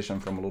Twitch's position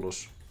from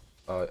Lulu's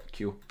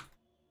Q.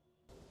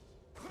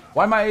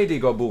 Why my AD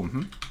go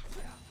boom,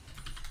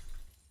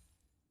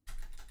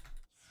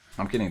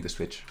 I'm killing this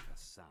Twitch.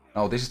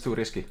 No, this is too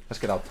risky. Let's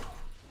get out.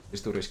 This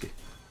is too risky.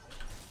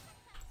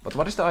 But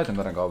what is the item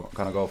that I'm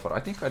gonna go for?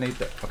 I think I need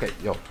the... Okay,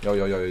 yo,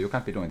 you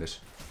can't be doing this.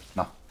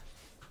 No.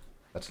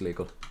 That's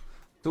legal.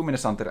 2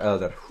 minutes until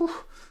Elder.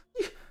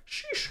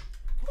 Sheesh.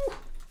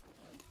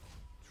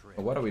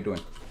 Oh, what are we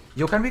doing?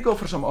 Yo, can we go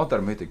for some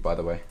other mythic, by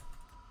the way?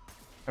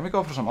 Can we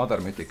go for some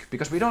other mythic?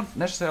 Because we don't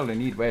necessarily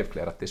need wave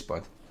clear at this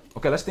point.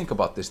 Okay, let's think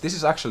about this. This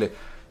is actually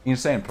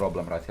insane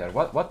problem right here.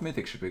 What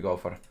mythic should we go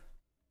for?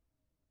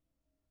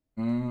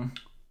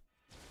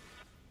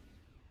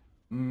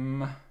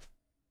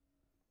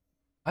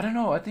 I don't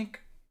know, I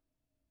think...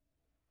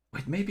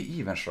 Wait, maybe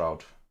Even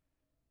Shroud.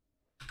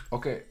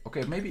 Okay,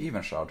 maybe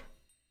Even Shroud.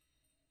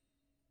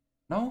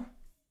 No?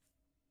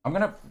 I'm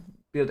gonna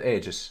build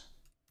Aegis.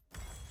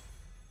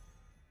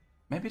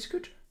 Maybe it's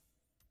good.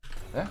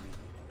 Yeah?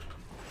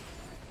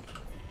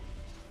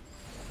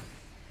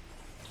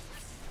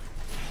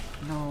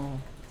 No,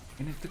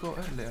 you need to go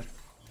earlier.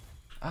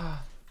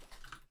 Ah,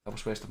 that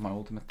was waste of my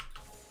ultimate.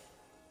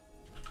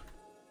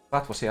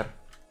 That was here.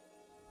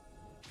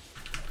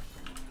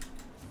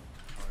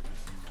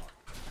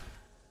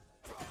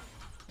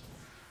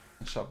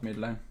 Shove mid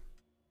lane.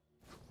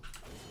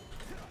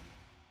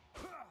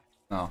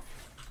 No.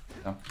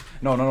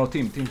 No,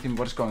 team,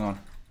 what is going on?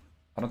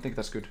 I don't think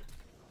that's good.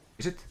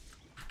 Is it?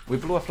 We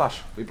blew a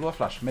flash.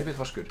 Maybe it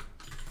was good.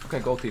 Okay,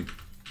 go team.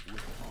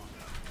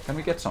 Can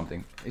we get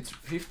something? It's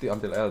 50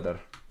 until Elder.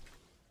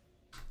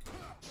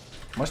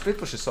 My split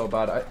push is so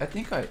bad. I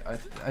think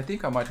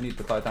I might need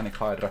the Titanic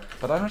Hydra,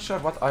 but I'm not sure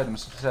what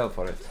items to sell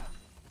for it.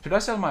 Should I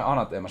sell my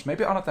Anathemas?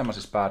 Maybe Anathemas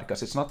is bad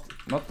because it's not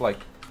like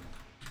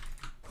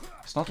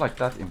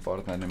that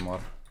important anymore,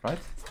 right?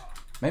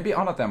 Maybe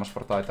Anathemas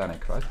for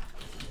Titanic, right?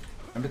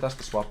 Maybe that's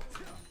the swap.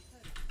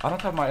 I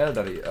don't have my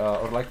Elder,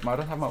 or like I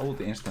don't have my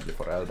ulti instantly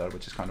for Elder,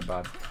 which is kind of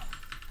bad.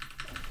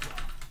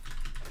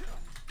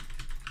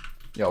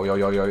 Yo,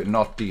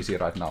 not DC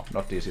right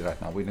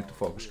now. We need to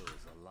focus.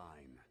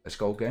 Let's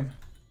go, game.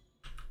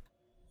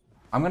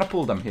 I'm gonna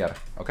pull them here,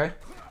 okay?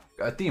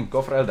 Team,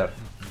 go for Elder.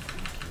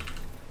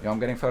 Yeah, I'm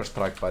getting first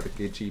strike by the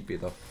GP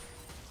though.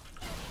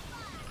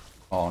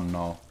 Oh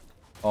no.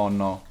 Oh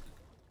no.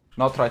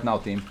 Not right now,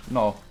 team.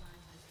 No.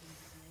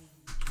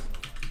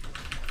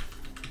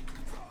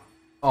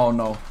 Oh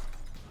no.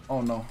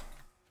 Oh no.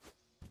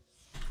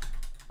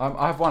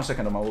 I have 1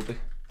 second on my ulti.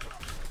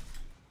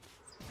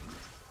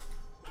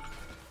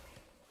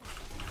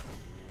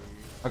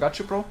 I got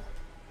you, bro.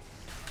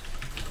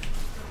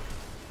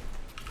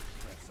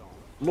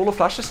 Lulu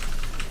flashes.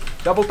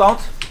 Double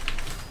taunt.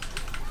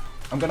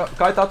 I'm gonna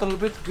kite out a little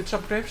bit. Good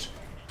job, Graves.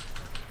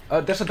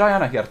 There's a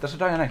Diana here.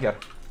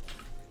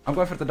 I'm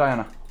going for the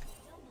Diana.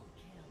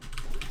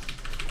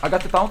 I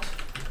got the taunt.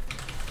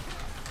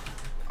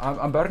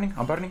 I'm burning.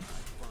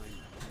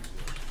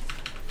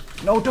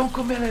 No, don't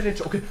come melee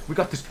range. Okay, we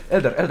got this.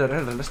 Elder.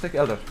 Let's take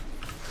Elder.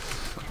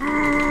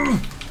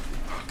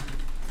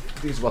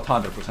 This is what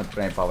 100%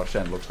 brain power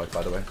Shen looks like,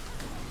 by the way.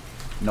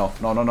 No.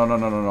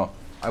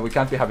 We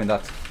can't be having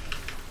that.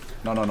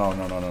 No,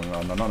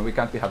 we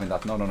can't be having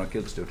that. No,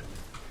 kill this dude.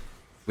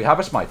 We have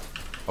a smite.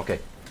 Okay.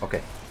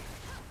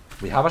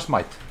 We have a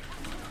smite.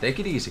 Take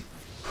it easy.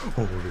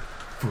 Holy.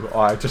 Oh,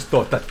 I just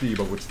thought that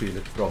Diva would steal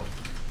it, bro.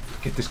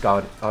 Get this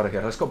guy out of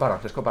here. Let's go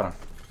Baron.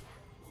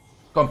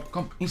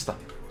 Come, insta.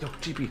 Yo,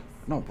 GP.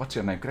 No, what's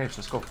your name? Graves,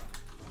 let's go.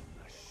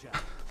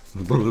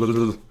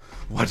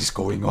 What is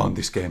going on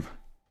this game?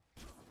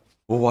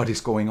 What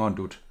is going on,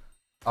 dude?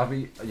 Are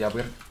we... Yeah,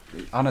 we're...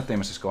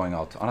 Anathemas is going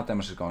out. I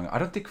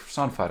don't think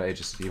Sunfire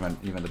Age is even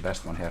the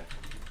best one here.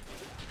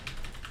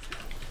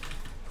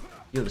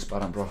 Kill this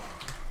Baron, bro.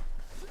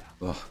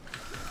 Ugh.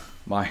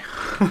 My.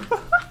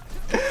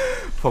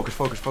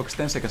 Focus.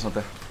 10 seconds on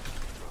the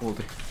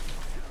ulti.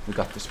 We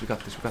got this.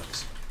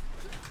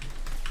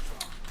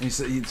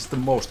 It's the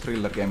most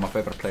thriller game I've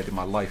ever played in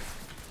my life.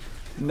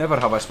 Never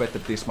have I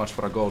sweated this much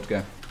for a gold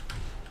game.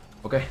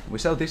 Okay, we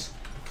sell this.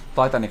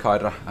 Titanic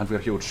Hydra, and we're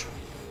huge.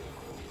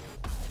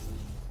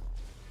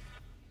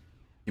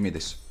 Give me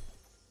this.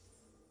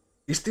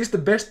 Is this the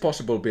best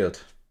possible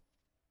build?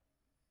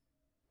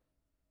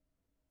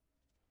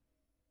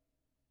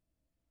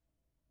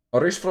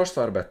 Or is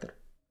Frostfire better?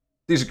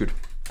 This is good.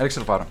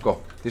 Elixir Fire,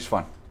 go. This is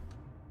fine.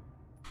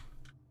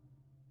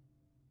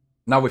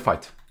 Now we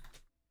fight.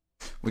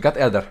 We got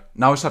Elder.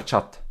 Now it's our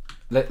chat.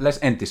 Let's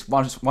end this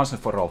once and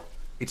for all.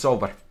 It's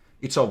over.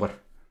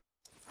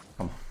 Come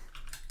on.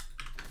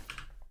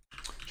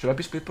 Should I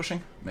be split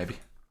pushing? Maybe.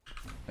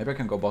 Maybe I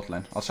can go bot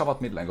lane. I'll shove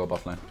out mid lane, go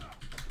bot lane.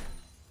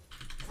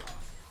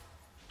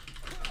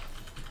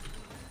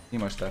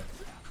 Teemo is there.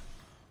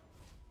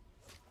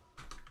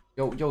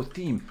 Yo,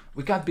 team.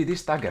 We can't be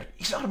this staggered.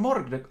 Is our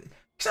Morgana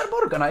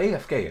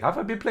AFK? Have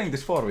I been playing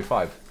this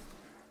 4v5?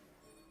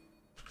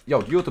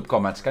 Yo, YouTube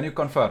comments, can you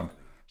confirm?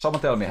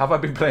 Someone tell me, have I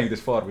been playing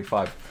this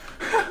 4v5?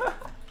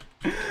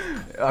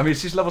 I mean,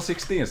 she's level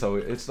 16, so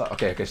it's not...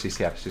 Okay, she's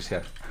here.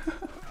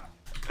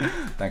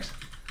 Thanks,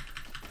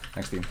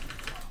 team.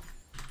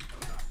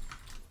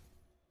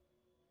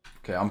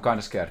 Okay, I'm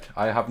kinda scared.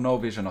 I have no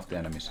vision of the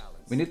enemies.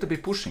 We need to be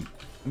pushing.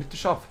 We need to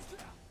shove.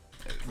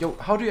 Yo,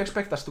 how do you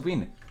expect us to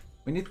win?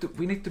 We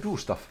need to do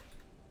stuff.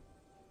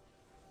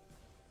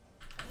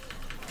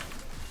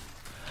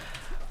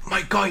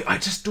 My guy, I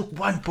just took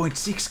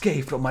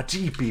 1.6k from a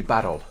GP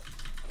battle.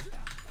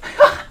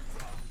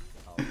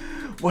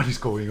 What is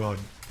going on?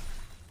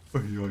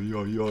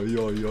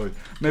 Oi.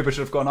 Maybe I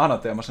should have gone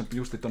Anathemas and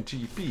used it on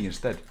GP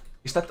instead.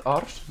 Is that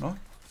ours? No?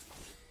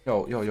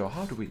 Yo,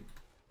 how do we...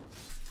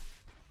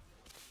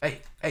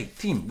 Hey,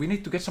 team, we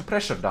need to get some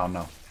pressure down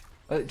now.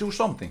 Do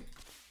something.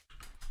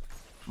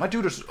 My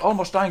dude is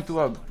almost dying to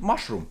a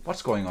mushroom.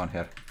 What's going on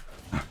here?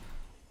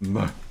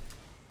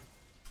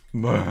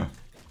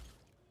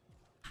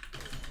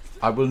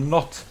 I will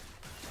not.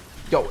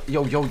 Yo,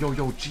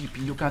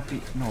 GP, you can't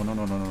be... No.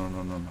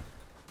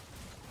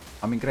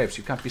 I mean, Graves,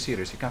 you can't be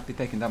serious. You can't be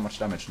taking that much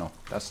damage now.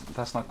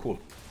 That's not cool.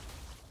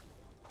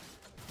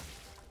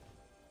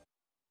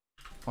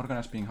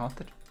 Morgana is being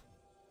hunted.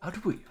 How do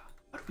we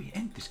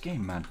end this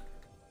game, man?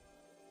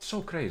 It's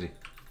so crazy.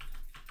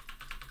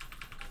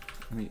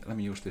 Let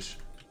me use this.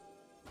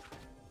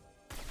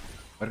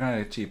 We're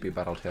gonna get GP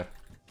battled here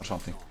or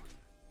something.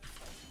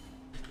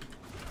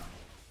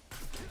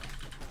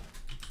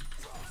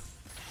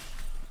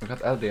 We got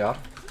LDR.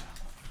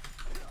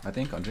 I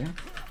think on Jin.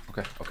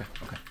 Okay.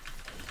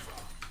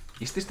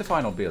 Is this the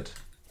final build?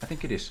 I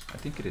think it is.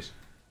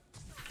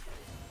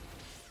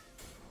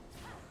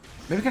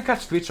 Maybe we can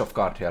catch Twitch off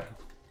guard here.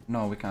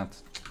 No, we can't.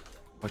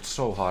 Oh, it's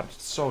so hard.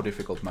 It's so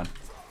difficult, man.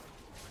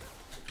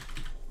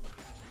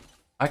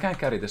 I can't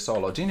carry this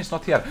solo. Jin is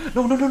not here.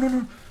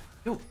 No.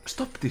 Yo,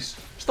 stop this.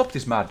 Stop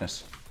this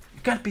madness. You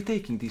can't be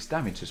taking these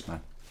damages,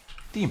 man.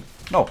 Team.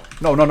 No.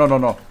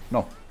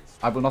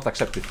 I will not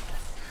accept it.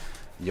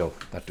 Yo,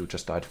 that dude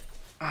just died.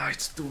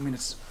 It's 2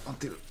 minutes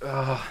until...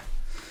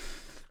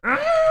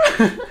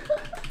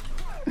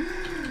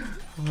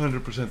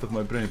 100% of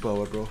my brain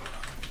power, bro.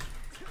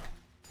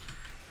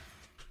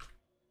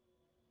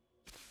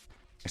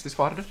 Is this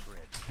Varder?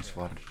 It's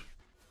Varder.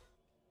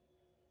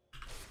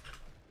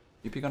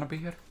 EP gonna be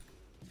here?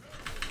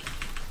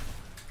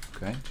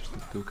 Okay, just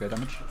 2k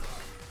damage.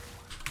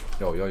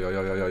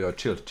 Yo,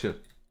 chill.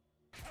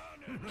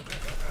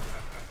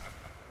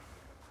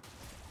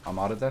 I'm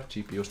out of there,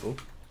 GP used ult.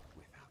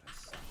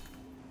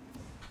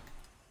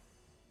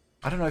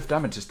 I don't know if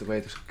damage is the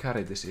way to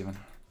carry this even.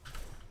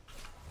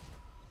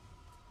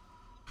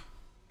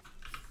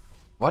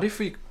 What if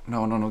we...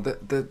 No,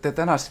 the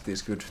tenacity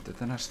is good.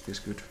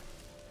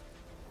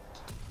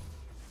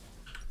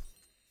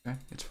 Okay,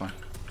 it's fine.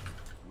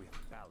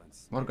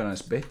 Morgana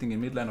is baiting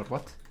in mid lane or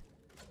what?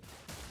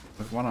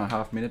 With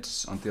 1.5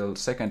 minutes until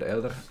second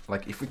Elder.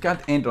 Like, if we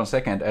can't end on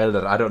second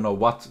Elder, I don't know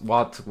what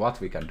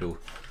we can do.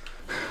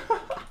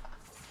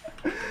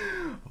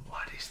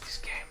 What is this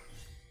game?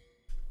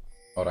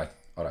 Alright.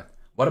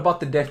 What about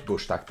the death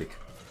bush tactic?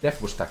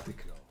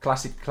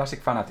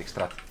 Classic fanatic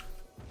strat.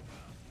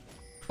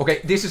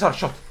 Okay, this is our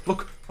shot.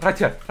 Look, right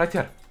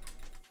here.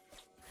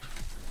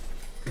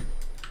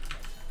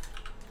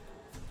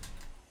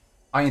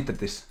 I entered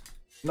this.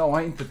 No,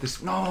 I entered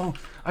this. No!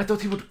 I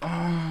thought he would...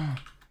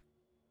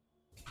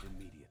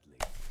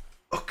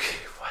 Okay,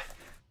 what?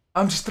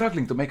 I'm just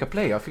struggling to make a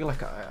play. I feel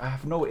like I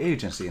have no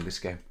agency in this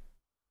game.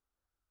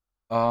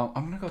 I'm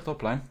gonna go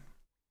top lane.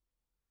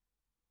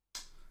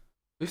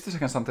 50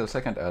 seconds until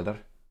second Elder.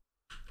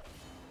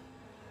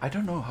 I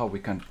don't know how we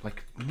can...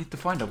 Like, we need to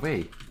find a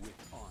way.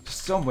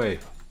 Just some way.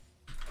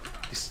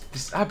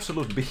 This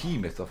absolute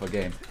behemoth of a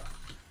game.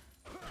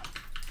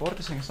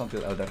 40 seconds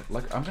until Elder.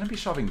 Like, I'm gonna be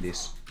shoving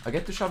this. I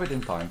get to shove it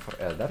in time for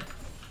Elder.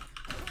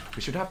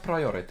 We should have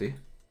priority.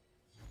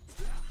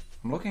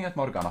 I'm looking at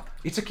Morgana.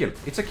 It's a kill.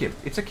 It's a kill.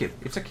 It's a kill.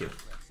 It's a kill.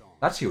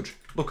 That's huge.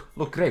 Look,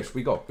 look, Graves.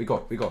 We go. We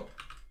go. We go.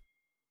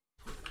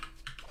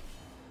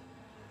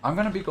 I'm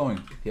gonna be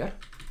going here.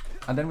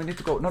 And then we need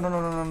to go. No, no,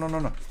 no, no, no, no, no,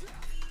 no.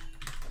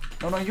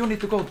 No, no, you need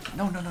to go.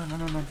 No, no, no, no,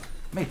 no, no.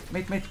 Mate,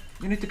 mate, mate.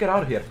 You need to get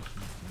out of here.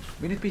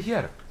 We need to be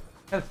here.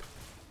 Help.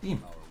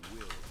 Team.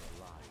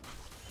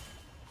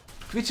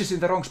 Twitch is in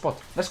the wrong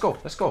spot. Let's go.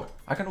 Let's go.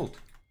 I can ult.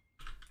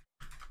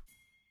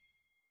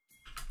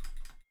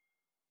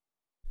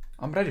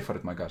 I'm ready for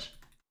it, my guys.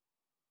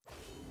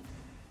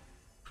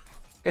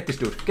 Get this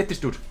dude. Get this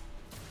dude.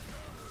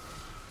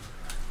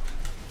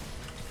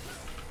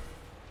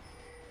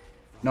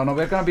 No, no,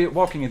 we're gonna be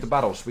walking into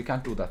battles. We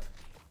can't do that.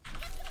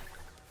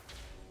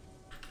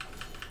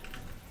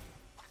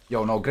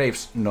 Yo, no,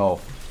 Graves. No.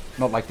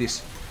 Not like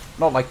this.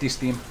 Not like this,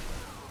 team.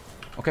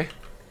 Okay.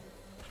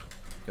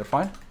 You're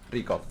fine.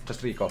 Recall.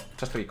 Just recall.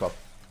 Just recall.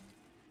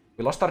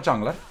 We lost our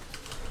jungler.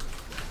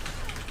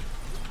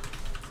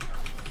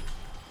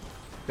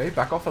 Okay,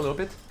 back off a little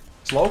bit.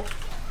 Slow.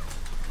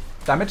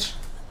 Damage.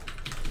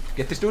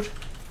 Get this dude.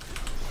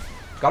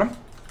 Got him.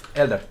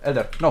 Elder.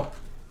 Elder. No.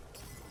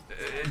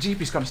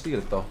 GP's gonna steal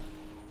it though.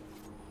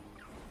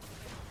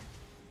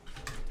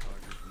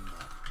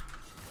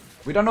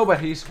 We don't know where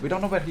he is. We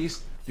don't know where he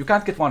is. You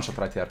can't get one shot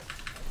right here.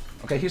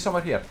 Okay, he's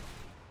somewhere here.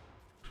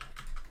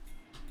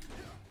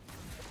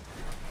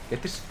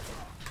 Get this.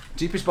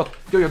 GP spot.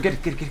 Yo, yo, get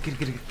it, get it, get it, get it,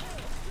 get it.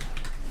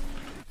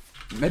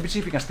 Maybe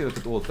GP can steal it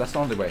with ult. That's the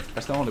only way.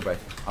 That's the only way.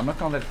 I'm not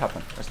gonna let it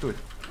happen. Let's do it.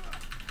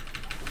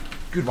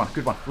 Good one,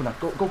 good one, good one.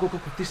 Go, go, go, go,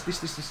 go. This.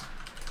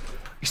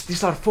 Is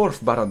this our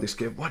fourth battle in this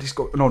game? What is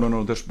going? No, no,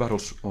 no. There's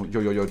battles. Oh, yo,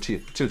 yo, yo.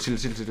 Chill, chill, chill,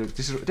 chill, chill.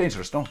 This is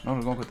dangerous. No, no,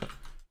 no, don't go with that.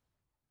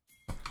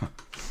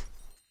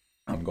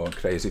 I'm going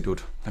crazy,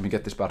 dude. Let me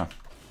get this battle.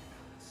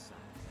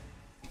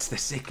 It's the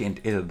second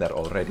Elder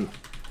already.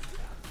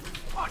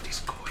 What is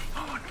going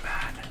on,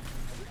 man?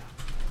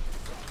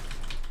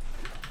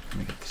 Let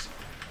me get this.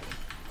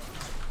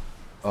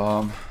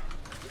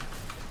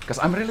 Because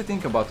I'm really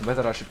thinking about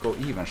whether I should go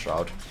even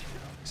Shroud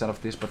instead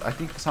of this, but I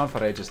think the Sound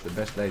for Age is the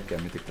best late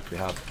game mythic that we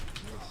have.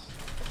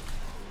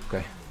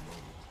 Okay.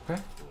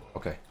 Okay.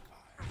 Okay.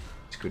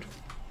 It's good.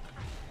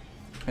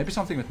 Maybe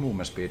something with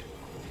movement speed.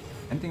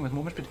 Anything with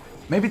movement speed?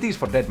 Maybe these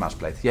for Dead Man's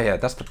Plate. Yeah, yeah,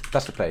 that's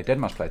the play. Dead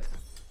Man's Plate.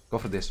 Go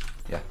for this.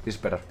 Yeah, this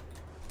is better.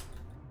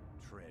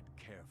 Tread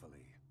carefully.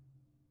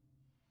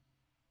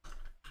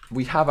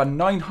 We have a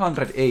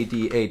 900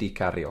 AD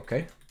carry,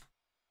 okay?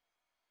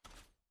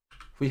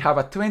 We have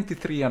a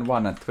 23 and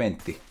 1 and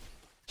 20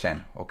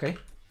 Shen, okay?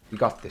 We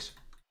got this.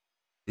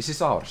 This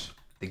is ours.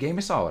 The game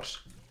is ours.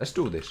 Let's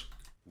do this.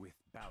 With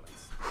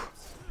balance.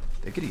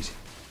 Take it easy.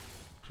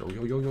 Yo,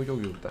 yo, yo, yo, yo,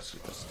 yo. That's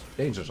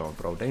danger zone,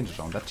 bro. Danger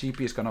zone. That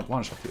GP is gonna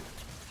one-shot you.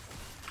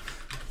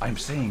 I'm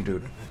saying,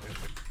 dude,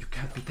 you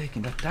can't be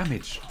taking that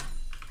damage.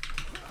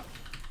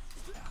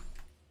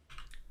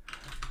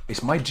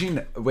 Is my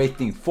Jhin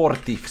waiting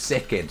 40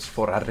 seconds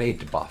for a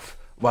raid buff?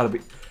 While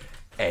we...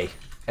 Hey,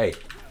 hey,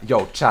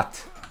 yo,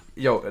 chat.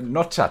 Yo,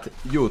 not chat,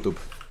 YouTube.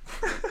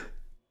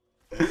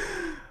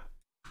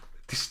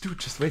 This dude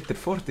just waited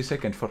 40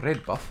 seconds for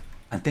raid buff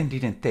and then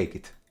didn't take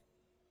it.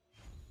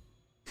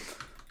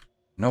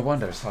 No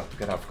wonder it's hard to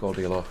get out gold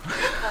elo.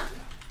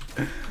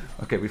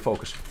 Okay, we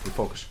focus. We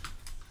focus.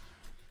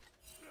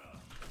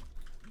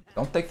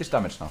 Don't take this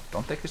damage now.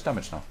 Don't take this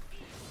damage now.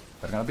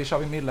 They're gonna be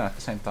shoving mid lane at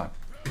the same time.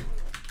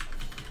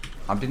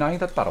 I'm denying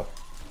that battle.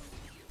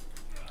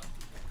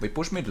 We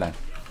push mid lane.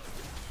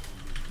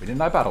 We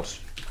deny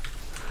battles.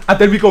 And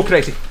then we go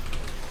crazy.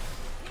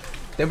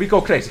 Then we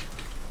go crazy.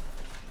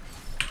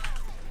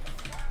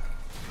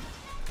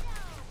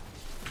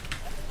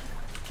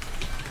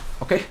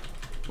 Okay.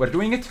 We're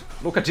doing it.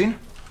 Look at Jhin.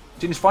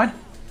 Jhin is fine.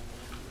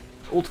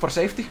 Ult for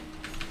safety.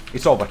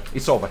 It's over.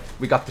 It's over.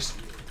 We got this.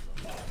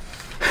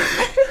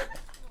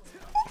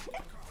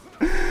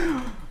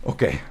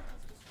 Okay.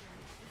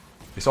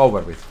 It's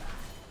over with.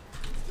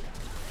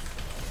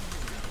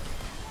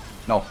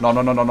 No, no,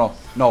 no, no, no, no,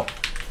 no.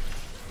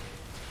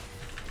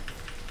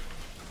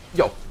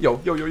 Yo, yo,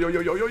 yo, yo, yo,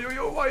 yo, yo, yo, yo,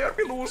 yo, why are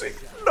we losing?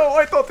 No,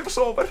 I thought it was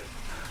over.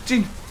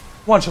 Jhin,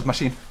 one-shot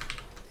machine.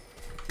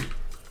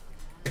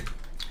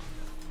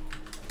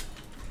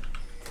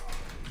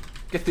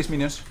 Get these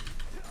minions.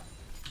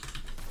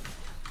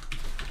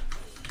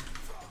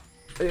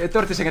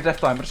 30-second death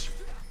timers.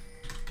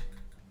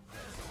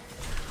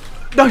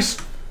 Nice!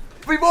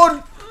 We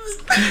won!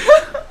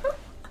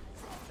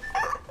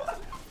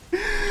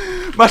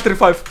 Mastery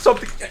 5,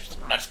 something. Yes,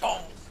 let's go.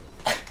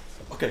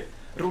 Okay,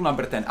 rule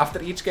number 10.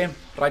 After each game,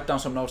 write down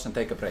some notes and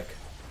take a break.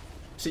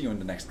 See you in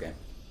the next game.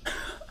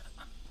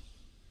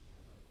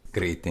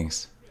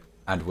 Greetings,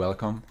 and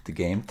welcome to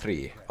game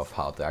 3 of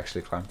How to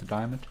Actually Climb to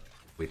Diamond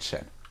with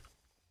Shen.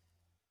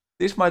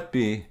 This might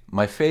be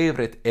my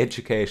favorite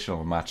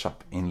educational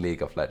matchup in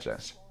League of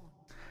Legends.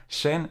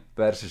 Shen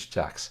versus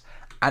Jax,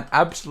 an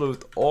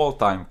absolute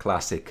all-time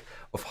classic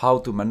of how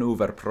to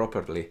maneuver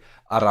properly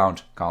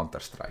around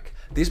Counter-Strike.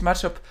 This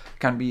matchup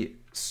can be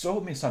so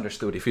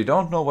misunderstood. If you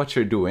don't know what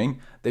you're doing,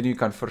 then you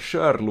can for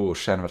sure lose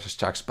Shen versus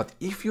Jax, but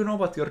if you know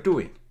what you're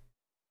doing,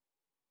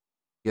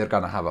 you're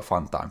gonna have a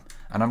fun time.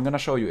 And I'm gonna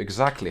show you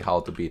exactly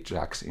how to beat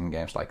Jax in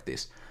games like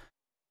this.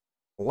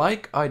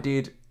 Like I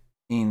did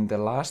in the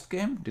last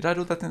game. Did I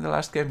do that in the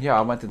last game? Yeah,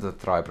 I went into the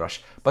try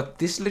brush. But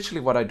this is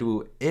literally what I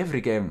do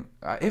every game.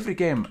 Every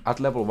game at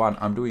level 1,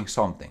 I'm doing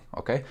something,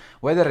 okay?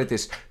 Whether it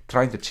is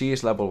trying to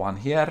cheese level 1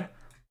 here,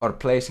 or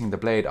placing the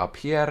blade up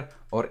here,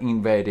 or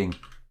invading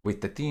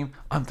with the team,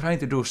 I'm trying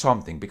to do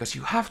something, because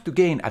you have to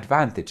gain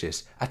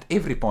advantages at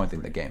every point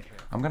in the game.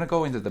 I'm gonna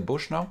go into the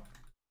bush now.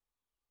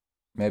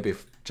 Maybe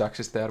if Jax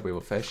is there, we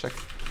will face check.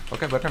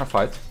 Okay, we're gonna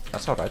fight.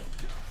 That's alright.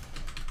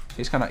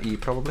 He's gonna E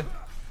probably.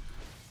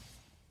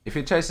 If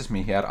he chases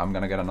me here, I'm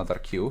gonna get another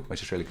Q,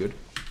 which is really good.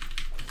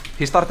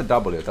 He started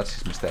W, that's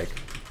his mistake.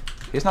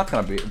 He's not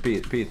gonna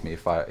beat me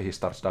if he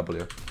starts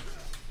W.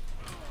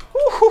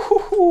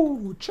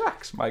 Ooh,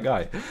 Jax, my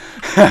guy.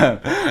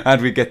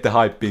 And we get the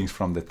hype pings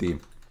from the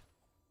team.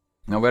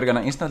 Now we're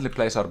gonna instantly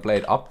place our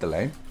blade up the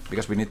lane,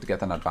 because we need to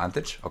get an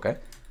advantage, okay?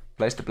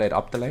 Place the blade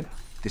up the lane.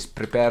 This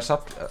prepares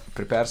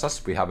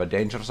us. We have a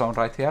danger zone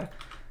right here.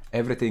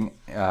 Everything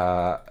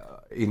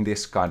in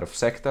this kind of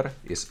sector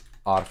is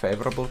our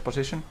favorable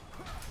position.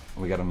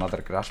 We get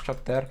another grasp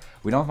shot there.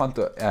 We don't want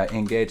to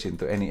engage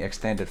into any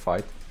extended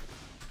fight.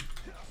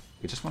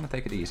 We just want to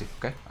take it easy,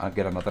 okay? I'll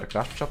get another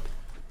grasp shot.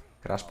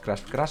 Grasp,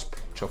 grasp, grasp.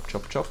 Chop,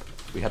 chop, chop.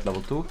 We had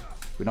level 2.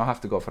 We don't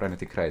have to go for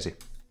anything crazy,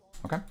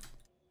 okay?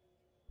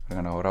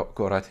 We're gonna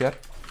go right here.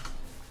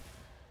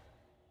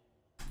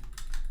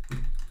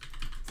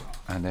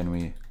 And then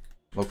we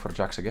look for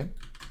Jax again.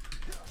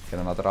 Get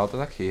another auto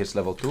attack. He hits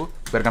level 2.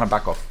 We're gonna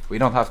back off. We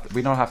don't have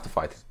to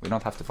fight. We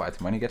don't have to fight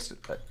him. When he gets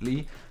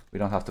Lee, we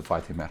don't have to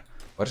fight him here.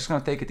 We're just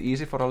gonna take it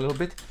easy for a little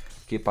bit.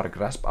 Keep our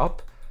grasp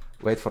up.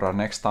 Wait for our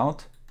next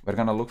taunt. We're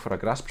gonna look for a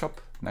grasp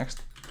chop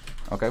next.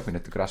 Okay, we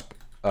need to grasp.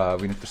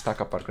 We need to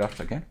stack up our grasps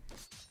again.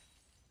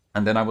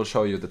 And then I will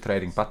show you the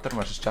trading pattern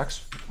versus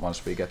Jax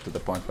once we get to the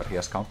point where he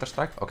has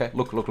Counter-Strike. Okay,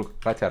 look, look,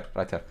 look. Right here,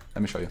 right here.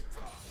 Let me show you.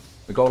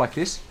 We go like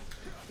this.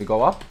 We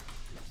go up.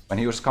 When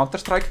he uses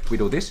Counter-Strike, we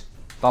do this.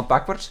 Taunt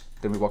backwards.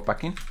 Then we walk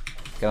back in.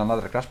 Get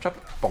another grasp chop.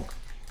 Bonk.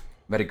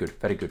 Very good,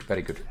 very good,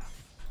 very good.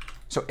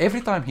 So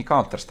every time he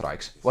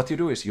Counter-Strikes, what you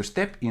do is you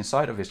step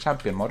inside of his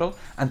champion model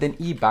and then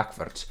E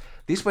backwards.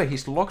 This way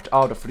he's locked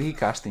out of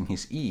recasting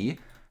his E.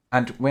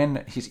 And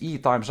when his E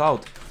times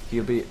out,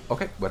 he'll be...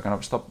 Okay, we're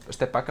gonna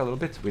step back a little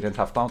bit. We didn't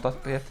have taunt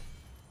up yet.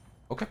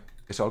 Okay,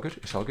 it's all good,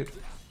 it's all good.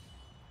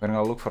 We're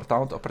gonna look for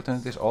taunt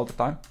opportunities all the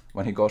time.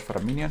 When he goes for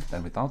a minion,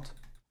 then we taunt.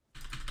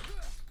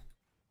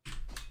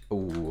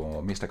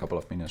 Ooh, missed a couple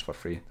of minions for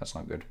free. That's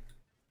not good.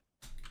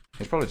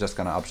 He's probably just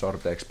gonna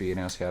absorb the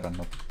experience here and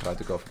not try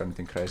to go for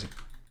anything crazy.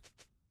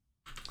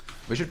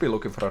 We should be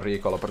looking for a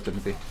recall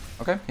opportunity.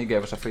 Okay, he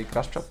gave us a free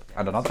grasp chop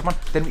and another one.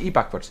 Then we E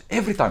backwards.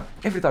 Every time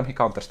he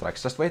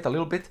Counter-Strikes. Just wait a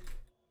little bit.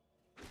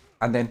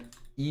 And then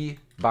E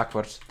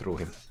backwards through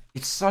him.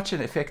 It's such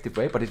an effective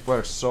way, but it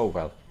works so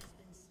well.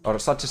 Or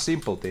such a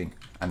simple thing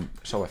and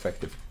so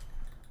effective.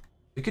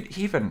 You could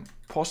even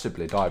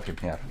possibly dive him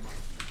here.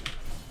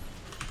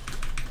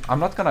 I'm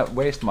not gonna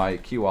waste my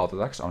Q auto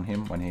attacks on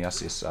him when he has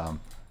his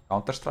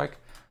Counter-Strike.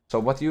 So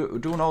what you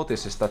do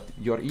notice is that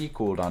your E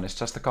cooldown is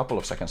just a couple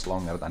of seconds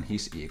longer than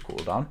his E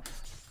cooldown.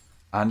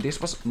 And this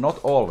was not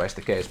always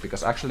the case,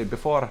 because actually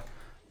before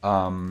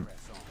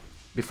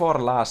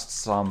last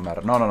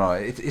summer... No,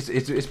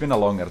 it's been a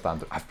longer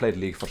time. I've played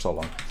League for so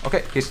long.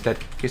 Okay, he's dead,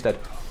 he's dead.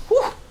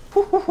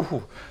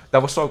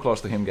 That was so close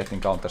to him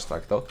getting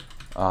Counter-Strike though.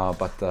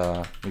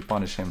 But we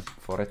punish him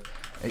for it.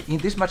 In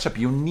this matchup,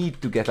 you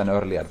need to get an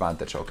early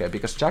advantage, okay?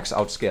 Because Jax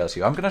outscales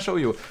you. I'm gonna show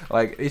you,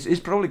 like, it's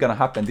probably gonna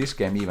happen this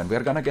game even.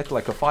 We're gonna get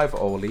like a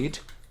 5-0 lead.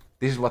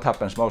 This is what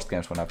happens most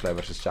games when I play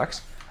versus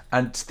Jax.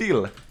 And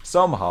still,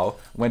 somehow,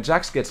 when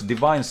Jax gets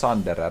Divine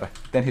Sunderer,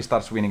 then he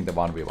starts winning the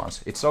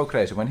 1v1s. It's so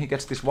crazy. When he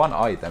gets this one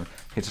item,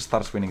 he just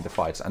starts winning the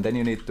fights. And then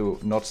you need to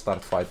not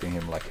start fighting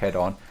him like head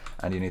on,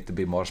 and you need to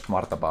be more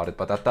smart about it.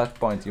 But at that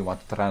point, you want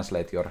to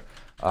translate your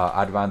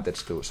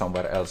advantage to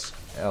somewhere else,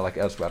 like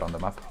elsewhere on the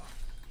map.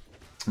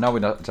 Now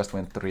we just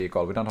went to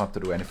recall. We don't have to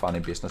do any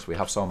funny business. We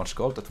have so much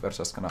gold that we're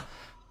just gonna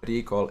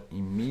recall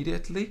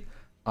immediately.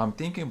 I'm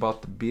thinking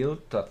about the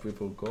build that we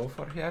will go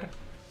for here.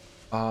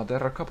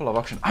 There are a couple of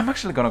options. I'm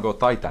actually gonna go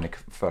Titanic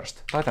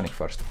first.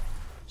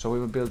 So we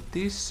will build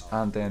this,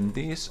 and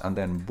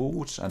then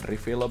boots and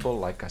refillable.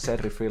 Like I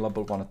said,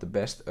 refillable, one of the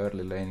best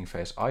early laning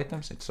phase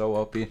items. It's so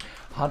OP.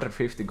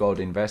 150 gold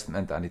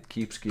investment, and it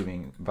keeps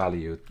giving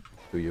value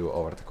to you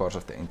over the course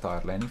of the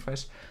entire laning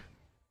phase.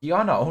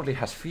 Kiana only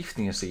has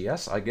 15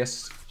 CS. I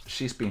guess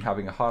she's been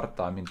having a hard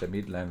time in the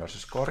mid lane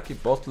versus Corki.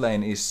 Bot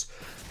lane is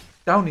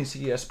down in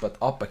CS but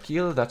up a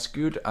kill, that's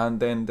good. And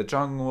then the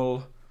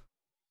jungle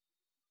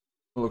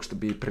looks to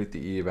be pretty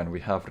even. We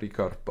have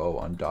Ricardo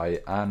and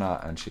Diana,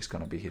 and she's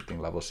gonna be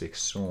hitting level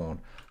 6 soon.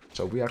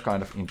 So we are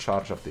kind of in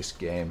charge of this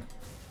game.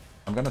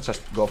 I'm gonna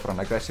just go for an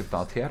aggressive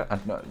taunt here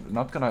and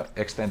not gonna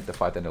extend the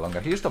fight any longer.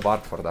 He used a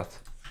ward for that.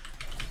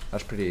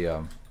 That's pretty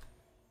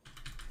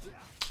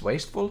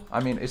wasteful. I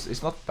mean,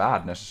 it's not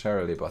bad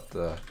necessarily, but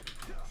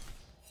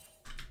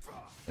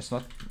it's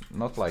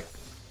not like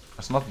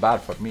it's not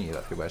bad for me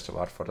that he wastes a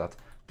ward for that.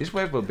 This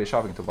wave will be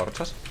shoving towards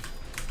us,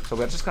 so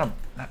we're just gonna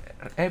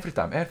every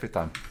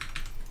time.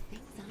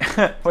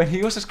 When he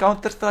uses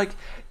Counter Strike,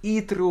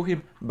 E through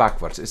him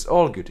backwards. It's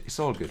all good. It's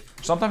all good.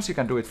 Sometimes you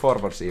can do it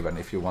forwards even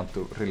if you want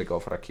to really go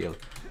for a kill,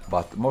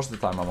 but most of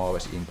the time I'm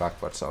always in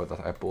backwards so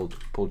that I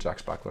pull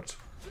Jax backwards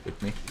with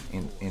me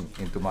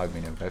into my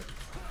minion wave.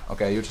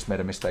 Okay, you just made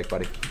a mistake,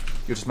 buddy.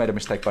 You just made a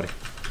mistake, buddy.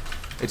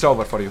 It's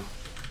over for you.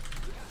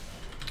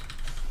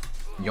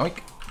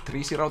 Yoink.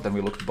 3-0, then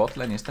we look bot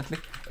lane instantly.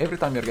 Every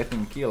time you're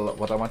getting a kill,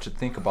 what I want you to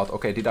think about,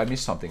 okay, did I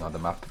miss something on the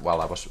map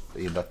while I was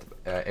in that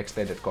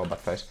extended combat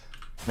phase?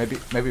 Maybe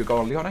you go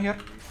on Leona here?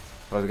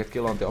 Try to get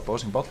kill on the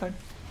opposing bot lane?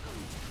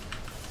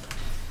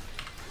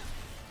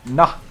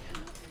 Nah!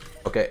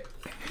 Okay.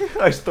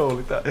 I stole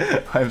it.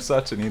 I'm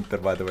such an inter,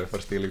 by the way, for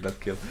stealing that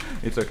kill.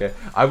 It's okay.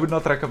 I would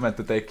not recommend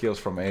to take kills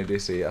from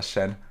ADC as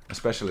Shen,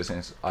 especially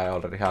since I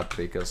already had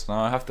 3 kills.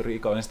 Now I have to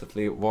recall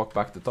instantly, walk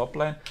back to top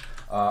lane.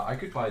 I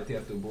could buy a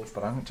tier 2 boost,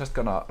 but I'm just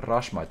gonna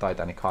rush my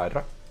Titanic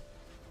Hydra.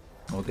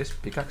 Notice,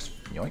 pickaxe,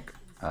 yoink,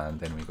 and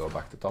then we go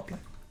back to top lane.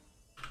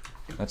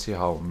 Let's see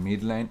how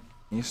mid lane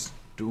is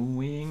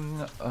doing.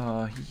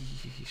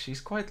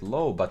 She's quite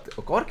low, but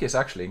Corki is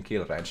actually in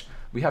kill range.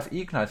 We have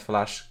Ignite,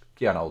 Flash,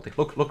 Kiana ulti.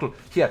 Look,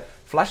 here.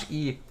 Flash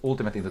E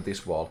ultimate into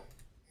this wall.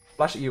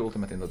 Flash E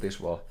ultimate into this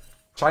wall.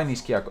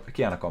 Chinese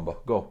Kiana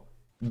combo. Go.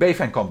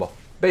 Beifeng combo.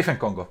 Beifeng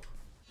combo.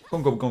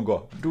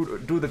 Congo.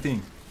 Do the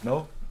thing.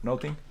 No? No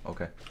thing?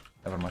 Okay.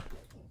 Never mind.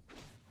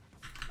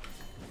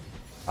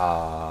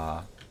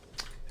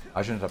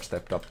 I shouldn't have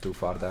stepped up too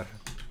far there.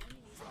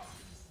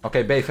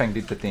 Okay, Beifeng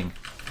did the thing.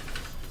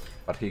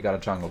 But he got a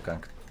jungle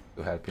gank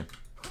to help him.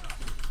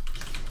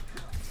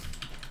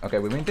 Okay,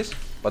 we win this,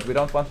 but we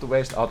don't want to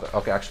waste out.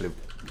 Okay, actually,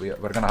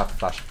 we're gonna have to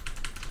flash.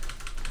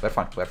 We're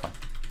fine.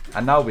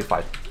 And now we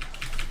fight.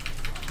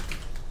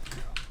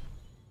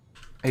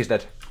 He's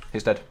dead.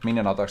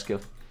 Minion auto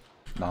skill.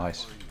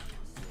 Nice.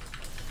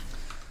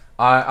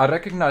 I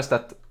recognize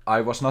that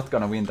I was not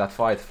gonna win that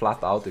fight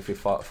flat out if we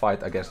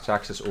fight against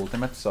Jax's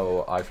ultimate,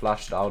 so I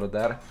flashed out of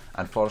there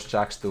and forced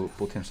Jax to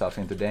put himself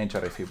into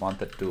danger if he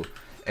wanted to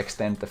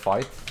extend the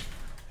fight.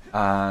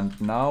 And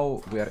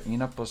now we are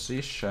in a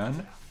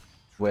position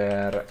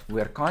where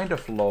we're kind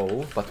of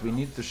low, but we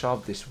need to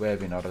shove this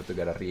wave in order to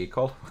get a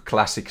recall.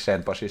 Classic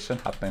Shen position,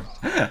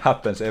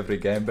 happens every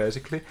game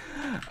basically.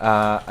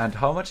 And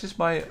how much is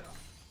my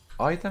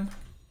item?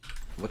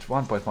 What's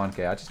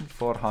 1.1k? I just need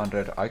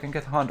 400. I can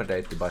get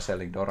 180 by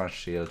selling Doran's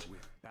shield.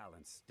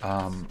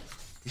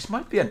 This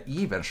might be an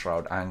even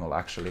shroud angle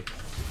actually.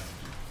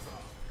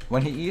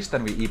 When he E's,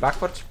 then we E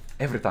backwards.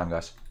 Every time,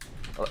 guys.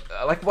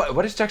 Like,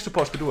 what is Jack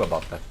supposed to do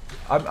about that?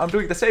 I'm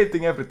doing the same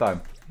thing every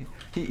time.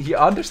 He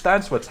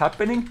understands what's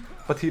happening,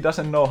 but he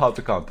doesn't know how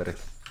to counter it.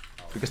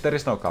 Because there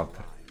is no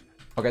counter.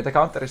 Okay, the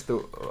counter is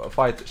to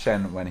fight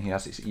Shen when he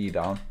has his E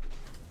down.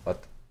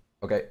 But,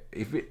 okay,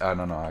 if we...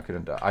 no, I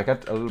couldn't. I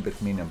got a little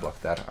bit minion block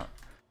there.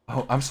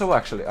 Oh, I'm so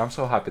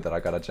happy that I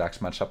got a Jax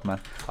matchup, man.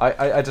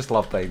 I just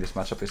love playing this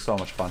matchup, it's so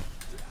much fun.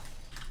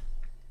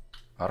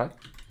 Alright.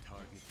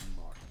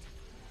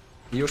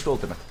 He used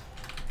ultimate.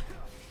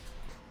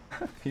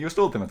 He used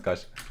ultimate,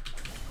 guys.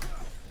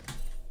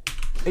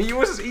 He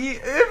uses E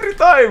every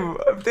time!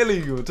 I'm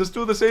telling you, just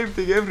do the same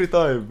thing every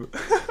time.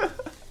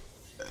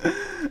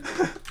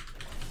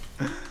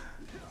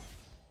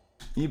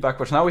 E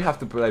backwards. Now we have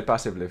to play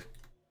passively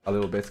a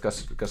little bit,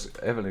 because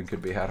Evelyn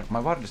could be here. My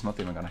ward is not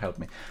even gonna help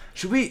me.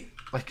 Should we...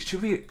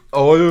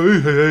 Oh,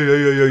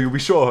 hey, we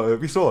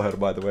saw her,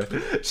 by the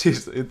way.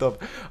 She's in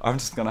top. I'm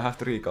just gonna have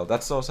to recall.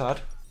 That's so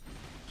sad.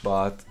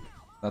 But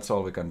that's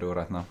all we can do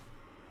right now.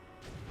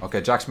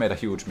 Okay, Jax made a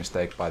huge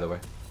mistake, by the way.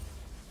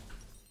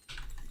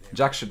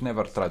 Jax should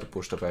never try to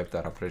push the wave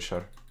there, I'm pretty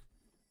sure.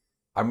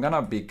 I'm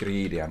gonna be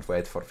greedy and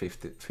wait for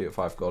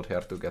 55 gold here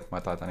to get my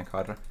Titanic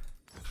Hydra.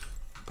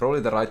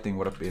 Probably the right thing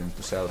would have been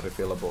to sell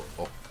refillable.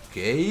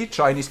 Okay,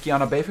 Chinese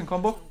Kiana Beifeng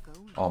combo.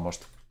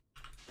 Almost.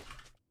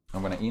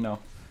 I'm gonna E now.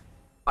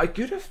 I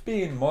could have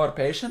been more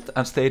patient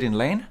and stayed in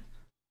lane.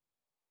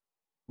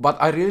 But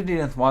I really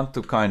didn't want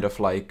to kind of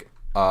like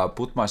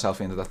put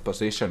myself into that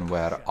position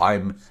where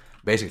I'm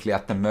basically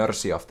at the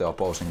mercy of the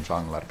opposing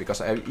jungler, because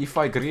if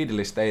I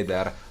greedily stay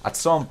there, at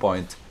some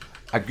point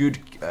a good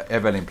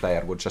Evelyn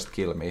player would just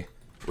kill me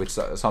with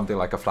something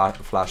like a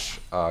flash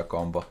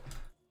combo.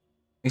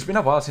 It's been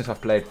a while since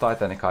I've played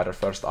Titanic Hider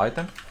first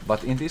item,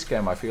 but in this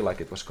game I feel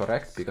like it was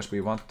correct because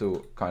we want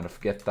to kind of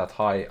get that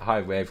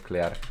high wave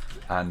clear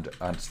and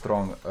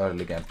strong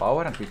early game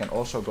power, and we can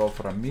also go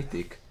for a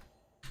mythic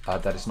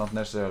that is not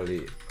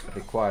necessarily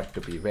required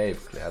to be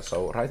wave clear.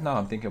 So right now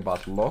I'm thinking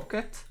about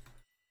Locket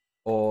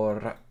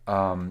or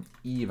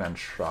Even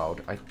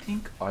Shroud. I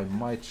think I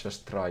might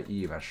just try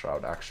Even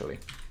Shroud actually.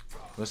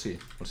 We'll see,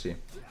 we'll see.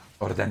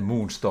 Or then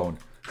Moonstone.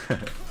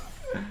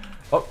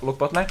 Oh, look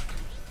bot lane.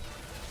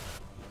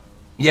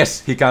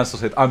 Yes, he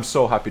cancels it. I'm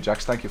so happy,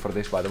 Jax. Thank you for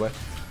this, by the way.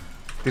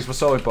 This was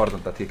so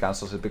important that he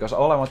cancels it, because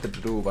all I wanted to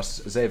do was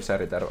save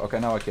Seriter. Okay,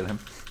 now I kill him.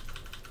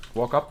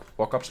 Walk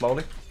up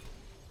slowly.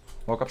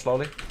 Walk up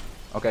slowly.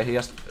 Okay, he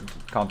has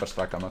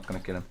counter-strike, I'm not gonna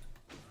kill him.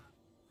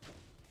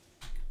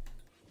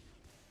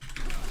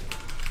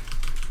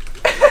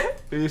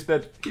 He's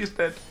dead, he's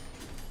dead.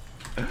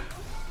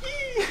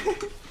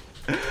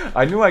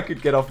 I knew I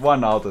could get off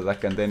one auto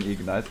attack and then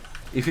ignite.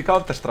 If he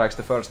counter-strikes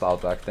the first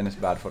auto attack, then it's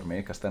bad for me,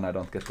 because then I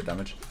don't get the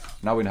damage.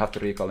 Now we have to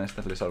recall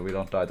instantly so we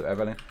don't die to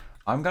Evelyn.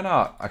 I'm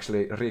gonna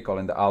actually recall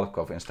in the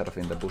alcove instead of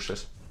in the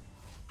bushes.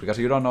 Because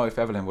you don't know if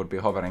Evelyn would be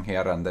hovering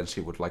here and then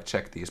she would like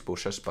check these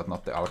bushes, but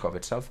not the alcove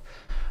itself.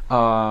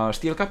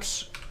 Steel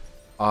caps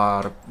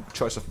are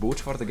choice of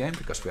boots for the game,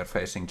 because we are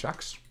facing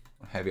Jax.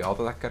 Heavy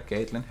auto attacker,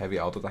 Caitlyn,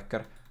 heavy auto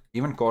attacker.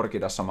 Even Corki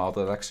does some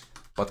auto attacks,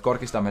 but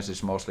Corki's damage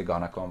is mostly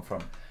gonna come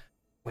from...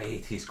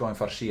 Wait, he's going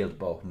for shield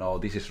bow. No,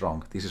 this is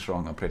wrong. This is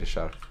wrong, I'm pretty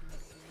sure.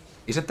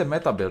 Isn't the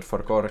meta build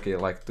for Corki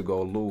like to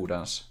go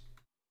Ludens?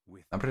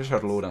 I'm pretty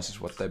sure Ludens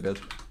is what they build.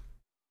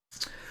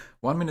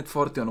 1 minute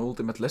 40 on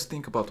ultimate. Let's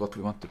think about what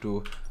we want to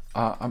do.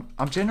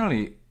 I'm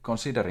generally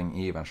considering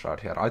Even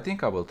Shroud here. I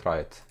think I will try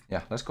it.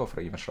 Yeah, let's go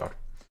for Even Shroud.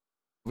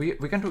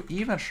 We can do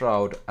Even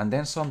Shroud and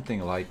then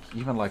something like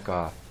even like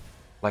a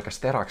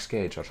Sterax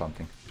Cage or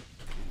something.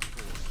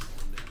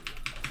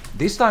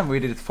 This time we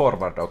did it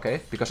forward,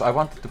 okay? Because I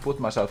wanted to put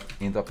myself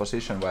into a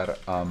position where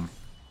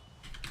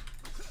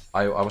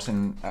I was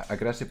in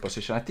aggressive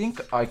position. I think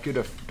I could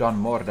have done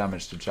more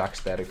damage to Jax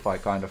there if I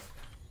kind of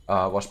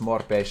was more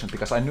patient,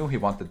 because I knew he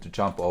wanted to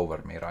jump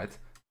over me, right?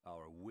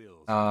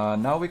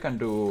 Now we can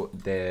do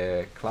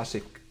the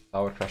classic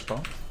Tower Crash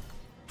Taunt.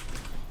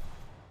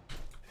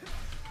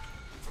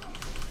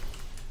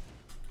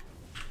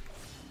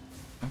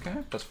 Okay,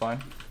 that's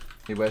fine.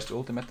 He wastes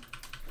ultimate.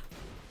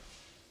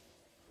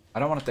 I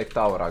don't want to take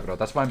tower aggro,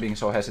 that's why I'm being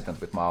so hesitant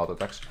with my auto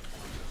attacks.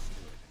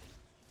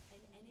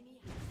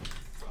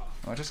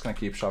 I'm just gonna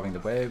keep shoving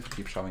the wave,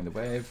 keep shoving the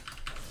wave.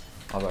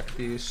 I'll like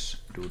this,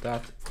 do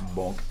that,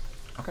 bonk.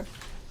 Okay.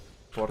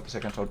 40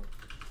 seconds out.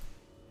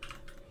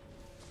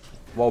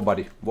 Whoa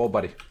buddy, whoa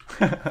buddy.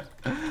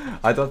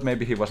 I thought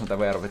maybe he wasn't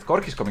aware of it.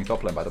 Corki's coming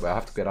top lane, by the way, I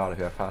have to get out of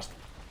here fast.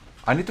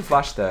 I need to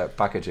flash the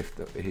package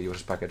if he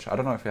uses package. I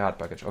don't know if he had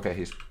package. Okay,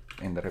 he's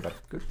in the river.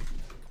 Good.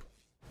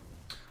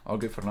 All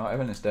good for now.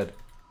 Evelyn is dead.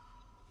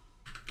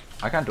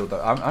 I can't do that.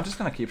 I'm just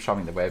gonna keep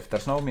shoving the wave.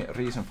 There's no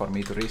reason for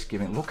me to risk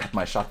giving... Look at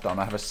my shutdown.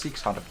 I have a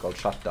 600 gold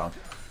shutdown.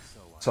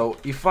 So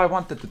if I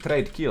wanted to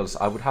trade kills,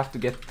 I would have to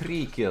get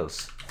 3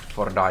 kills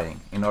for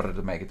dying in order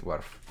to make it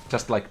worth.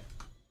 Just like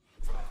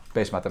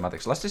base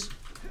mathematics. Let's just...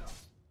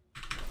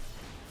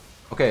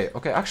 Okay,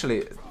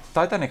 actually,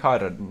 Titanic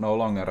Hider no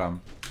longer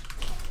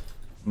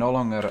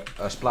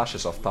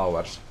splashes off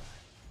towers.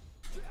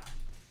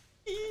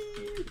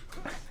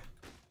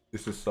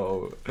 This is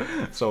so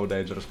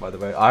dangerous, by the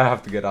way. I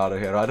have to get out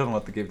of here. I don't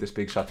want to give this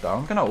big shutdown.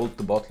 I'm gonna ult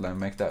the bot lane and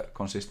make that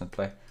consistent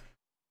play.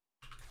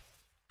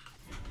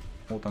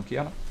 Ult on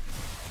Kiana.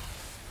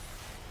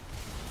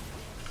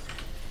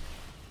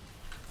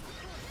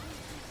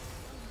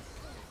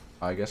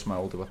 I guess my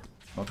ulti was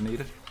not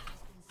needed.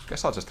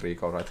 Guess I'll just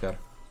recall right here.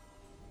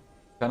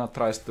 If Kiana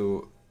tries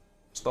to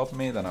stop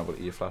me, then I will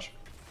E-flash.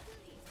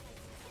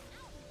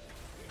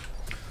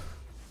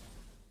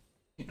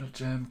 Kindle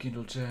gem,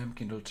 Kindle gem,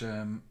 Kindle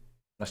gem.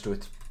 Let's do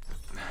it.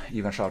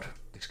 Even Shroud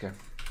this game.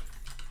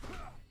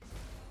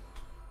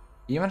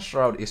 Even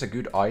Shroud is a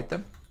good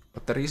item,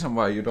 but the reason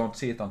why you don't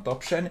see it on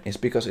top Shen is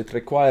because it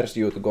requires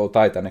you to go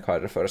Titanic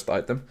Hider first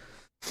item.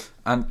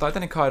 And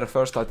Titanic Hider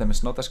first item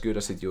is not as good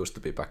as it used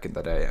to be back in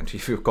the day, and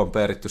if you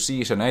compare it to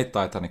Season 8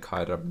 Titanic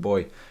Hider,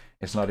 boy,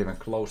 it's not even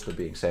close to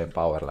being same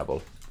power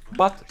level.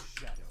 But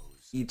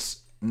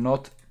it's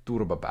not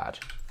turbo bad.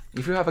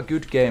 If you have a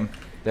good game,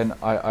 then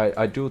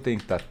I do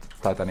think that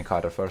Titanic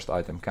Hider first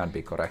item can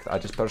be correct. I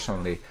just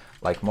personally,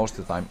 like most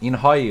of the time, in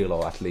high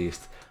elo at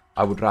least,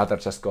 I would rather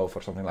just go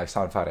for something like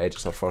Sunfire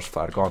Aegis or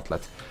Frostfire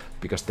Gauntlet,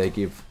 because they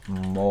give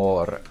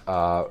more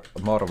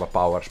of a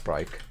power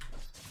spike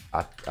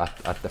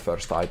at the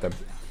first item.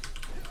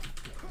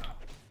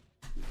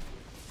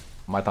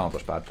 My taunt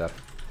was bad there,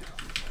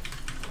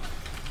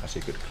 as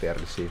you could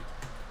clearly see.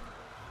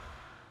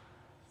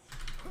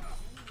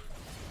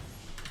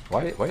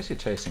 Why is he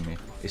chasing me?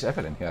 Is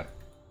Evelyn here?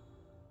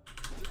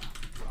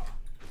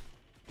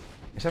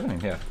 Is Evelyn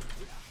here?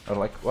 Or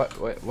like,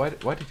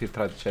 why did he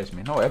try to chase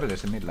me? No, Evelyn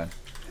is in mid lane.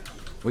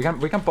 We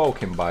can poke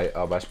him by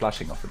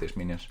splashing off with these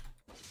minions.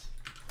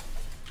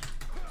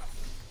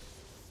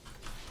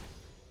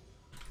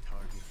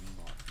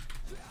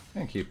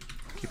 And keep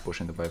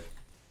pushing the wave.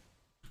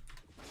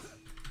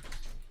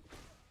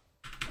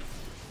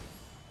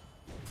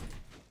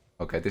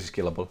 Okay, this is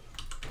killable.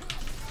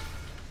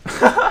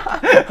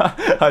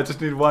 I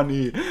just need one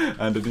E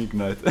and an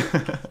ignite.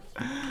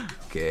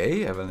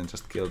 Okay, Evelyn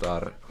just killed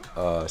our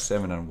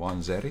 7-1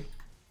 Zeri.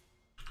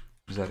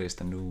 Zeri is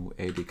the new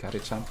AD carry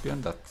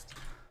champion that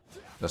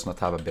does not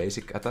have a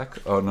basic attack.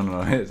 Oh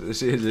no,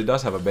 she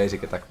does have a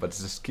basic attack, but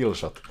it's a skill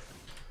shot.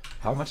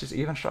 How much is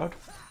Even Shroud?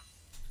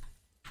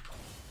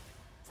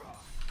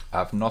 I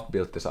have not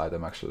built this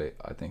item actually,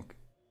 I think,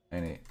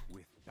 in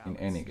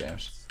any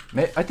games.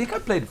 I think I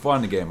played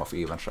one game of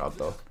Even Shroud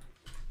though.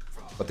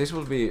 But this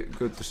will be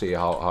good to see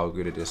how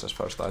good it is as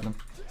first item.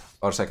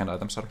 Or second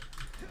item, sorry.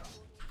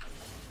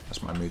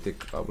 As my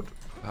mythic, I would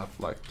have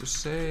liked to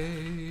say...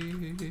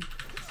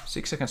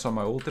 6 seconds on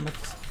my ultimate.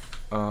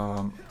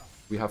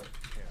 We have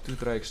 2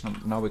 drakes,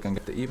 now we can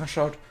get the Even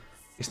Shroud.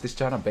 Is this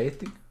Jana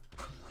baiting?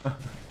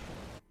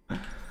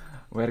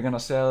 We're gonna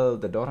sell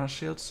the Doran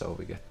shield, so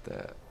we get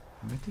the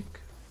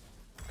mythic.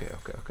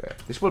 Okay.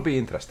 This will be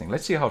interesting.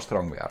 Let's see how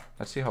strong we are.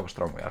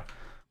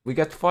 We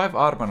get 5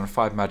 armor and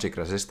 5 magic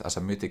resist as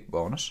a mythic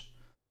bonus.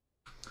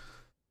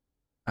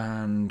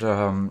 And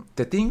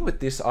the thing with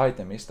this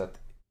item is that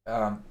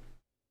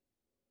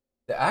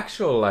the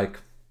actual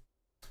like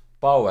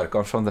power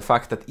comes from the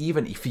fact that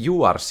even if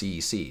you are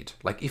CC'd,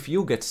 like if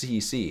you get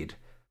CC'd,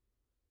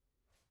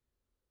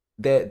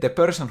 the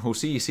person who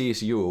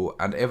CC's you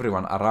and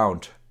everyone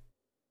around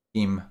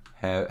him,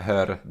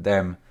 her,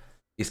 them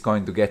is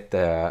going to get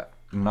the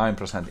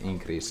 9%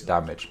 increase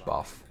damage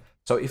buff.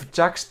 So if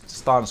Jax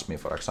stuns me,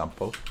 for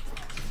example,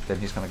 then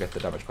he's gonna get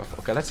the damage buff.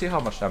 Okay, let's see how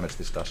much damage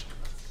this does.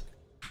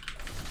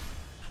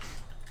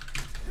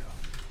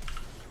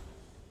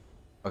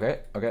 Okay.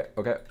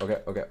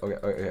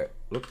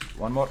 Look,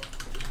 one more.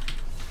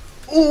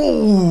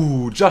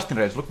 Ooh, just in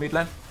range. Look, mid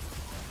lane.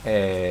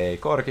 Hey,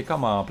 Corki,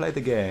 come on, play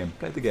the game.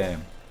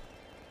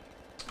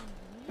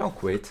 Don't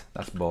quit.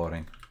 That's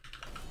boring.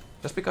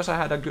 Just because I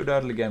had a good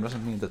early game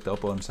doesn't mean that the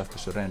opponents have to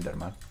surrender,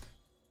 man.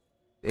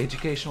 The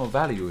educational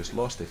value is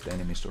lost if the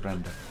enemies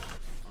surrender.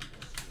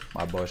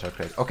 My boys are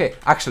crazy. Okay,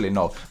 actually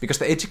no, because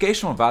the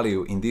educational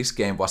value in this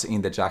game was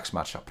in the Jax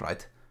matchup,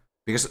 right?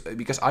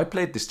 Because I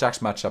played this Jax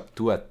matchup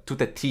to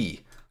the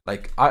T.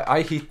 Like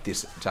I hit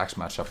this Jax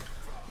matchup.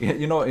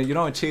 You know in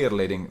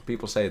cheerleading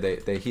people say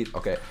they hit.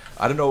 Okay,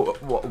 I don't know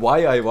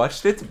why I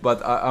watched it,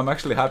 but I'm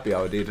actually happy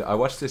I did. I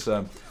watched this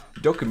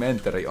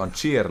documentary on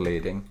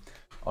cheerleading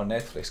on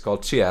Netflix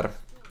called Cheer.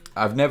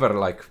 I've never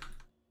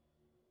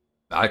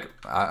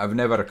I've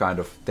never kind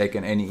of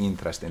taken any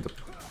interest into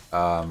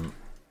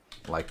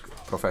like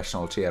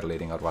professional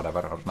cheerleading or whatever,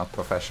 or not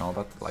professional,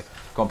 but like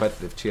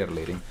competitive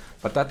cheerleading.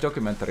 But that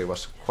documentary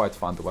was quite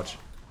fun to watch.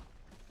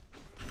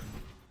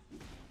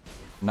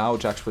 Now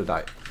Jax will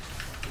die.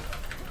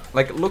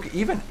 Like, look,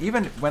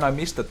 even when I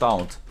missed the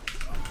taunt,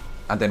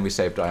 and then we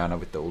saved Diana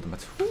with the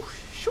ultimate.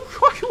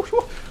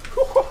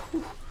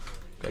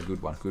 Okay,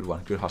 good one,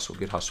 good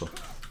hustle.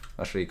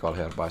 Let's recall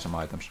here, buy some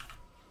items.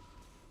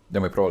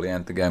 Then we probably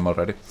end the game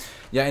already.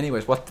 Yeah,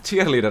 anyways, what the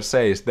cheerleader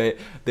says,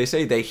 they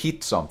say they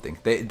hit something.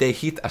 They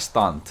hit a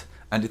stunt.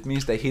 And it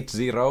means they hit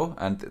 0,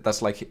 and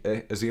that's like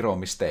 0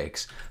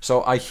 mistakes.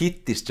 So I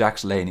hit this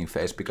Jax laning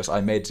phase because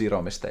I made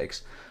 0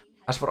 mistakes.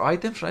 As for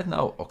items right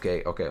now,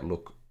 okay,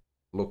 look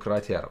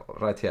right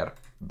here.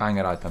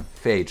 Banger item,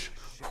 Phage,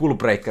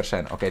 Hullbreaker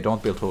Shen. Okay,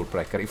 don't build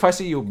Hullbreaker. If I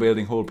see you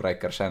building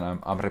Hullbreaker Shen,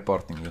 I'm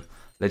reporting you.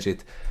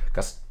 Legit.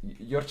 Because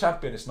your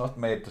champion is not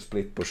made to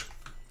split push.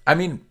 I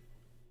mean,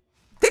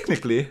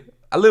 technically,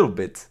 a little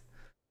bit.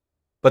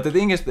 But the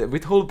thing is that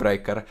with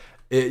Hullbreaker,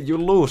 you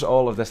lose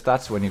all of the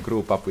stats when you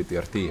group up with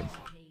your team.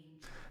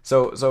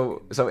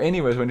 So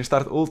anyways, when you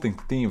start ulting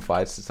team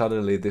fights,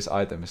 suddenly this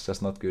item is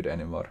just not good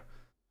anymore.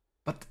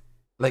 But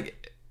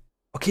like,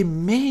 okay,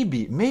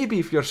 maybe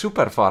if you're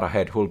super far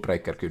ahead,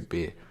 Hullbreaker could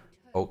be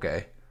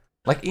okay.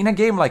 Like in a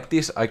game like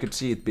this, I could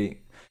see it being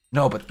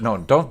no,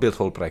 don't build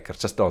Hullbreaker.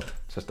 Just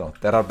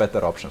don't. There are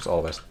better options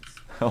always.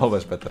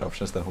 Always better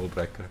options than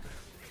Hullbreaker.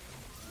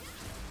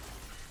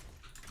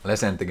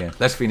 Let's end the game.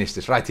 Let's finish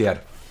this right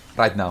here,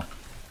 right now.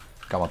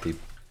 Come on, team.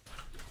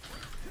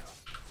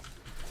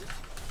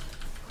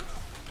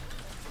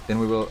 Then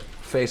we will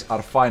face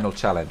our final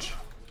challenge,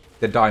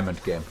 the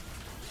diamond game.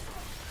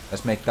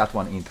 Let's make that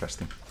one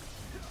interesting.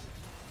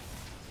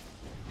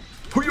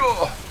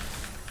 Hoo-yah!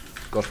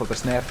 Goes for the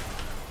snare.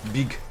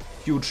 Big,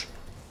 huge.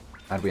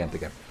 And we end the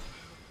game.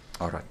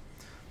 Alright.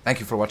 Thank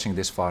you for watching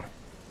this far.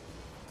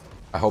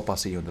 I hope I'll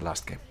see you in the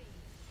last game.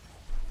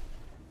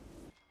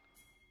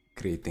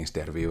 Greetings,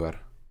 dear viewer,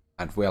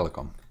 and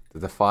welcome to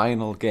the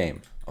final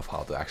game of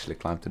how to actually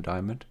climb to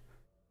diamond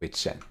with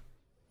Shen.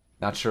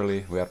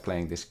 Naturally, we are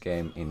playing this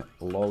game in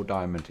low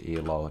diamond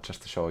elo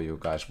just to show you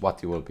guys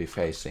what you will be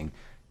facing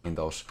in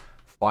those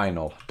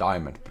final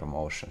diamond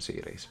promotion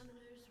series.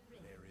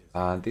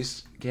 And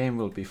this game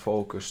will be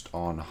focused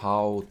on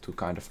how to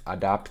kind of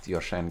adapt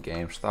your Shen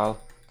game style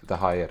to the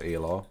higher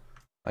elo.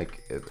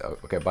 Like,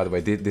 okay, by the way,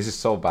 this is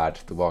so bad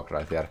to walk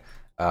right here.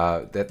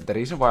 The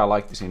reason why I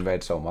like this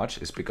invade so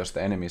much is because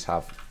the enemies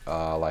have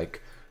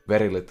like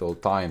very little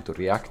time to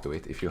react to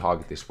it if you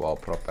hug this wall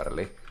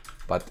properly.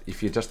 But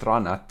if you just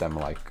run at them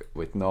like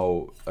with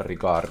no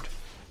regard,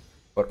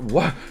 or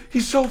what?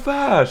 He's so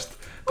fast!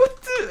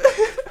 What?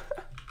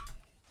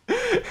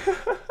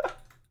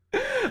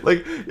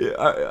 Like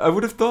I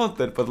would have thought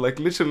that, but like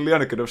literally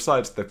Liana could have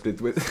sidestepped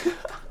it with.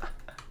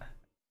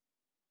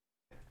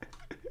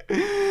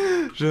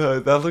 Sure,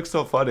 that looks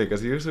so funny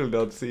because you usually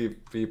don't see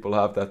people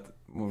have that.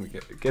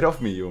 Get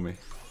off me, Yumi.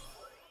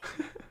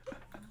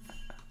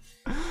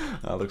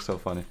 That looks so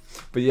funny.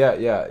 But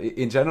yeah,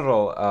 in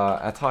general,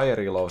 at higher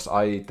reloads,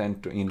 I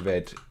tend to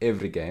invade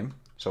every game.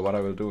 So what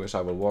I will do is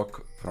I will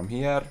walk from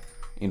here,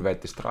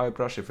 invade this dry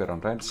brush if you're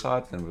on red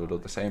side, then we'll do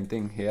the same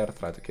thing here,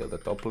 try to kill the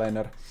top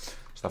laner,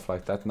 stuff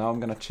like that. Now I'm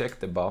gonna check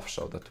the buff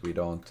so that we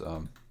don't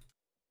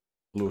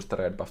lose the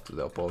red buff to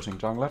the opposing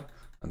jungler.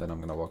 And then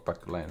I'm gonna walk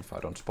back to lane if I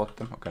don't spot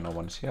them. Okay, no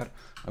one is here.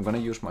 I'm gonna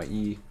use my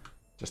E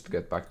just to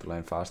get back to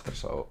lane faster,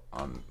 so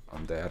I'm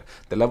there.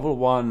 The level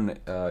 1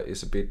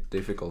 is a bit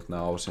difficult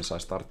now since I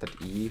started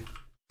E,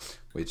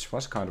 which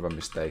was kind of a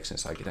mistake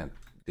since I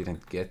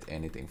didn't get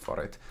anything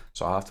for it.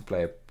 So I have to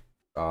play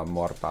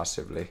more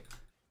passively.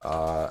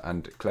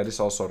 And Kled is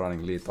also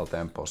running lethal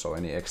tempo, so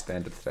any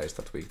extended trades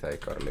that we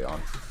take early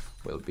on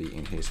will be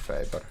in his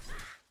favor.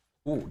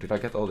 Ooh, did I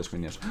get all these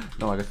minions?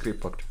 No, I got creep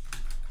blocked.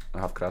 I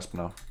have grasp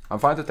now. I'm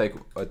fine to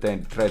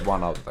trade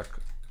one out attack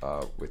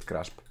with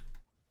grasp.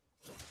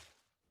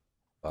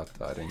 But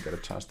I didn't get a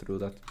chance to do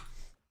that.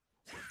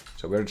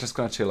 So we're just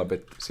gonna chill a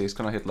bit. See, he's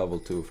gonna hit level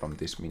 2 from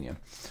this minion.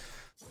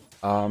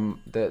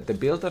 The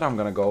build that I'm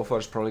gonna go for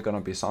is probably gonna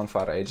be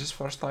Sunfire Aegis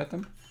first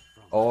item.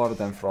 Or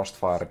then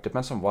Frostfire. It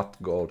depends on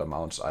what gold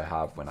amounts I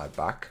have when I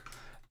back.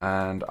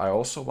 And I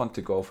also want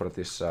to go for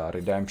this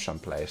redemption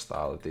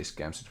playstyle this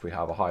game since we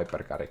have a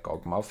hyper carry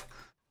Cogmouth.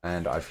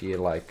 And I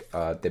feel like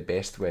the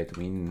best way to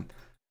win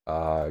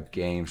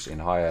games in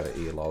higher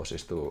elos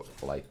is to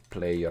like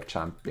play your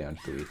champion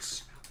to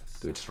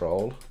its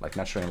role. Like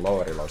naturally in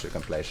lower elos you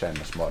can play Shen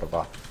as more of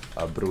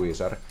a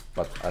bruiser,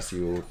 but as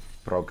you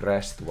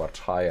progress towards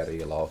higher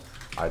elo,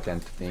 I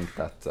tend to think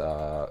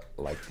that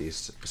like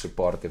these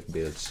supportive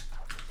builds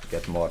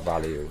get more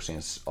value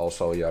since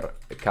also your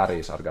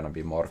carries are gonna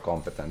be more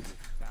competent.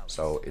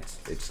 So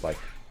it's like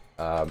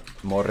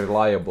more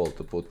reliable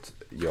to put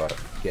your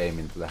game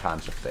into the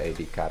hands of the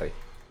AD carry.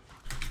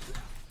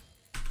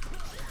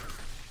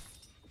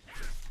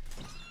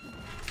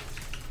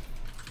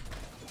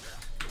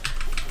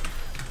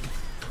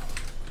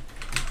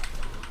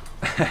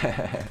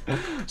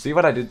 See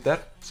what I did there?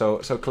 So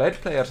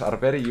Kled players are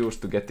very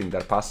used to getting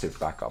their passive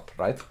back up,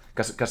 right?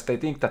 Because they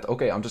think that,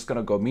 okay, I'm just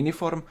gonna go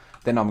miniform,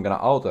 then I'm gonna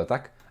auto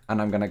attack,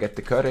 and I'm gonna get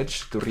the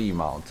courage to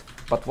remount.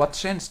 But what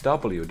Shen's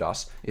W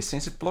does is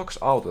since it blocks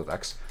auto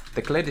attacks,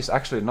 the Kled is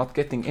actually not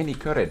getting any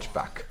courage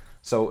back.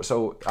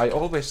 So I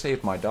always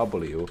save my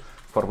W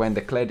for when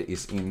the Kled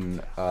is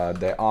in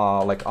the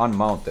like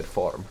unmounted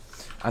form.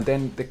 And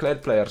then the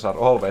Kled players are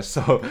always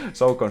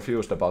so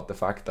confused about the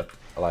fact that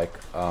like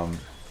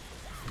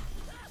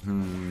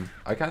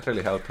I can't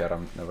really help here,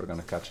 I'm never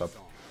gonna catch up.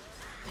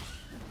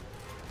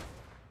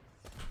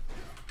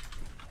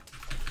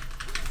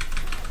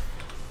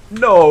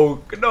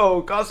 No,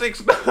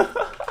 Kha'Zix, no!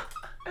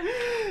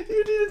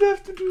 You didn't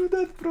have to do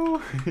that,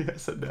 bro.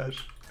 Yes, a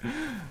dash.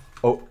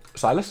 Oh,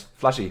 Silas?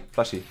 Flashy.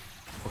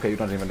 Okay, you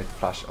don't even need to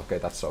flash. Okay,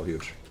 that's so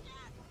huge.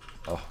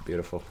 Oh,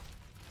 beautiful.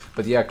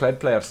 But yeah, Kled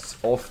players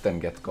often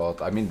get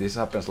caught. I mean, this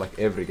happens like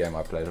every game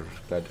I play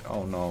Kled.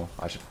 Oh no,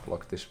 I should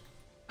block this.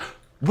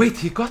 Wait,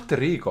 he got the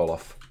recall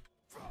off.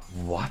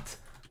 What?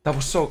 That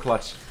was so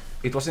clutch.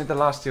 It was in the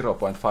last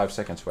 0.5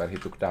 seconds where he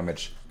took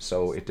damage,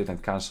 so it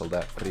didn't cancel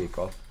the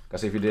recall.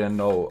 Because if you didn't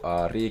know,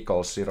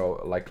 recall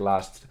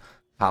last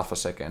half a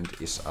second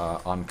is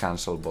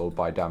uncancelable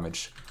by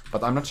damage.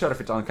 But I'm not sure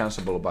if it's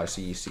uncancelable by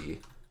CC.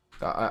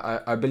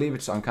 I believe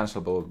it's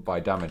uncancelable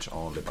by damage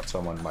only, but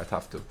someone might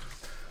have to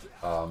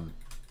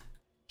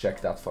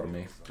check that for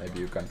me. Maybe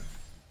you can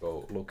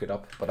go look it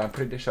up. But I'm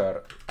pretty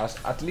sure,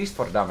 at least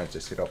for damage,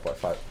 it's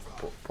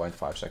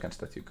 0.5 seconds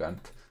that you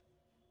can't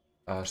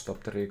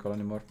stop the recall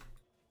anymore.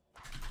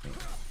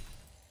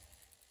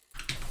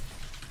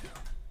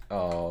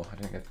 Oh, I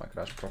didn't get my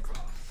grasp proc.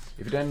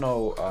 If you didn't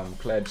know,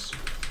 Kled's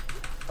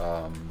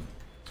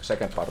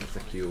second part of the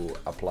Q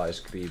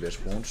applies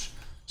grievous wounds.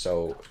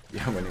 So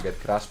yeah, when you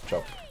get grasp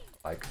chop,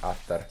 like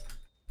after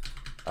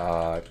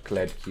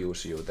Kled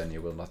Qs you, then you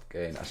will not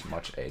gain as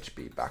much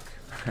HP back,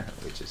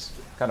 which is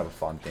kind of a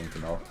fun thing to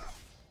know.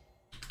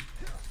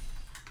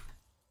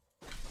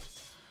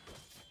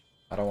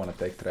 I don't want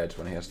to take trades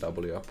when he has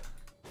W up.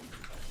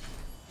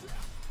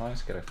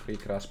 Nice, get a free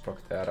grasp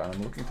proc there, and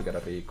I'm looking to get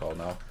a recall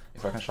now.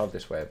 If I can shove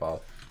this wave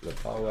out to the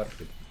tower, it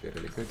would be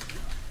really good.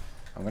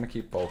 I'm gonna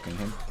keep poking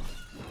him.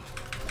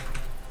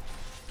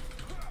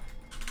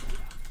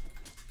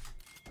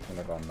 I'm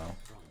gonna run now.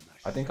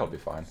 I think I'll be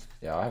fine.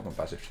 Yeah, I have my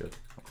passive shield.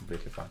 I'm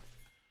completely fine.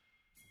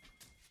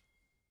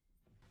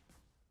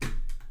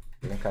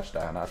 You can catch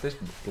Diana. At least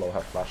blow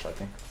her flash, I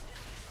think.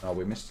 No,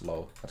 we missed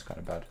low. That's kind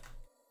of bad.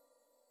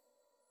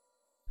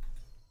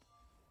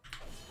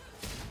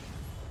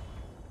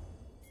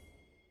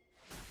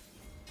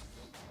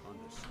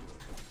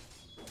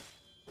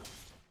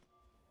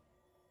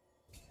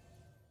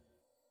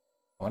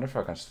 I wonder if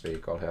I can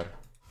streak all here.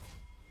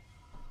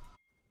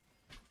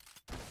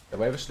 The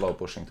wave is slow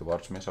pushing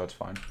towards me, so it's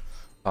fine.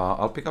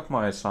 I'll pick up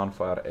my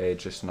Sunfire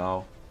Aegis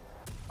now.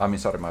 I mean,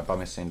 sorry, my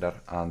Pumice Cinder,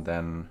 and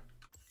then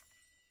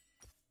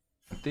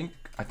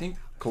I think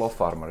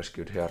Cloth Armor is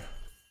good here.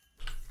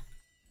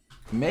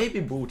 Maybe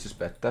Boots is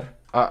better.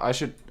 I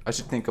should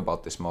think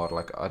about this more.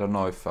 Like, I don't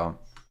know if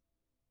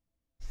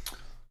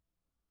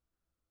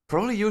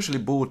probably usually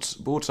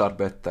boots are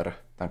better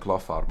than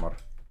Cloth Armor,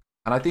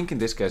 and I think in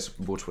this case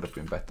Boots would have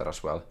been better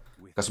as well,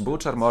 because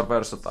Boots are more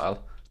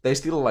versatile. They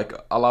still like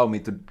allow me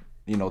to,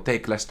 you know,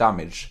 take less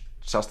damage,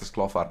 just as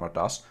Cloth Armor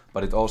does,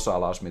 but it also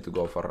allows me to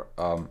go for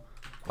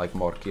like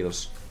more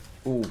kills.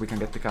 Ooh, we can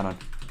get the cannon.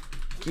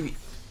 Kiwi.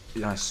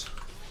 Nice.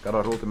 Got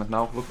our ultimate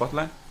now. Look bot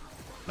lane.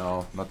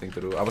 No, nothing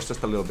to do. I was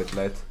just a little bit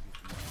late.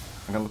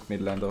 I'm gonna look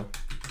mid lane though.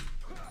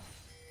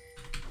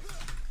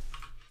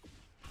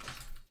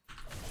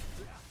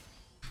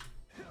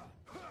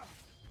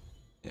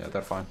 Yeah,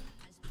 they're fine.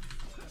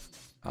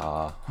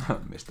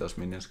 Missed those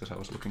minions because I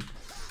was looking.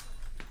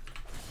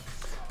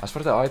 As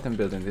for the item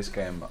build in this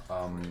game,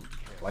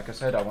 like I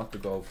said, I want to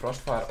go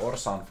Frostfire or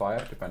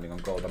Sunfire, depending on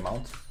gold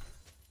amount.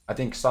 I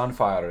think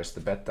Sunfire is the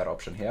better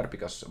option here,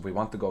 because we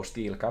want to go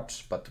Steel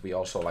Caps, but we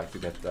also like to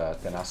get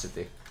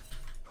Tenacity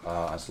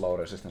and slow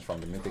resistance from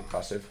the Mythic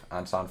passive.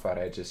 And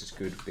Sunfire Aegis is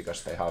good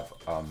because they have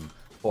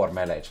 4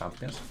 melee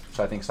champions.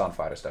 So I think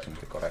Sunfire is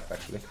definitely correct,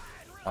 actually.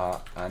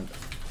 And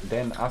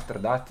then after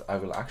that, I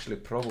will actually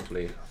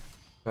probably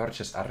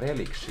purchase a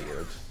Relic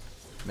Shield.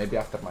 Maybe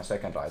after my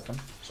second item.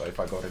 So if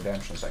I go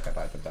Redemption second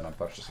item, then I'm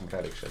purchasing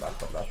Relic Shield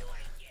after that.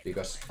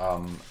 Because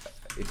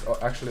it's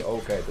actually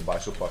okay to buy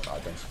support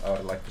items, or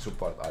like the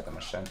support item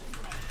as Shen.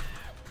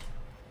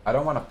 I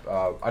don't want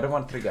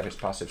to trigger his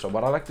passive. So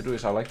what I like to do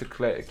is I like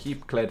to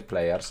keep Kled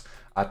players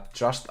at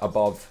just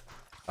above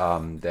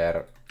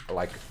their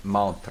like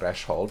mount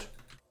threshold.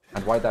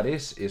 And why that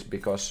is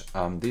because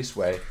this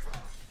way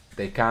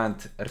they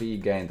can't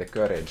regain the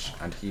courage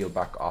and heal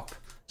back up.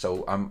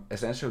 So I'm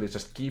essentially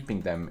just keeping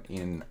them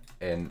in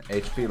an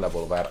HP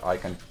level where I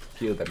can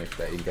kill them if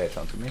they engage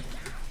onto me.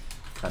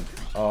 And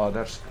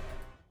there's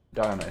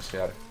Diana is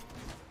here.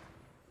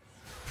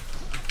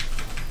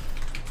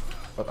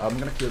 But I'm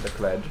gonna kill the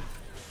Kled.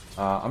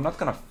 I'm not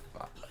gonna...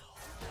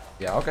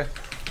 yeah, okay.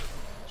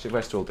 She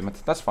wastes ultimate.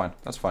 That's fine,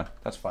 that's fine,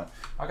 that's fine.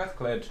 I got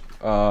Kled.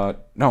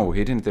 No,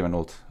 he didn't even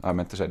ult. I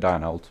meant to say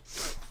Diana ult.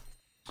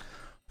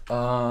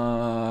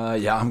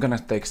 Yeah, I'm gonna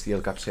take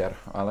Steel Caps here.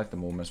 I like the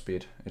movement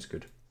speed, it's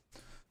good.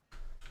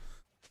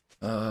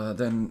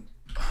 Then,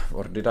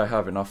 or did I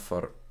have enough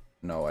for...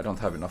 no, I don't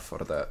have enough for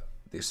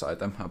this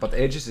item. But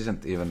Aegis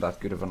isn't even that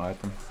good of an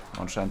item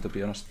on Shen, to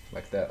be honest.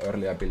 Like, the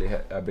early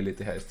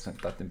ability haste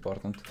isn't that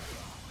important.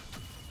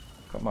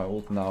 Got my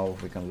ult now,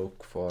 we can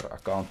look for a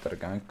counter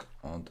gank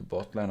on the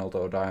bot lane,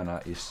 although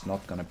Diana is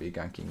not gonna be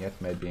ganking yet.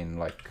 Maybe in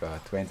like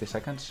 20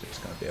 seconds she's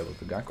gonna be able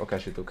to gank. Okay,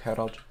 she took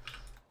Herald.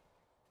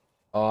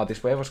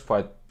 This wave was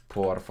quite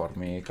poor for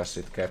me, because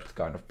it kept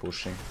kind of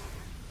pushing.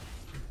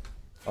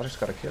 Oh, she's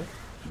got a kill.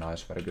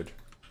 Nice, very good.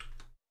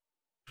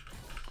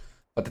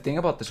 But the thing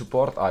about the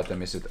support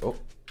item is it... oh,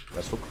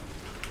 let's look.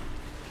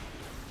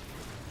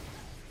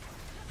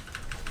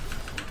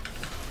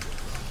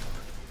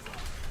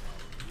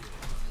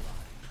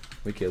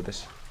 We kill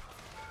this.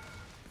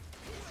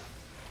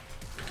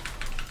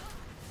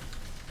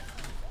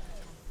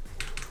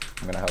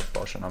 I'm gonna help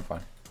potion, I'm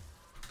fine.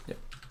 Yep.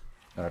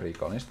 I'm gonna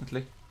recall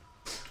instantly.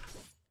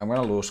 I'm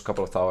gonna lose a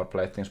couple of tower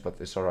platings, but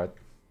it's alright.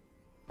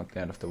 Not the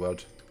end of the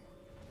world.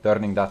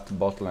 Turning that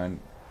bot lane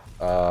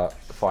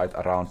fight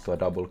around to a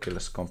double kill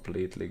is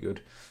completely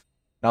good.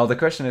 Now the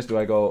question is, do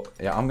I go...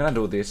 yeah, I'm gonna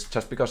do this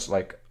just because,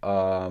 like,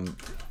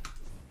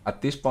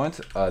 at this point,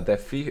 the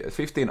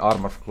 15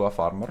 armor for Cloth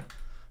Armor,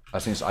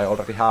 since I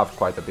already have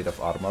quite a bit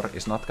of armor,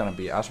 is not gonna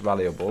be as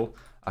valuable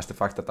as the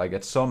fact that I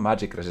get some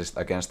magic resist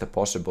against a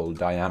possible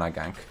Diana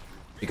gank.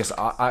 Because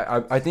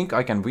I think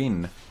I can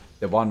win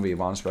the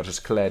 1v1s versus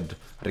Kled,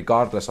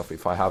 regardless of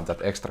if I have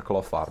that extra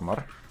Cloth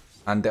Armor.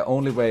 And the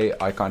only way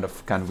I kind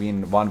of can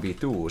win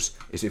 1v2s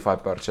is if I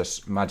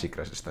purchase magic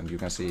resistant. You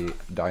can see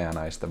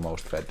Diana is the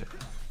most fed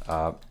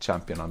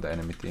champion on the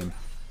enemy team.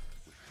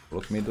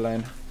 Look mid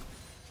lane.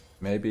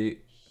 Maybe...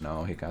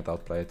 no, he can't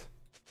outplay it.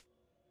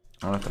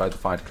 I'm gonna try to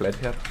find Kled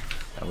here.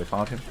 And we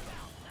found him.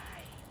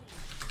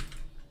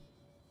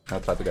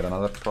 I'll try to get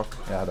another proc.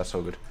 Yeah, that's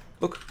so good.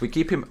 Look, we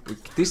keep him...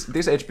 this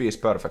HP is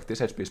perfect.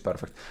 This HP is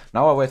perfect.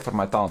 Now I wait for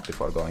my taunt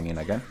before going in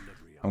again.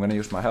 I'm gonna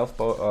use my health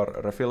or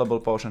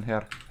refillable potion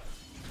here.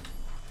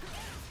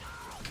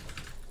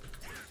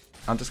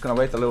 I'm just gonna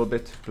wait a little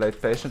bit, play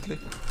it patiently.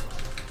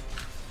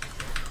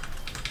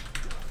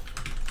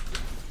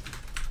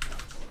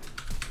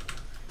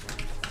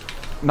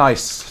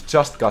 Nice!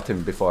 Just got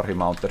him before he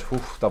mounted.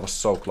 Whew, that was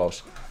so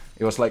close.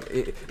 It was like,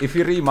 if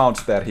he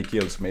remounts there, he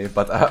kills me,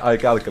 but I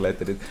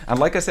calculated it. And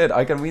like I said,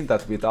 I can win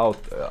that without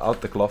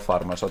out the cloth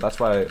armor, so that's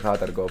why I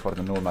rather go for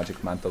the null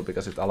magic mantle,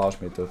 because it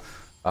allows me to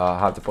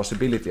have the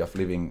possibility of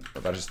living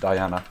versus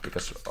Diana,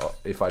 because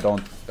if I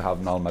don't have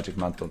null magic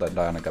mantle, then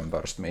Diana can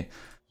burst me,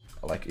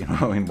 like, you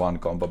know, in one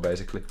combo,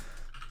 basically.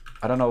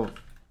 I don't know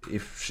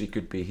if she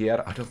could be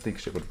here. I don't think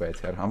she would wait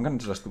here. I'm gonna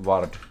just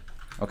ward.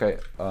 Okay,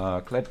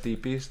 Kled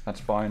TPs,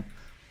 that's fine.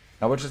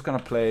 Now we're just gonna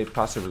play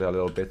passively a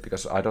little bit,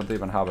 because I don't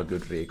even have a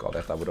good recall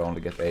yet. I would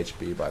only get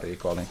HP by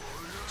recalling.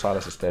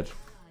 Silas is dead.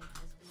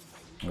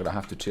 I'm gonna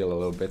have to chill a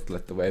little bit,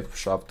 let the wave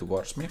shove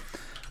towards me.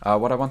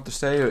 What I want to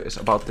say is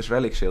about this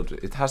relic shield.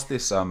 It has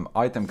this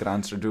item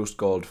grants reduced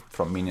gold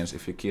from minions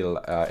if you kill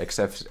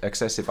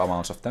excessive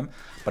amounts of them,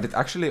 but it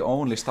actually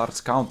only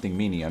starts counting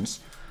minions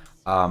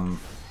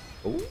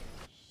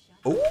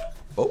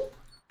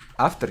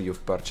after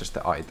you've purchased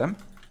the item.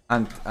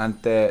 And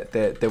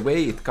the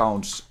way it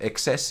counts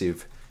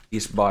excessive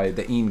is by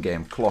the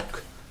in-game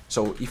clock.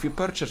 So if you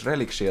purchase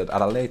Relic Shield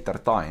at a later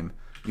time,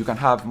 you can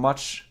have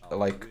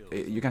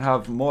you can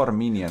have more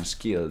minions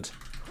killed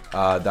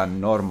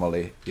than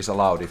normally is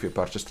allowed if you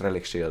purchase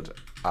Relic Shield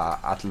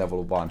at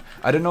level 1.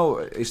 I don't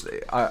know,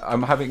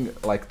 I'm having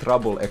like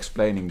trouble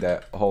explaining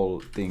the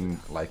whole thing,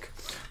 like,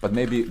 but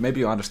maybe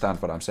you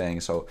understand what I'm saying.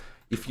 So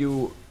if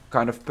you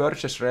kind of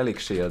purchase Relic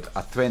Shield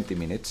at 20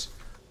 minutes,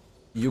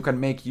 you can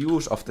make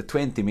use of the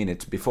 20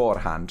 minutes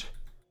beforehand,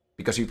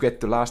 because you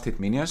get to last hit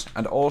minions,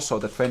 and also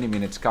the 20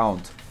 minutes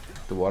count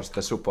towards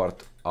the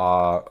support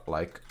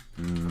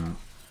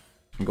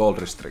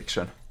gold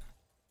restriction.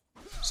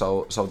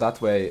 So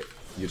that way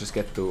you just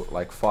get to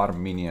like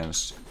farm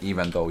minions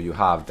even though you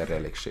have the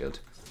Relic Shield.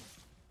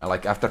 And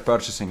like after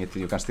purchasing it,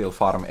 you can still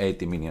farm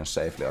 80 minions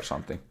safely or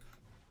something.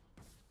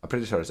 I'm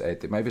pretty sure it's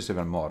 80, maybe it's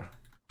even more.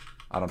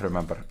 I don't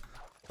remember,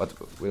 but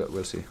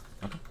we'll see.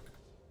 Okay.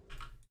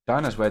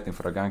 Diana's waiting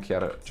for a gank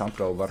here, jumped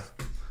over.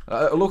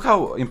 Look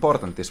how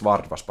important this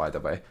ward was, by the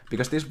way,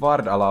 because this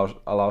ward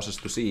allows us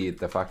to see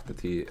the fact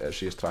that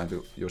she's trying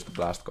to use the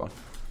blast cone.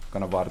 I'm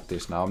gonna ward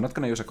this now. I'm not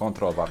gonna use a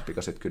control ward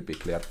because it could be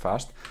cleared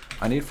fast.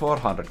 I need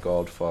 400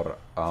 gold for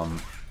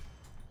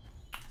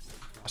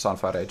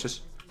Sunfire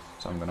Ages,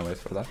 so I'm gonna wait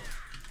for that.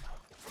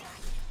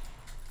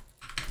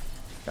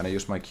 Gonna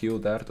use my Q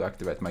there to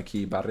activate my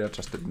key barrier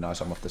just to deny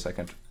some of the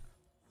second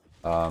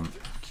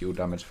Q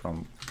damage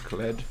from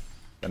Kled.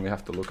 Then we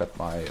have to look at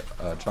my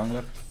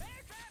jungler.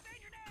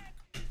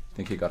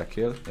 Think he got a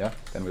kill, yeah.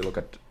 Then we look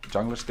at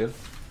jungler still.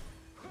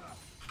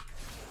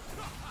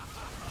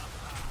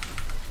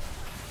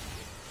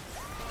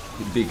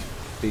 Big.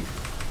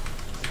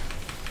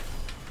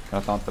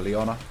 Gonna taunt the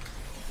Leona.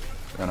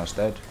 Leona's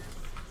dead.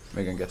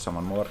 We can get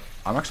someone more.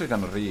 I'm actually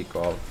gonna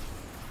recall.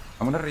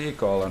 I'm gonna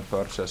recall and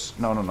purchase.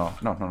 No.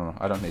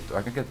 I don't need to.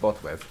 I can get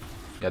bot wave.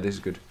 Yeah, this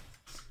is good.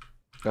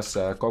 Because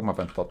Kog'Maw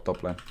went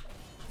top lane.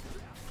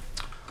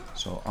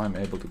 So I'm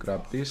able to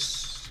grab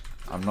this.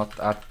 I'm not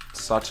at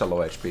such a low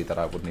HP that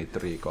I would need to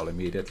recall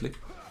immediately.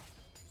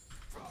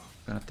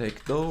 Gonna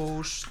take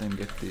those, then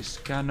get this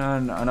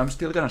cannon, and I'm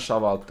still gonna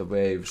shove out the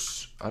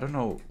waves. I don't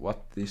know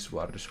what this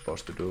ward is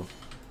supposed to do.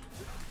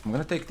 I'm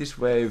gonna take this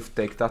wave,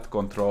 take that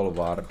control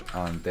ward,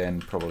 and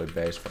then probably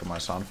base for my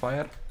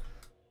Sunfire.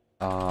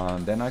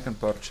 Then I can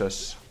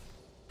purchase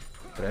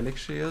Relic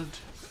Shield.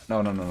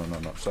 No.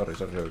 Sorry,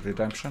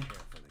 Redemption.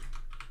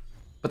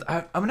 But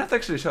I'm not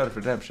actually sure if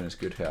Redemption is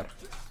good here.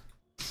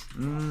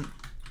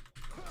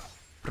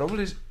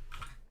 Probably.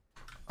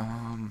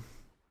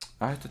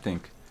 I have to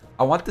think.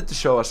 I wanted to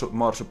show a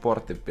more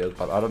supportive build,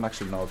 but I don't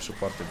actually know if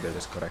supportive build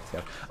is correct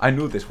here. I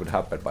knew this would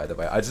happen, by the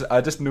way.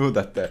 I just knew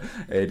that the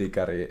AD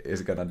carry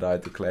is gonna die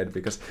to Kled,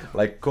 because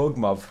like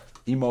Kog'Maw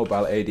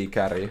immobile AD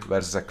carry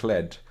versus a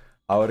Kled,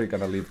 how are you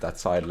gonna leave that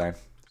sideline?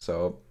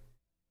 So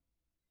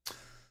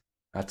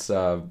that's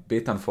a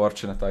bit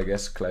unfortunate, I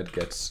guess. Kled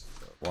gets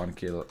one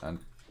kill and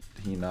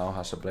he now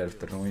has a Blade of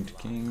the Ruined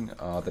King.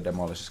 The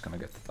Demolish is gonna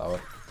get the tower.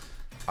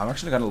 I'm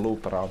actually gonna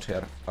loop around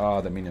here.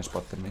 The minion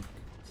spotted me.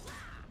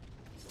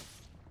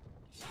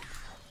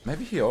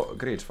 Maybe he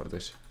agrees for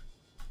this.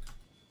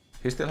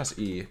 He still has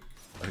E.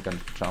 He can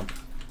jump.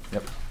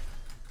 Yep.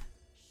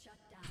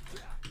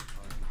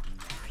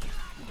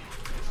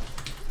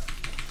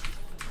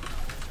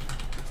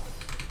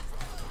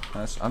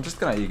 Nice. I'm just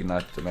gonna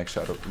ignite to make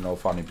sure no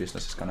funny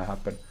business is gonna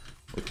happen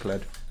with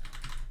Kled.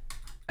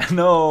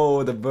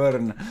 No, the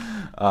burn.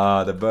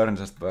 The burn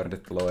just burned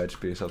it low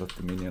HP so that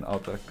the minion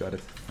auto got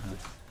it.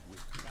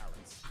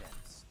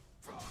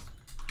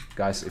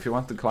 Guys, if you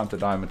want to climb the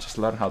diamond, just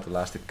learn how to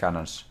last hit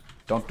cannons.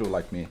 Don't do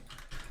like me.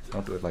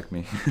 Don't do it like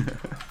me.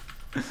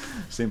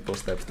 Simple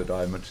steps to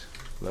diamond.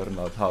 Learn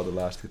out how to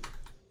last it.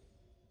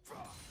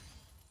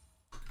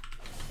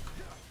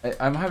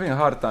 I'm having a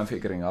hard time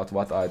figuring out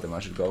what item I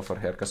should go for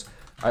here, because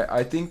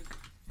I think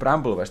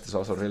Bramble Vest is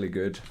also really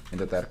good in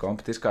the Ter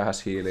comp. This guy has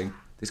healing.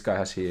 This guy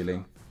has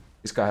healing.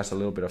 This guy has a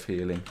little bit of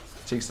healing.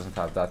 Jinx doesn't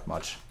have that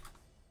much.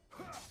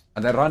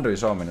 And then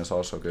Randuin's Omen is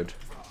also good.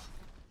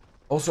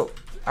 Also,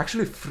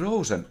 actually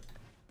Frozen.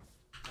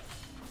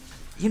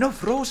 You know,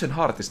 Frozen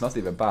Heart is not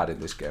even bad in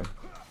this game.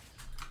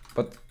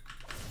 But...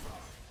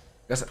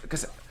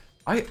 Because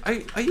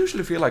I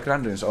usually feel like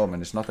Randuin's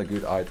Omen is not a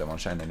good item on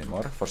Shen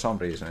anymore. For some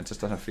reason, it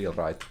just doesn't feel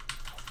right.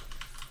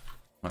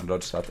 And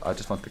dodge that. I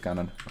just want the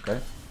cannon. Okay.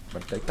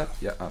 But take that.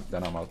 Yeah,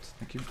 then I'm out.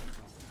 Thank you.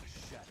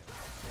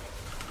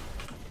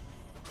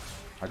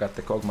 I got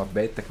the Kog'Maw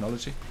bait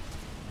technology.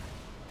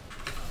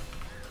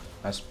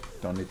 I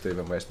don't need to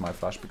even waste my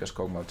flash because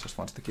Kog'Maw just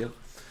wants to kill.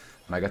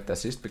 And I got the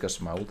assist because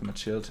of my ultimate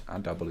shield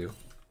and W.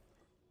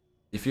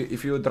 If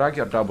you drag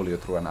your W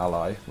through an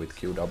ally with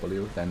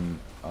QW, then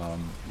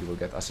you will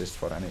get assist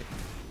for any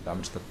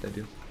damage that they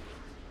do.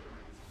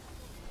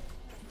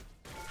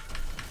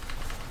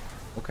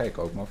 Okay,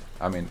 Kog'Maw.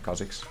 I mean,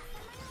 Kha'Zix.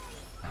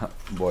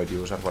 Void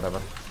user,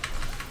 whatever.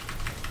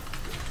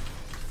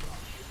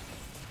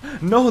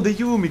 No, the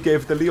Yuumi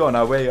gave the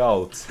Leona way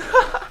out.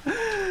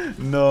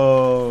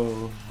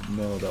 No,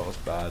 that was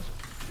bad.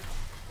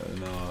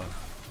 No.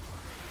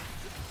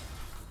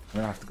 I'm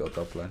gonna have to go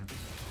top lane.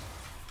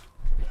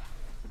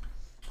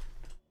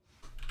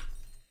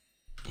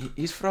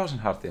 Is Frozen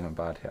Heart even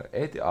bad here?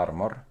 80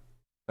 armor,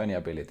 20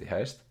 ability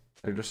haste,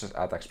 reduces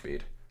attack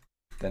speed.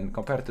 Then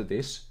compared to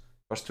this,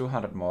 costs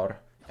 200 more,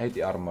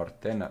 80 armor,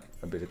 10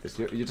 abilities.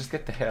 You just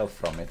get the health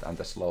from it and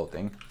the slow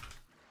thing.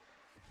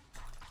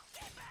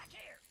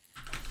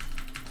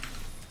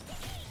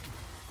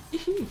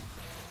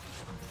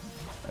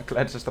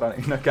 Kled's just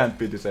running. No, can't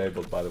be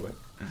disabled, by the way.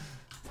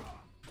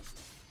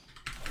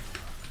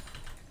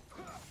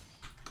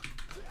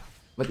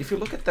 But if you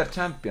look at their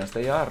champions,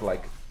 they are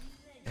like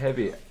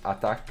heavy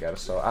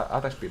attackers, so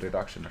attack speed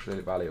reduction is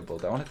really valuable.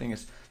 The only thing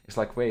is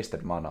like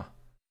wasted mana.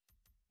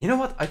 You know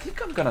what? I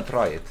think I'm gonna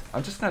try it.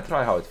 I'm just gonna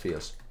try how it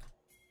feels.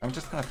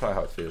 Yoink.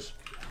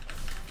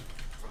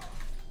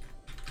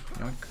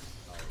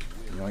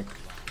 Yoink.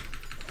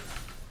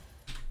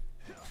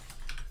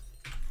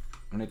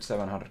 I need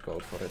 700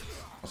 gold for it.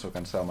 Also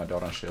can sell my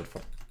Doran shield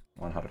for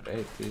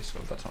 180, so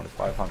that's only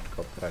 500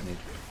 gold that I need.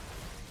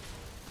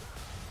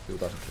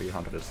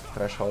 2300 is the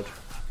threshold.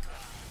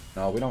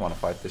 No, we don't want to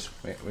fight this.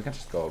 We can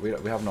just go. We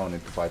have no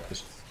need to fight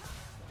this.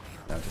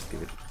 No, just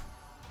give it.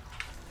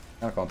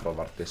 I'm gonna control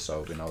ward this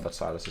so we know that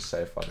Silas is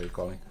safe while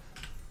recalling.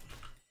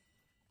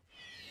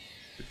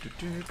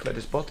 Kled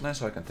is bot lane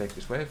so I can take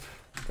this wave.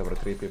 There were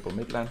 3 people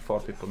mid lane,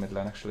 4 people mid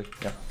lane actually.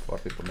 Yeah, 4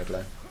 people mid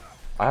lane.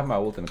 I have my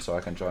ultimate so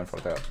I can join for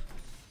the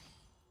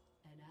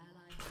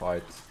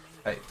fight.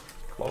 Hey,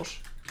 close,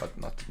 but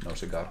no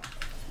cigar.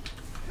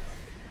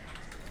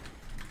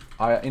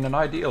 In an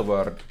ideal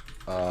world,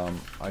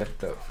 I get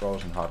the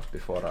Frozen Heart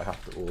before I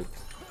have to ult,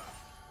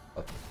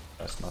 but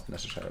that's not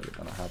necessarily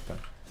gonna happen.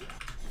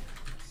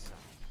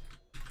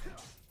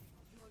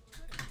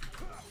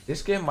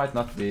 This game might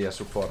not be a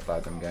support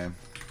item game,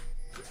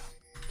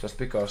 just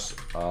because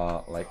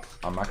like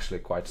I'm actually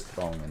quite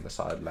strong in the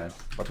side lane,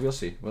 but we'll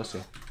see.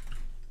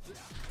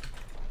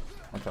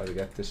 I'll try to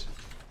get this.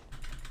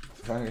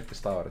 If I can get this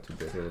tower, it would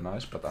be really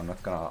nice, but I'm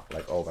not gonna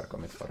like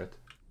overcommit for it.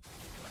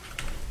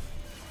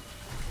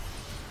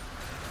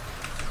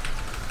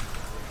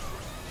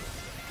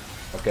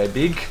 Okay,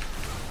 big.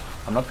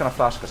 I'm not gonna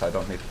flash because I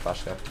don't need to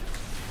flash here.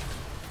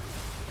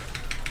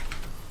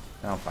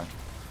 Yeah, I'm fine.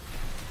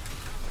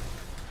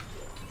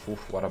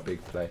 Oof, what a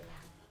big play.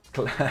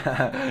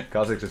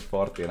 Kha'Zix is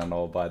 14 and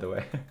all, by the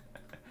way.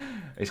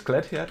 Is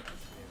Kled here?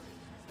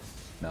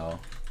 No.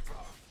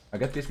 I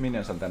get these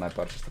minions and then I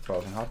purchase the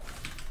Frozen Heart.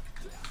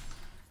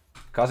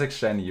 Kha'Zix,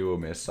 Shen,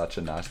 EUW is such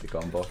a nasty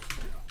combo.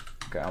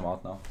 Okay, I'm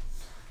out now.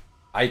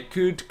 I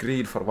could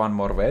greed for one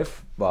more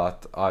wave,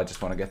 but I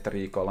just want to get the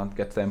recall and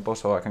get tempo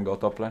so I can go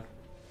top lane.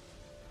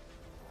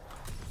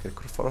 Okay,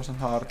 Frozen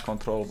Heart,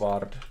 control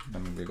ward,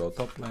 then we go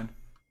top lane.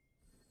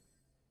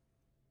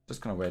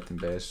 Just gonna wait in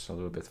base a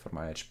little bit for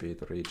my HP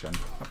to regen.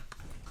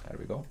 There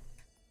we go.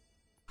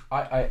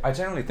 I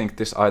generally think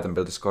this item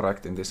build is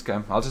correct in this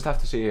game. I'll just have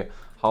to see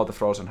how the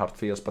Frozen Heart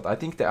feels, but I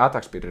think the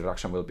attack speed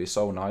reduction will be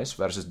so nice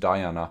versus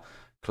Diana,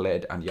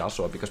 Kled and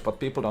Yasuo, because what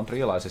people don't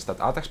realize is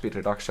that attack speed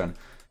reduction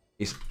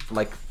is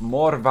like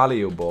more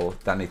valuable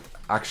than it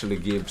actually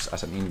gives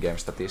as an in-game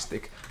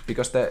statistic,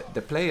 because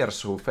the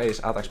players who face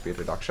attack speed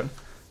reduction,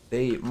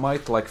 they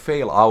might like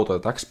fail auto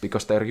attacks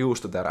because they're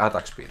used to their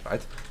attack speed,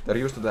 right? They're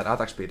used to their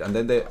attack speed, and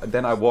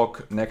then I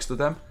walk next to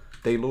them,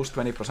 they lose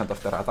 20%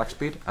 of their attack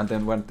speed, and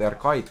then when they're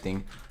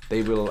kiting,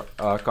 they will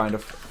kind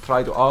of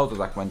try to auto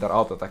attack when their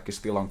auto attack is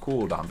still on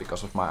cooldown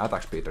because of my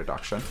attack speed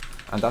reduction,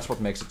 and that's what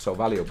makes it so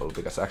valuable,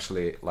 because it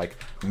actually like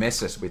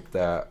messes with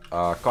the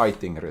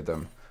kiting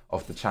rhythm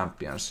of the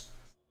champions.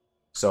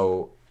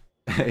 So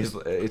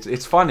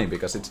it's funny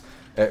because it's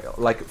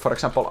like, for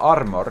example,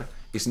 armor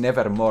is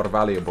never more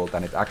valuable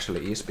than it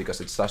actually is,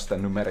 because it's just a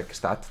numeric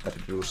stat that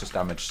reduces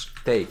damage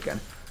taken.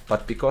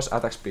 But because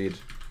attack speed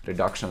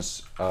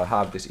reductions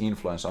have this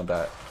influence on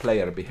the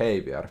player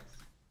behavior,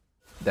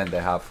 then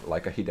they have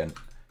like a hidden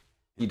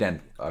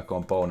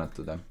component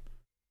to them.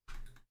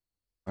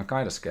 I'm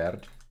kinda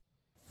scared.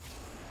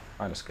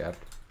 Do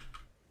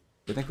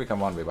you think we can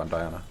 1v1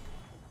 Diana?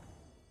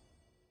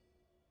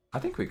 I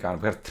think we can.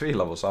 We're 3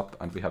 levels up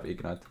and we have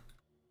Ignite.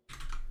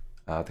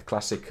 the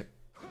classic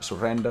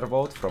surrender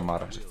vote from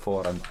our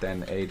 4 and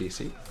 10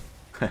 ADC.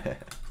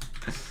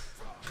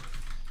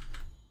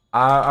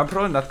 I'm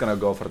probably not gonna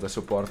go for the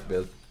support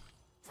build,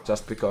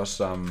 just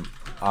because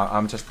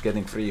I'm just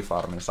getting free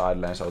farm in side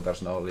lane, so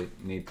there's no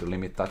need to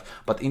limit that.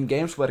 But in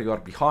games where you are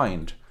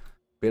behind,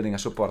 building a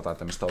support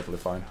item is totally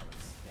fine.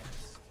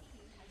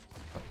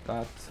 But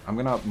that, I'm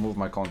gonna move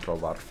my control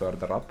ward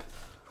further up,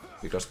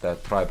 because the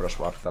Tribrush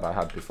ward that I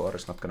had before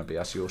is not gonna be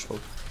as useful.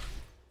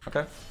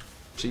 Okay,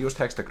 she used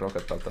Hextech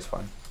Rocket, but that's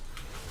fine.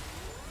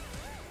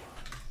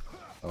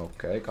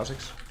 Okay,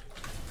 Kha'Zix.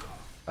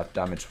 That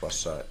damage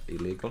was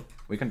illegal.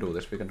 We can do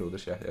this,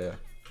 yeah.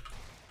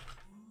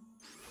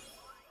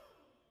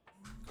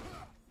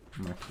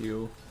 My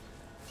Q,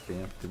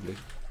 preemptively.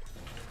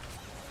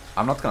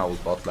 I'm not gonna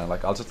ult bot lane,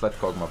 like I'll just let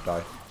Kog'Maw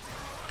die.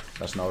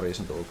 There's no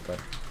reason to ult there.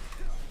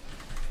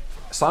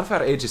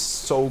 Sunfire Age is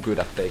so good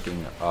at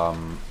taking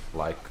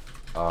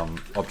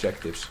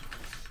objectives.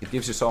 It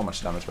gives you so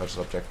much damage versus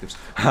objectives.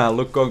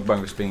 Look,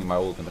 Gangplank is being my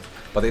ultimate.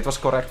 But it was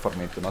correct for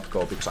me to not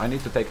go, because I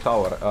need to take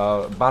tower,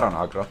 Baron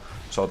aggro,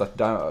 so that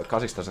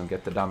Kha'Zix doesn't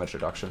get the damage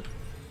reduction.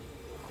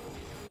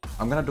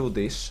 I'm gonna do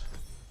this,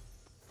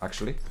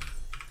 actually.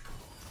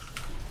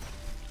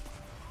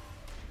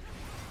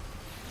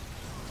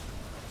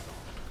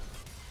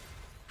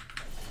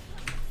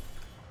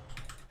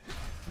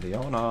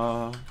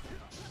 Leona.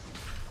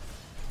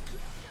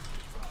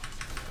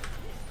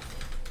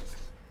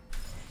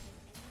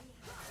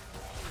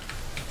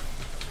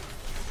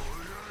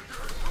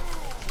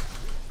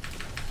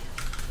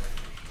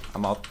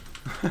 I'm out.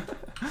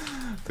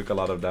 Took a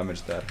lot of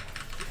damage there.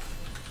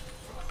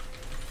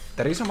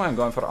 The reason why I'm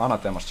going for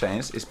Anathema's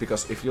Chains is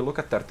because if you look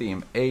at their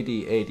team, AD,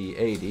 AD,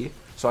 AD,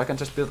 so I can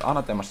just build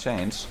Anathema's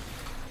Chains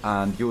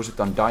and use it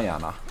on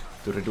Diana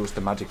to reduce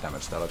the magic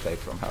damage that I take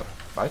from her,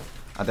 right?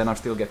 And then I'm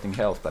still getting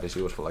health that is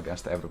useful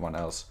against everyone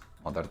else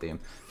on their team.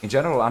 In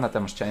general,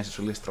 Anathema's Chains is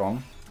really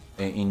strong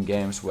in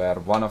games where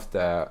one of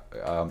the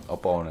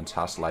opponents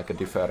has like a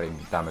differing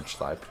damage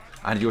type.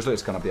 And usually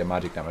it's gonna be a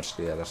magic damage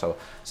dealer. So,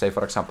 say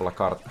for example a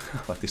card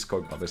like this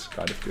Kog'Maw is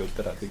kind of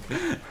tilted, I think.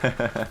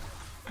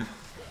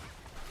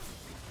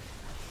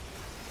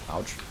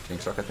 Ouch,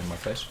 Jinx Rocket in my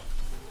face.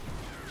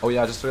 Oh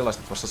yeah, I just realized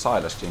it was a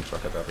Silas Jinx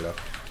Rocket earlier.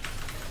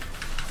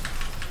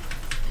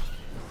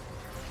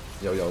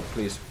 Yo,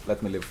 please,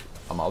 let me live.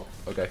 I'm out.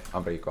 Okay,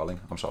 I'm recalling.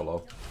 I'm so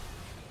low.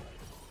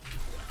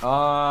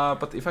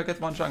 But if I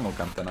get one jungle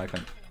camp, then I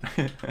can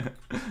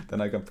then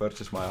I can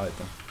purchase my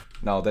item.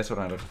 Now they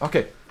surrender.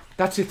 Okay,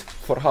 that's it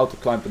for how to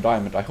climb to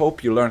diamond. I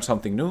hope you learned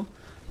something new,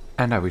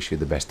 and I wish you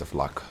the best of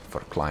luck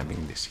for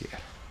climbing this year.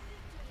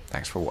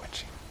 Thanks for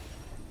watching.